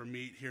dudes you'll ever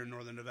meet here in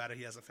Northern Nevada.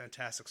 He has a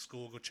fantastic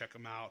school. Go check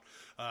him out.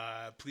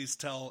 Please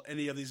tell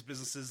any of these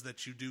businesses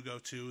that you do go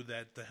to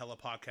that the Hella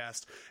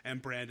Podcast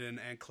and Brandon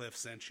and Cliff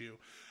sent you.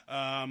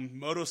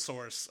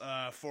 Motosource,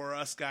 for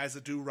us guys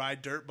that do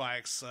ride dirt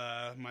bikes.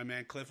 My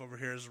man Cliff over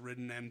here has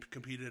ridden and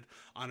competed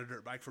on a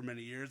dirt bike for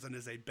many years and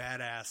is a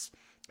badass.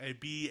 A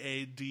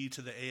BAD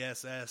to the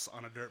ASS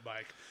on a dirt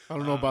bike. I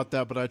don't know about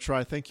that, but I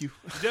try. Thank you.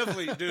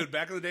 Definitely, dude.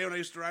 Back in the day when I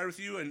used to ride with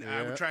you and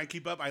I would try and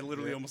keep up, I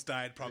literally almost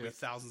died probably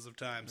thousands of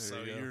times.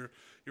 So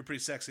you're pretty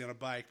sexy on a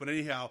bike. But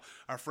anyhow,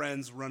 our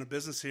friends run a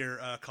business here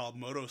called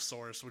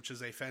Motosource, which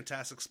is a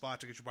fantastic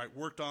spot to get your bike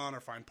worked on or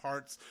find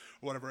parts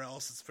or whatever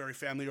else. It's a very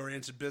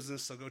family-oriented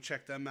business, so go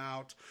check them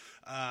out.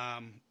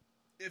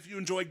 If you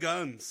enjoy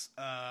guns,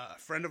 a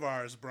friend of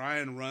ours,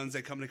 Brian, runs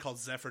a company called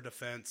Zephyr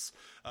Defense,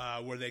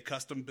 where they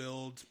custom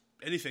build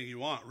anything you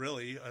want,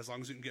 really, as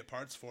long as you can get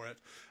parts for it.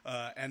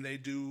 And they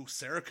do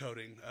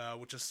Cerakoting,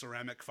 which is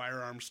ceramic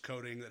firearms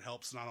coating that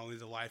helps not only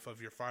the life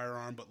of your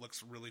firearm, but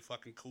looks really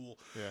fucking cool.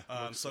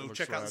 Yeah, so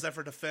check out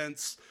Zephyr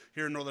Defense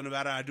here in Northern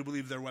Nevada. I do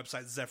believe their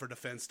website is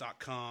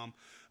zephyrdefense.com.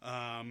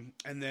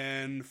 And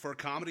then for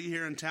comedy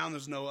here in town,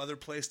 there's no other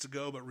place to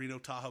go but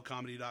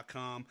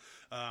RenoTahoeComedy.com.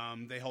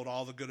 They hold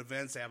all the good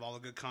events. They have all the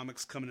good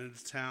comics coming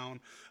into town.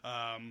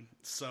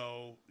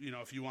 So,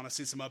 if you want to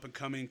see some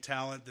up-and-coming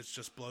talent that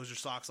just blows your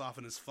socks off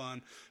and is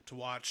fun to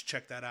watch,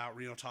 check that out,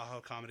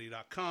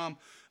 RenoTahoeComedy.com.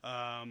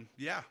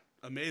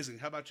 Amazing.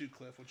 How about you,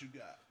 Cliff? What you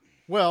got?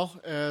 Well,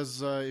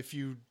 as if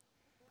you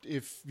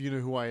know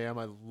who I am,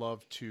 I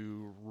love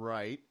to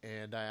write,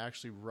 and I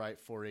actually write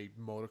for a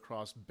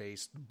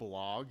motocross-based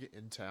blog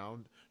in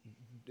town.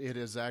 It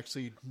is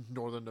actually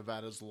Northern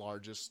Nevada's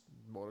largest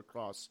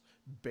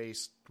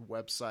motocross-based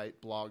website,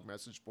 blog,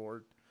 message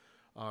board.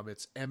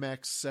 It's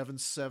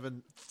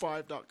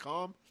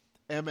mx775.com,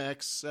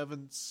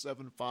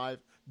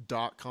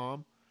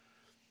 mx775.com.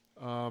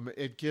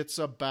 It gets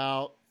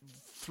about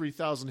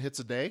 3,000 hits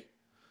a day,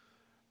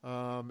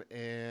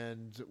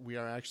 and we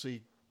were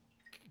actually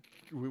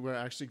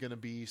going to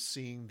be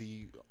seeing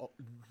the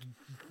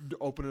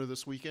opener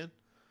this weekend,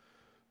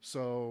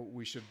 so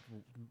we should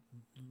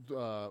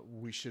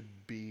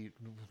be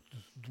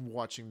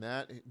watching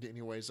that.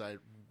 Anyways, I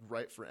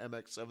write for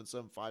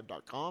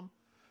mx775.com,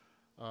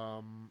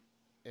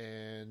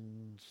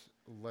 and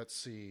let's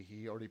see.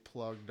 He already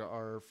plugged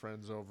our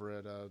friends over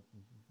at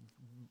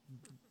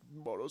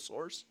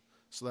Motosource,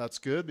 so that's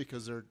good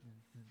because they're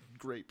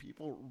great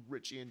people.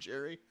 Richie and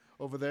Jerry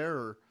over there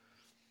are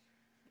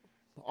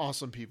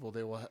awesome people.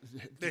 They will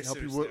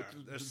help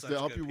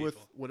you with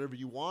whatever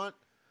you want.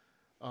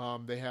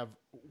 They have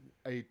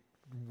a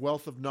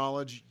wealth of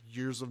knowledge,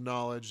 years of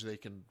knowledge. They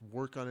can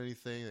work on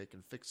anything. They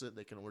can fix it.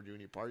 They can order you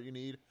any part you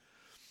need.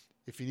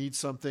 If you need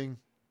something,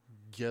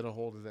 get a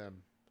hold of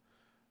them.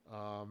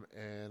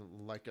 And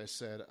like I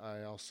said,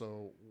 I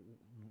also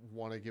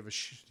want to give a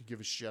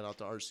shout out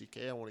to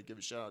RCK. I want to give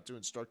a shout out to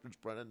instructors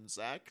Brennan and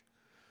Zach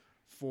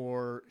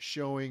for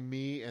showing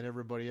me and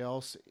everybody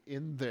else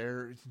in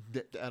there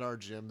at our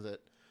gym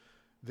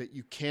that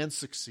you can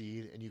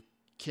succeed and you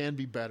can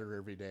be better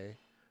every day.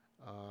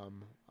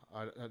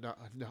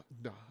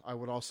 I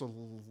would also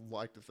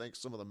like to thank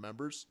some of the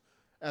members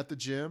at the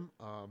gym.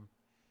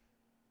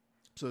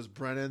 So there's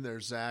Brennan,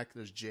 there's Zach,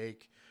 there's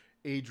Jake,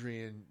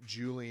 Adrian,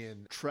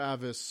 Julian,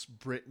 Travis,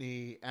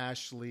 Brittany,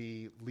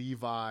 Ashley,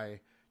 Levi,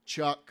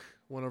 Chuck,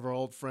 one of our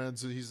old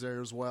friends. He's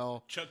there as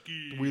well.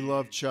 Chucky. We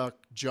love Chuck.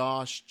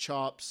 Josh,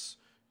 Chops,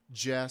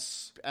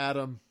 Jess,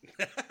 Adam,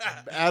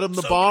 Adam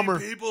the Bomber.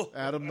 People.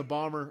 Adam the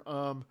Bomber.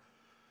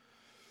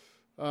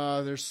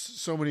 There's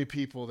so many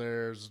people.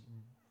 There's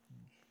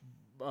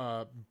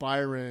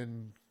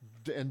Byron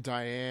and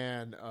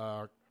Diane,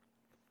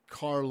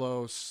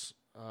 Carlos,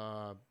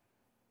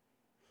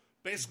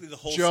 basically the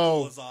whole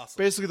Joe, school is awesome.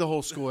 Basically the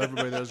whole school.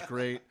 Everybody there is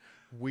great.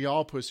 We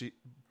all push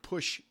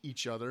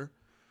each other,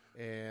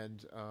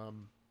 and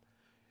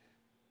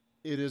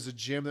it is a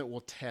gym that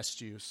will test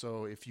you.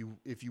 So if you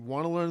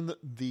want to learn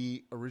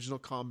the original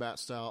combat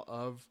style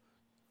of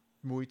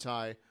Muay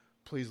Thai,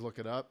 please look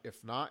it up.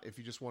 If not, if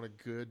you just want a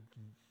good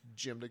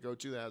gym to go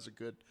to that has a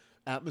good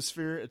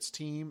atmosphere, it's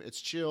team,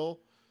 it's chill,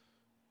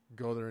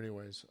 go there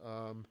anyways.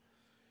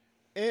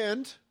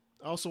 And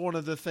I also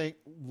wanted to thank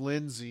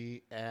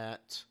Lindsay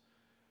at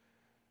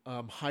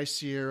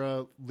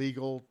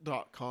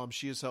HighSierraLegal.com.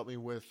 She has helped me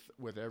with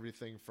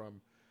everything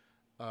from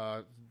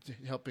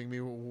helping me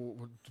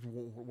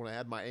when I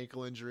had my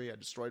ankle injury. I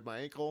destroyed my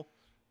ankle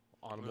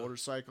on a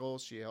motorcycle.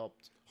 She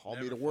helped haul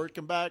me to work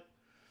and back.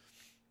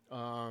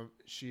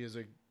 She is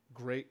a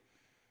great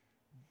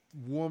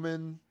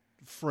woman,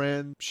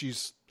 friend.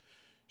 She's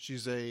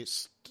a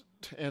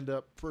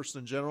stand-up person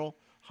in general.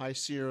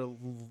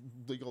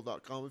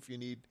 HighSierraLegal.com. If you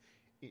need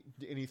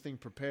anything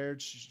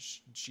prepared,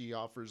 she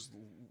offers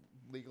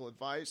legal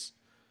advice,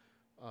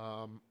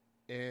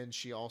 and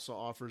she also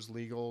offers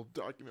legal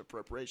document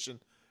preparation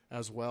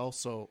as well.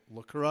 So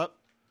look her up.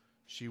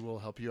 She will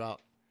help you out.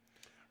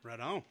 Right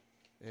on.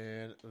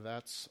 And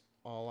that's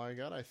all I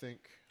got, I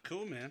think.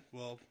 Cool, man.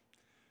 Well,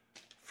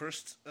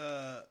 first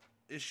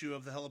issue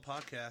of the Hella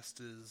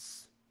Podcast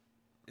is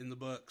in the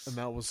books. And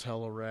that was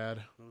hella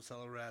rad.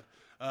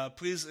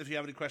 Please, if you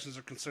have any questions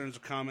or concerns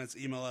or comments,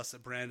 email us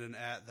at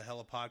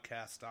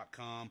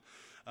brandon@thehellapodcast.com.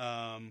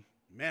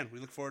 Man, we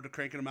look forward to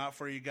cranking them out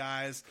for you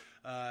guys.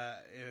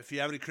 If you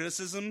have any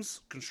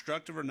criticisms,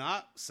 constructive or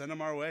not, send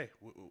them our way.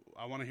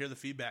 I want to hear the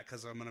feedback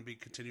because I'm going to be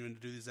continuing to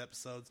do these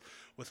episodes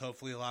with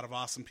hopefully a lot of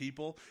awesome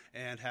people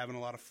and having a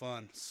lot of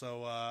fun.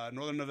 So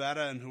Northern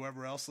Nevada and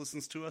whoever else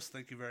listens to us,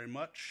 thank you very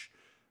much.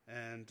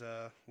 And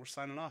we're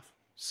signing off.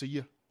 See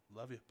ya.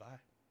 Love you. Bye.